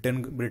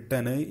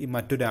ബ്രിട്ടന് ഈ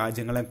മറ്റു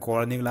രാജ്യങ്ങളെ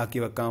കോളനികളാക്കി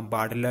വെക്കാൻ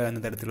പാടില്ല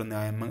എന്ന തരത്തിലുള്ള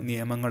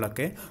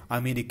നിയമങ്ങളൊക്കെ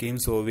അമേരിക്കയും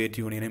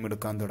സോവിയറ്റ് യൂണിയനും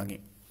എടുക്കാൻ തുടങ്ങി.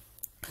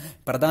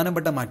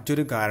 പ്രധാനപ്പെട്ട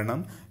മറ്റൊരു കാരണം,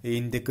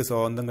 ഇന്ത്യക്ക്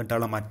സ്വാതന്ത്ര്യം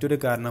കിട്ടാനുള്ള മറ്റൊരു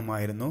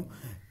കാരണമായിരുന്നു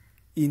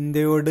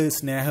ഇന്ത്യയോട്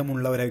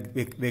സ്നേഹമുള്ള ഒരു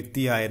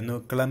വ്യക്തിയായിരുന്നു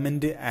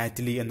ക്ലെമന്റ്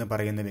ആറ്റ്ലി എന്ന്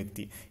പറയുന്ന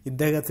വ്യക്തി.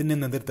 ഇദ്ദേഹത്തിന്റെ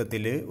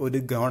നേതൃത്വത്തിൽ ഒരു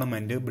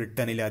ഗവൺമെന്റ്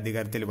ബ്രിട്ടനിൽ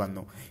അധികാരത്തിൽ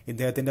വന്നു.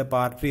 ഇദ്ദേഹത്തിന്റെ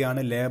പാർട്ടിയാണ്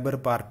ലേബർ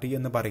പാർട്ടി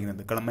എന്ന്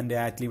പറയുന്നത്. ക്ലെമന്റ്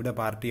ആറ്റ്ലിയുടെ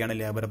പാർട്ടിയാണ്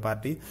ലേബർ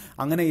പാർട്ടി.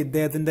 അങ്ങനെ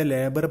ഇദ്ദേഹത്തിന്റെ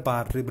ലേബർ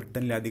പാർട്ടി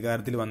ബ്രിട്ടനിൽ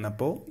അധികാരത്തിൽ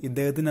വന്നപ്പോൾ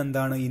ഇദ്ദേഹത്തിന്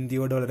എന്താണ്,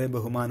 ഇന്ത്യയോട് വളരെ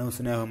ബഹുമാനവും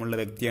സ്നേഹമുള്ള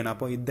വ്യക്തിയാണ്.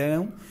 അപ്പോൾ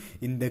ഇദ്ദേഹം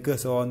ഇന്ത്യക്ക്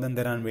സ്വാതന്ത്ര്യം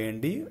തരാൻ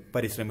വേണ്ടി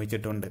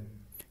പരിശ്രമിച്ചിട്ടുണ്ട്.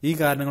 ഈ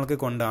കാരണങ്ങളൊക്കെ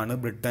കൊണ്ടാണ്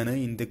ബ്രിട്ടന്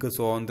ഇന്ത്യക്ക്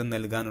സ്വാതന്ത്ര്യം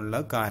നൽകാനുള്ള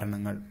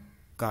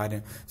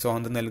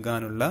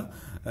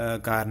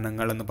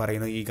കാരണങ്ങൾ എന്ന്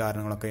പറയുന്നത് ഈ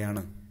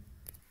കാരണങ്ങളൊക്കെയാണ്.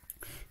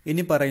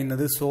 ഇനി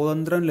പറയുന്നത്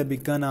സ്വാതന്ത്ര്യം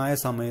ലഭിക്കാനായ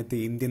സമയത്ത്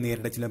ഇന്ത്യ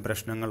നേരിട്ട ചില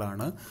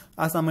പ്രശ്നങ്ങളാണ്.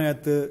 ആ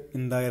സമയത്ത്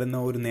ഉണ്ടായിരുന്ന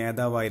ഒരു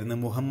നേതാവായിരുന്നു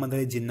മുഹമ്മദ്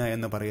അലി ജിന്ന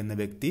എന്ന് പറയുന്ന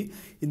വ്യക്തി.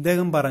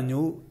 ഇദ്ദേഹം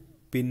പറഞ്ഞു,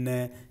 പിന്നെ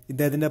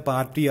ഇദ്ദേഹത്തിന്റെ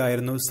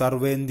പാർട്ടിയായിരുന്നു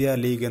സർവേന്ത്യ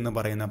ലീഗ് എന്ന്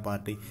പറയുന്ന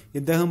പാർട്ടി.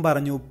 ഇദ്ദേഹം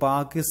പറഞ്ഞു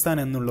പാകിസ്ഥാൻ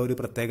എന്നുള്ള ഒരു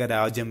പ്രത്യേക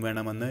രാജ്യം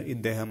വേണമെന്ന്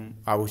ഇദ്ദേഹം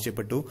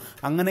ആവശ്യപ്പെട്ടു.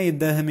 അങ്ങനെ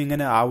ഇദ്ദേഹം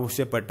ഇങ്ങനെ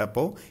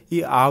ആവശ്യപ്പെട്ടപ്പോൾ ഈ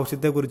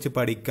ആവശ്യത്തെക്കുറിച്ച്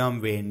പഠിക്കാൻ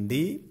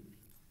വേണ്ടി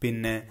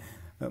പിന്നെ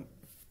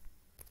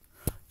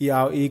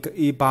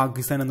ഈ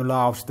പാകിസ്ഥാൻ എന്നുള്ള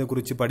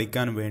ആവശ്യത്തെക്കുറിച്ച്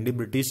പഠിക്കാൻ വേണ്ടി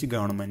ബ്രിട്ടീഷ്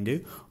ഗവൺമെന്റ്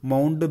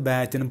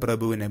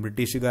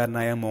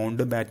ബ്രിട്ടീഷുകാരനായ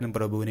മൗണ്ട് ബാറ്റൻ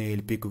പ്രഭുവിനെ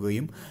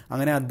ഏൽപ്പിക്കുകയും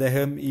അങ്ങനെ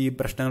അദ്ദേഹം ഈ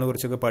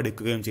പ്രശ്നങ്ങളെക്കുറിച്ചൊക്കെ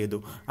പഠിക്കുകയും ചെയ്തു.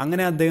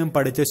 അങ്ങനെ അദ്ദേഹം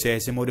പഠിച്ച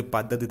ശേഷം ഒരു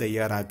പദ്ധതി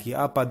തയ്യാറാക്കി.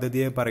 ആ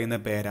പദ്ധതിയെ പറയുന്ന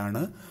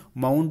പേരാണ്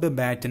മൗണ്ട്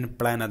ബാറ്റൻ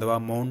പ്ലാൻ അഥവാ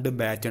മൗണ്ട്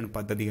ബാറ്റൻ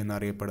പദ്ധതി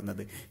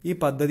എന്നറിയപ്പെടുന്നത്. ഈ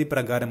പദ്ധതി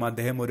പ്രകാരം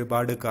അദ്ദേഹം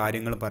ഒരുപാട്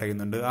കാര്യങ്ങൾ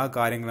പറയുന്നുണ്ട്. ആ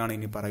കാര്യങ്ങളാണ്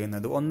ഇനി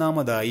പറയുന്നത്.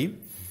 ഒന്നാമതായി,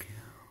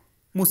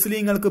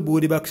 മുസ്ലിങ്ങൾക്ക്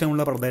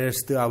ഭൂരിപക്ഷമുള്ള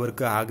പ്രദേശത്ത്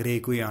അവർക്ക്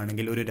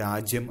ആഗ്രഹിക്കുകയാണെങ്കിൽ ഒരു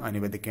രാജ്യം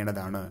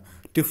അനുവദിക്കേണ്ടതാണ്.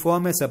 To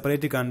form A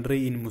separate country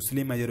in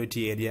Muslim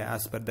majority area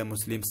as per the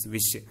Muslims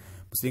wish.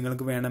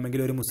 മുസ്ലിങ്ങൾക്ക്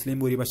വേണമെങ്കിൽ ഒരു മുസ്ലിം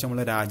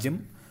ഭൂരിപക്ഷമുള്ള രാജ്യം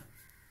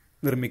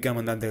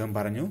നിർമ്മിക്കാമെന്ന് അദ്ദേഹം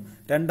പറഞ്ഞു.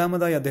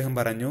 രണ്ടാമതായി അദ്ദേഹം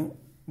പറഞ്ഞു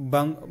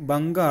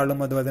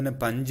ബംഗാളും അതുപോലെ തന്നെ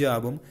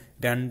പഞ്ചാബും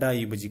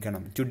രണ്ടായി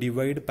വിഭജിക്കണം. ടു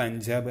ഡിവൈഡ്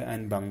പഞ്ചാബ്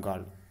ആൻഡ്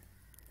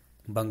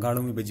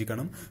ബംഗാളും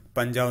വിഭജിക്കണം,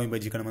 പഞ്ചാബും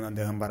വിഭജിക്കണമെന്ന്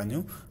അദ്ദേഹം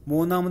പറഞ്ഞു.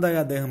 മൂന്നാമതായി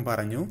അദ്ദേഹം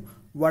പറഞ്ഞു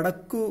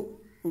വടക്കു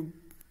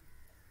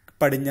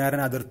പടിഞ്ഞാറൻ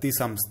അതിർത്തി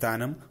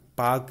സംസ്ഥാനം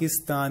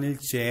പാകിസ്ഥാനിൽ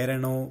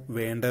ചേരണോ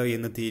വേണ്ടോ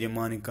എന്ന്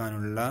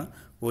തീരുമാനിക്കാനുള്ള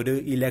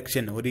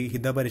ഒരു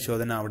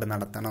ഹിതപരിശോധന അവിടെ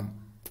നടത്തണം.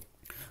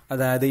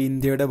 അതായത്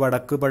ഇന്ത്യയുടെ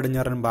വടക്ക്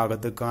പടിഞ്ഞാറൻ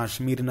ഭാഗത്ത്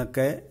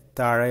കാശ്മീരിനൊക്കെ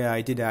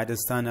താഴെയായിട്ട്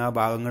രാജസ്ഥാൻ ആ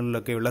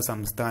ഭാഗങ്ങളിലൊക്കെയുള്ള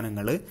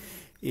സംസ്ഥാനങ്ങൾ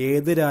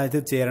ഏത്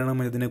രാജ്യത്ത് ചേരണം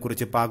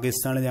എന്നതിനെക്കുറിച്ച്,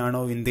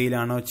 പാകിസ്ഥാനിലാണോ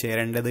ഇന്ത്യയിലാണോ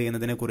ചേരേണ്ടത്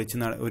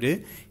എന്നതിനെക്കുറിച്ച് ഒരു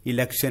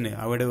ഇലക്ഷന്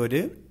അവിടെ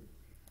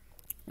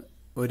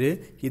ഒരു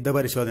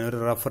ഹിതപരിശോധന, ഒരു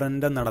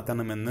റഫറൻഡം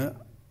നടത്തണമെന്ന്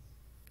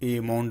ഈ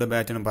മൗണ്ട്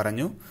ബാറ്റൻ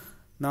പറഞ്ഞു.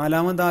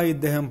 നാലാമതായി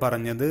ഇദ്ദേഹം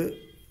പറഞ്ഞത്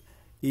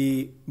ഈ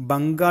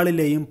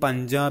ബംഗാളിലെയും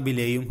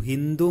പഞ്ചാബിലെയും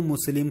ഹിന്ദു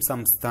മുസ്ലിം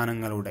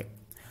സംസ്ഥാനങ്ങളുടെ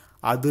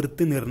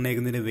അതിർത്തി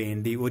നിർണ്ണയിക്കുന്നതിന്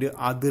വേണ്ടി ഒരു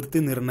അതിർത്തി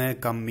നിർണയ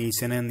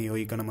കമ്മീഷനെ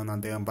നിയോഗിക്കണമെന്ന്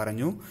അദ്ദേഹം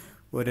പറഞ്ഞു.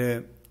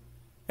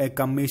 A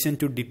commission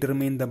to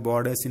determine the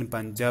borders in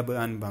Punjab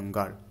and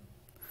Bengal.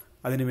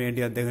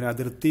 അതിനുവേണ്ടി അദ്ദേഹം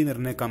അതിർത്തി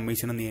നിർണയ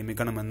കമ്മീഷനെ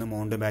നിയമിക്കണമെന്ന്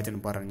മൗണ്ട് ബാറ്റൻ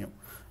പറഞ്ഞു.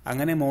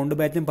 അങ്ങനെ മൗണ്ട്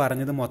ബാറ്റൻ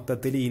പറഞ്ഞത്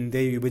മൊത്തത്തിൽ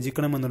ഇന്ത്യയെ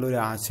വിഭജിക്കണമെന്നുള്ള ഒരു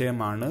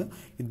ആശയമാണ്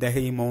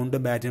ഇദ്ദേഹം ഈ മൗണ്ട്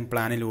ബാറ്റൻ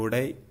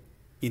പ്ലാനിലൂടെ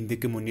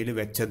ഇന്ത്യക്ക് മുന്നിൽ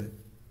വെച്ചത്.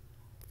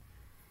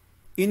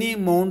 ഇനി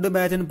മൗണ്ട്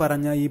ബാറ്റൻ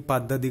പറഞ്ഞ ഈ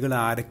പദ്ധതികൾ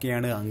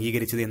ആരൊക്കെയാണ്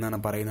അംഗീകരിച്ചത് എന്നാണ്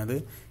പറയുന്നത്.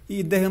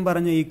 ഇദ്ദേഹം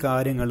പറഞ്ഞ ഈ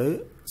കാര്യങ്ങൾ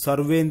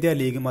സർവേന്ത്യ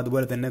ലീഗും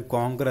അതുപോലെ തന്നെ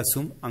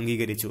കോൺഗ്രസും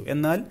അംഗീകരിച്ചു.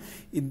 എന്നാൽ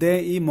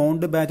ഈ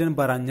മൗണ്ട് ബാറ്റൻ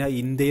പറഞ്ഞ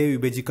ഇന്ത്യയെ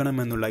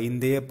വിഭജിക്കണമെന്നുള്ള,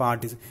 ഇന്ത്യയെ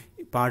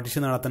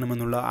പാർട്ടിഷൻ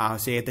നടത്തണമെന്നുള്ള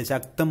ആശയത്തെ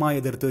ശക്തമായി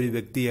എതിർത്ത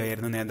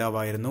ഒരു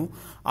നേതാവായിരുന്നു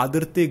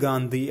അതിർത്തി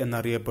ഗാന്ധി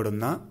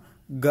എന്നറിയപ്പെടുന്ന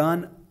ഖാൻ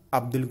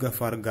അബ്ദുൽ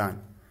ഗഫാർ ഖാൻ.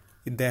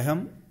 ഇദ്ദേഹം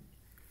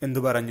എന്തു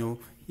പറഞ്ഞു,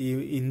 ഈ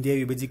ഇന്ത്യയെ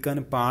വിഭജിക്കാൻ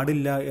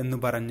പാടില്ല എന്ന്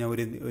പറഞ്ഞ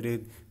ഒരു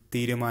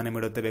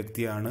തീരുമാനമെടുത്ത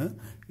വ്യക്തിയാണ്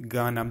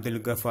ഖാൻ അബ്ദുൽ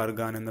ഗഫാർ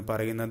ഖാൻ എന്ന്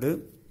പറയുന്നത്.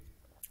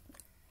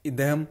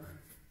 ഇദ്ദേഹം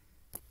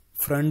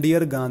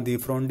ഫ്രോണ്ടിയർ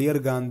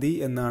ഗാന്ധി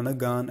എന്നാണ്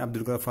ഖാൻ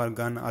അബ്ദുൽ ഗഫാർ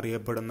ഖാൻ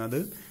അറിയപ്പെടുന്നത്.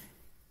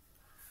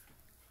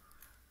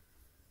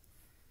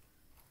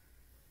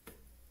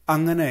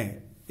 അങ്ങനെ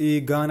ഈ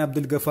ഖാൻ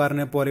അബ്ദുൽ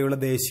ഗഫാറിനെ പോലെയുള്ള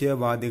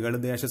ദേശീയവാദികൾ,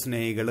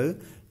 ദേശസ്നേഹികൾ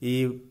ഈ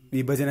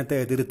വിഭജനത്തെ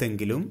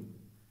എതിർത്തെങ്കിലും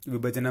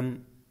വിഭജനം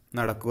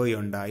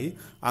നടക്കുകയുണ്ടായി.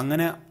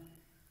 അങ്ങനെ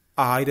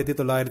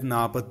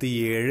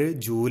 1947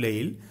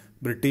 ജൂലൈയിൽ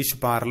ബ്രിട്ടീഷ്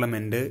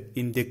പാർലമെന്റ്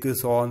ഇന്ത്യക്ക്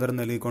സ്വാതന്ത്ര്യം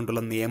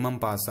നൽകിക്കൊണ്ടുള്ള നിയമം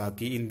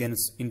പാസാക്കി, ഇന്ത്യൻ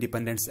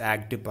ഇൻഡിപെൻഡൻസ്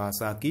ആക്ട്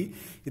പാസാക്കി.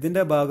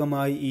 ഇതിന്റെ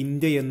ഭാഗമായി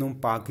ഇന്ത്യ എന്നും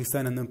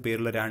പാകിസ്ഥാൻ എന്നും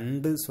പേരുള്ള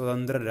രണ്ട്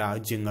സ്വതന്ത്ര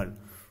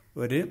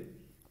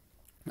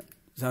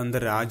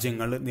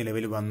രാജ്യങ്ങൾ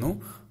നിലവിൽ വന്നു.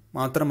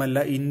 മാത്രമല്ല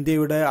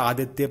ഇന്ത്യയുടെ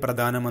ആദ്യത്തെ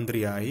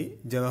പ്രധാനമന്ത്രിയായി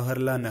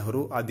ജവഹർലാൽ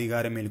നെഹ്റു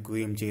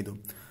അധികാരമേൽക്കുകയും ചെയ്തു.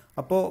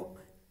 അപ്പോൾ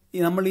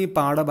നമ്മൾ ഈ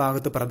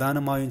പാഠഭാഗത്ത്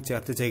പ്രധാനമായും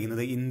ചർച്ച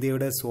ചെയ്യുന്നത്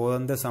ഇന്ത്യയുടെ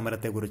സ്വാതന്ത്ര്യ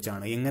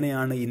സമരത്തെക്കുറിച്ചാണ്.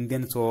 എങ്ങനെയാണ്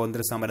ഇന്ത്യൻ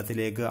സ്വാതന്ത്ര്യ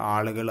സമരത്തിലേക്ക്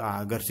ആളുകൾ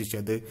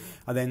ആകർഷിച്ചത്,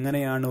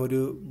 അതെങ്ങനെയാണ്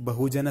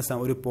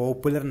ഒരു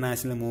പോപ്പുലർ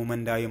നാഷണൽ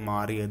മൂവ്മെന്റായി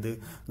മാറിയത്,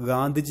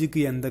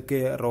 ഗാന്ധിജിക്ക്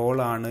എന്തൊക്കെ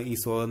റോളാണ് ഈ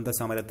സ്വാതന്ത്ര്യ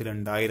സമരത്തിൽ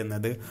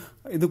ഉണ്ടായിരുന്നത്,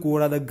 ഇത്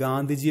കൂടാതെ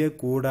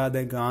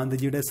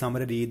ഗാന്ധിജിയുടെ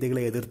സമര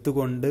രീതികളെ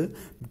എതിർത്തുകൊണ്ട്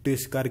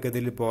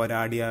ബ്രിട്ടീഷുകാർക്കെതിരെ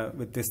പോരാടിയ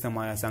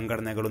വ്യത്യസ്തമായ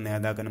സംഘടനകളും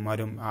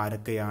നേതാക്കന്മാരും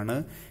ആരൊക്കെയാണ്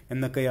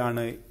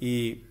എന്നൊക്കെയാണ് ഈ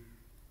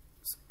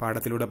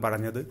പാഠത്തിലൂടെ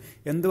പറഞ്ഞത്.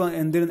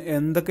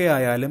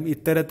 എന്തൊക്കെയായാലും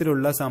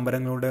ഇത്തരത്തിലുള്ള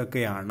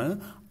സമരങ്ങളുടെയൊക്കെയാണ്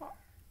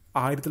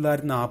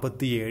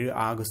 1947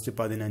 ആഗസ്റ്റ്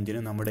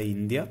 15 നമ്മുടെ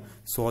ഇന്ത്യ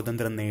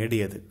സ്വാതന്ത്ര്യം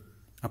നേടിയത്.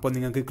 അപ്പോൾ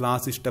നിങ്ങൾക്ക്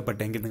ക്ലാസ്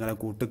ഇഷ്ടപ്പെട്ടെങ്കിൽ നിങ്ങളുടെ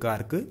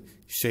കൂട്ടുകാർക്ക്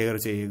ഷെയർ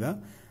ചെയ്യുക.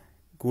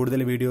 കൂടുതൽ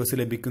വീഡിയോസ്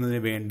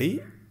ലഭിക്കുന്നതിന് വേണ്ടി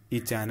ഈ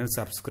ചാനൽ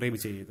സബ്സ്ക്രൈബ്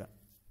ചെയ്യുക.